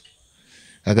 Promise.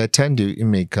 Akathandi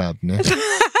i-makeup, ne?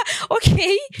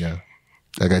 Okay. Yeah.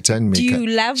 Akathandi Do makeup. you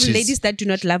love ladies that do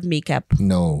not love makeup?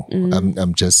 No,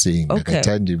 I'm just saying. Okay.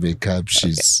 Akathandi makeup.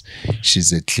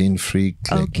 She's a clean freak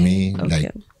like me. Okay.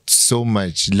 Like so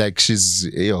much. Like she's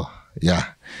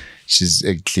she's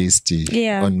at least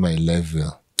on my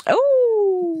level.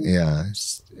 Oh. Yeah,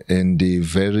 and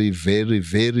very, very,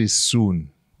 very soon.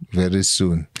 Very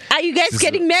soon. Are you guys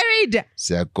getting married?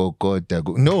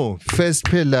 No, first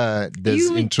pillar, there's You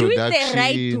do introduction. it the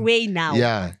right way now.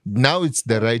 Yeah, now it's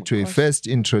the right way. First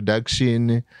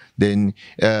introduction, then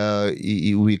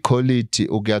we call it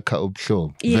Ugaka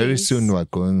Ubhlobo. Very Yes. soon we're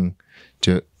going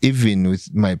to, even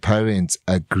with my parents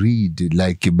agreed,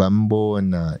 like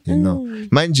Bambona,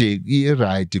 Manje,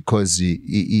 right, because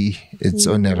it's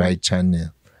on the right channel.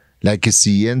 Like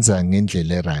siyenza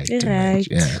ngendlela right. Right.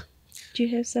 Yeah. Do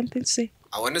you have something to say?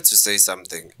 I wanted to say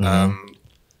something.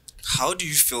 How do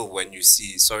you feel when you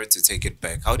see, sorry to take it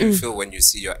back, how do you feel when you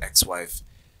see your ex-wife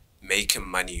making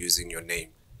money using your name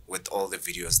with all the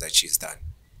videos that she's done?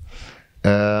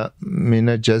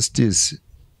 Mina, Justice,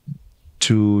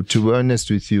 to be honest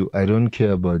with you, I don't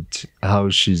care about how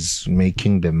she's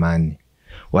making the money.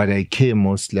 What I care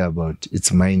mostly about,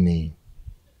 it's my name.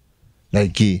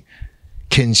 Like,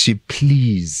 can she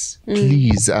please,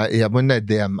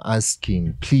 I'm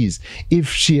asking, please, if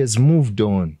she has moved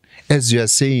on, as you are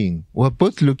saying, we're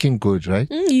both looking good, right?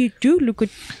 You do look good,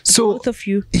 So, both of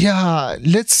you. Yeah,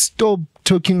 let's stop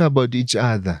talking about each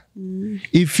other.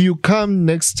 If you come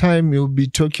next time, you'll be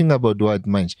talking about what,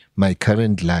 my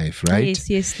current life, right?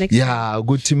 Yes, next Yeah,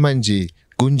 guthi manje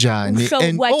kunjani, Umhlobo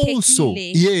and wakhe also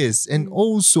kile. yes, and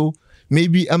also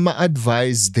maybe I'ma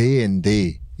advise there and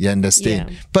there. You understand?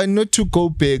 Yeah. But not to go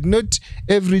back. Not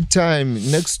every time.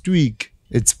 Next week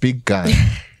it's big guy.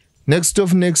 Next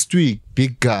week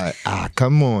big guy.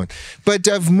 Come on. But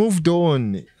I've moved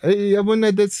on.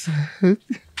 That's.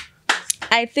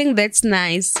 I think that's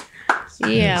nice.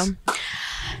 Yeah.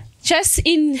 Just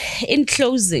in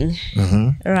closing,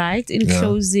 Right. In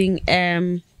closing,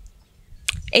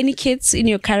 any kids in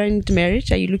your current marriage?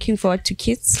 Are you looking forward to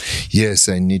kids? Yes,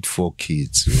 I need 4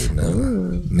 kids.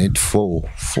 Need four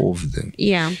of them.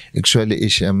 Yeah. Actually,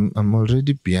 I'm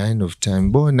already behind of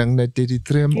time. Boy, I'm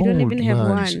 33. I'm You don't old, even have man.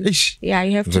 one. Ish. Yeah,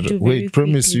 you have to do very Wait,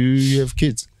 promise quickly. you have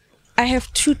kids? I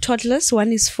have 2 toddlers.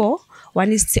 One is 4.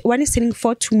 One is turning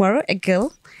 4 tomorrow, a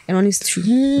girl, and one is 2.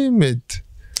 Damn it.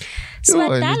 So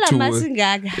I need Adala to work.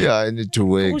 Masingaga. Yeah, I need to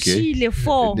work. Ushile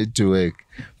 4. I need to work.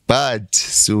 But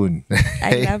soon.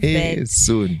 I love that.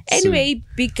 Soon. Anyway,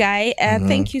 big guy,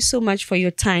 thank you so much for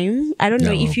your time. I don't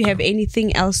know if you have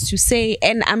anything else to say,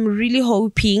 and I'm really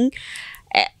hoping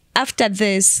after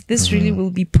this really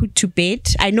will be put to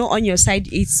bed. I know on your side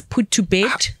it's put to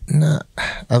bed. Nah,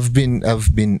 I've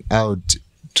been out.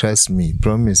 Trust me,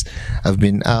 promise. I've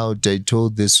been out. I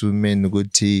told this woman,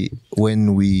 Guti,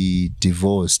 when we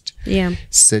divorced,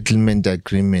 settlement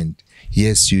agreement.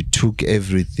 Yes, you took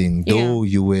everything, though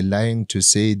you were lying to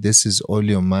say this is all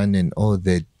your man and all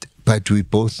that. But we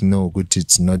both know, Guti,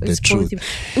 it's not the truth.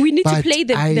 We need to play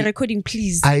the recording,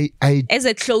 please. As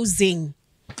a closing.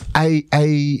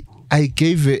 I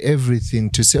gave her everything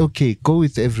to say, okay, go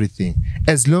with everything.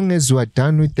 As long as we're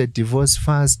done with the divorce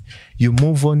fast, you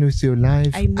move on with your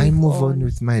life, I move on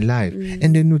with my life.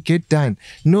 And then we get done.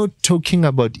 Not talking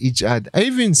about each other. I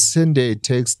even sent her a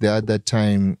text the other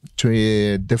time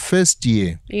to the first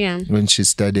year when she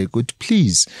started. Good,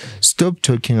 please stop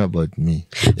talking about me.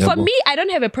 For me, I don't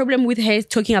have a problem with her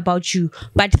talking about you.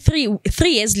 But three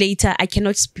years later, I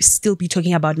cannot still be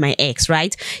talking about my ex,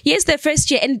 right? Yes, the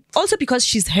first year. And also because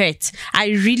she's hurt. I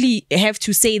really have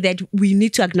to say that we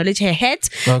need to acknowledge her hurt.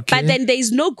 Okay. But then there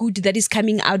is no good that is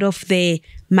coming out of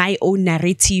my own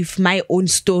narrative, my own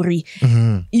story.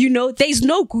 You know, there is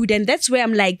no good. And that's where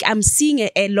I'm like, I'm seeing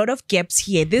a lot of gaps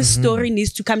here. This story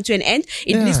needs to come to an end.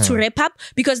 It needs to wrap up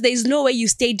because there is no way you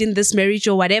stayed in this marriage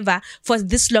or whatever for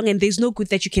this long and there's no good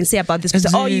that you can say about this person.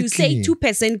 Exactly. Or you say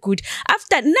 2% good.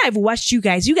 After, now I've watched you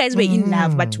guys. You guys were in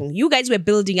love, but you guys were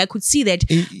building. I could see that.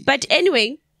 But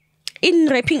anyway, in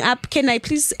wrapping up, can I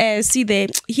please hear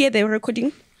the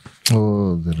recording?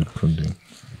 Oh, the recording.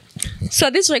 So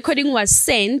this recording was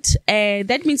sent.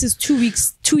 That means it's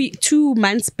 2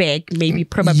 months back, maybe,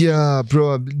 probably. Yeah,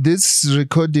 probably. This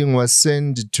recording was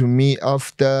sent to me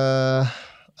after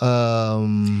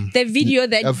the video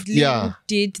that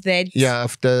did that. Yeah,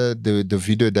 after the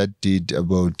video that did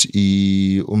about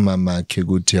Umama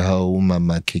Keguti, how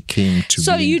Umama came to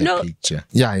be in the picture.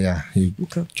 Yeah. You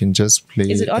can just play.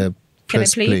 Is it on?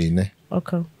 Press Can I play play.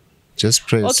 Okay. Just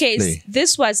press play. Okay,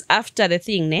 this was after the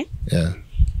thing, ne? Yeah.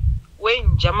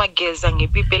 When Jamageza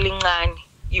ngepipelingani,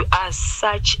 you are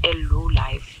such a low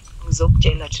life.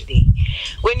 Today.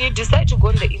 When you decide to go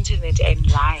on the internet and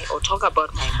lie or talk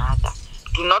about my mother,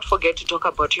 do not forget to talk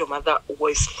about your mother who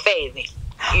is fair.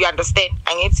 You understand?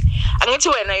 And it's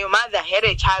when your mother had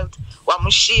a child,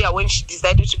 Wamushia, when she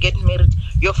decided to get married,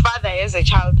 your father has a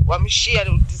child, Wamushia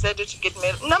decided to get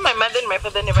married. No, my mother and my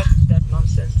father never did that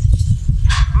nonsense.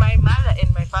 My mother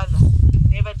and my father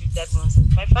never did that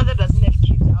nonsense. My father doesn't have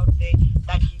kids out there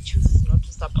that he chooses not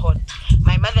to support.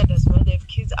 My mother does not have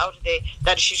kids out there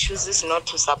that she chooses not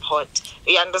to support.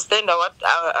 You understand what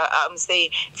I'm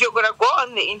saying? If you're going to go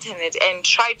on the internet and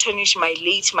try to tarnish my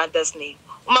late mother's name,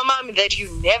 Mama that you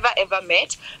never ever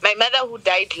met, my mother who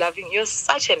died loving, you're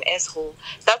such an asshole.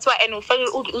 That's why, and like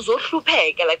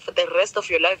for the rest of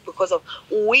your life because of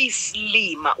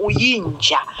uyislima,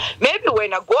 uyinja. Maybe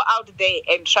when I go out there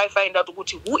and try find out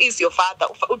who is your father,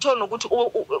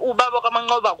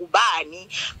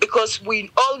 because we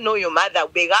all know your mother,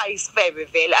 Bega is fair.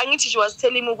 She was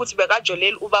telling me Bega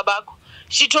Jolel Ubabako.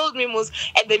 She told me, Mus,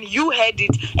 and then you heard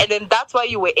it, and then that's why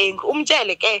you were angry.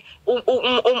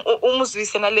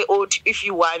 If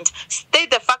you want, stay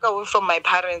the fuck away from my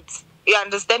parents. You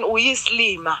understand?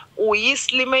 Uyislima.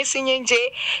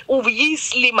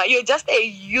 You're just a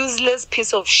useless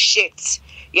piece of shit.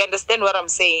 You understand what I'm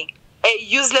saying? A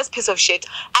useless piece of shit.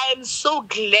 I am so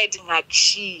glad,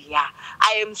 Nakshia.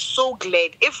 I am so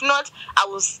glad. If not, I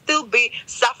will still be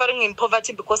suffering in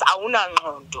poverty because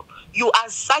you are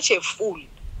such a fool.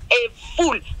 A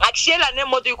fool. Like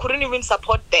you couldn't even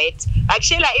support that.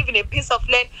 Like even a piece of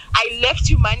land. I left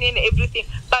you money and everything.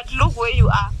 But look where you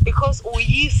are. Because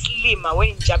we slimmer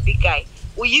when Jabi guy.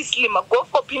 We slimmer. Go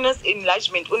for penis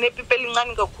enlargement. When people in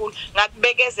Ganga cool, not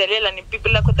beggars and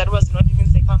people like that was not even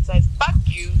circumcised. Fuck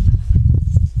you.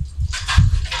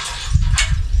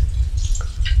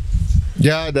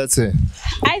 Yeah, that's it.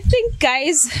 I think,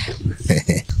 guys,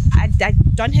 I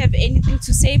don't have anything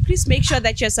to say. Please make sure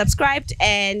that you're subscribed.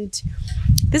 And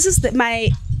this is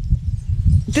my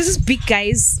This is big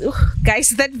guys. Ugh, guys,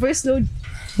 that voice note.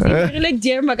 Like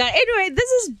dear my God. Anyway, this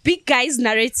is big guys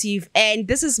narrative, and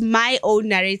this is my own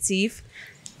narrative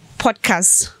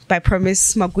podcast by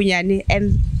Promise Magunyane,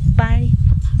 and bye.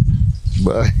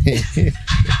 Bye.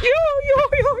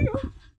 Yo.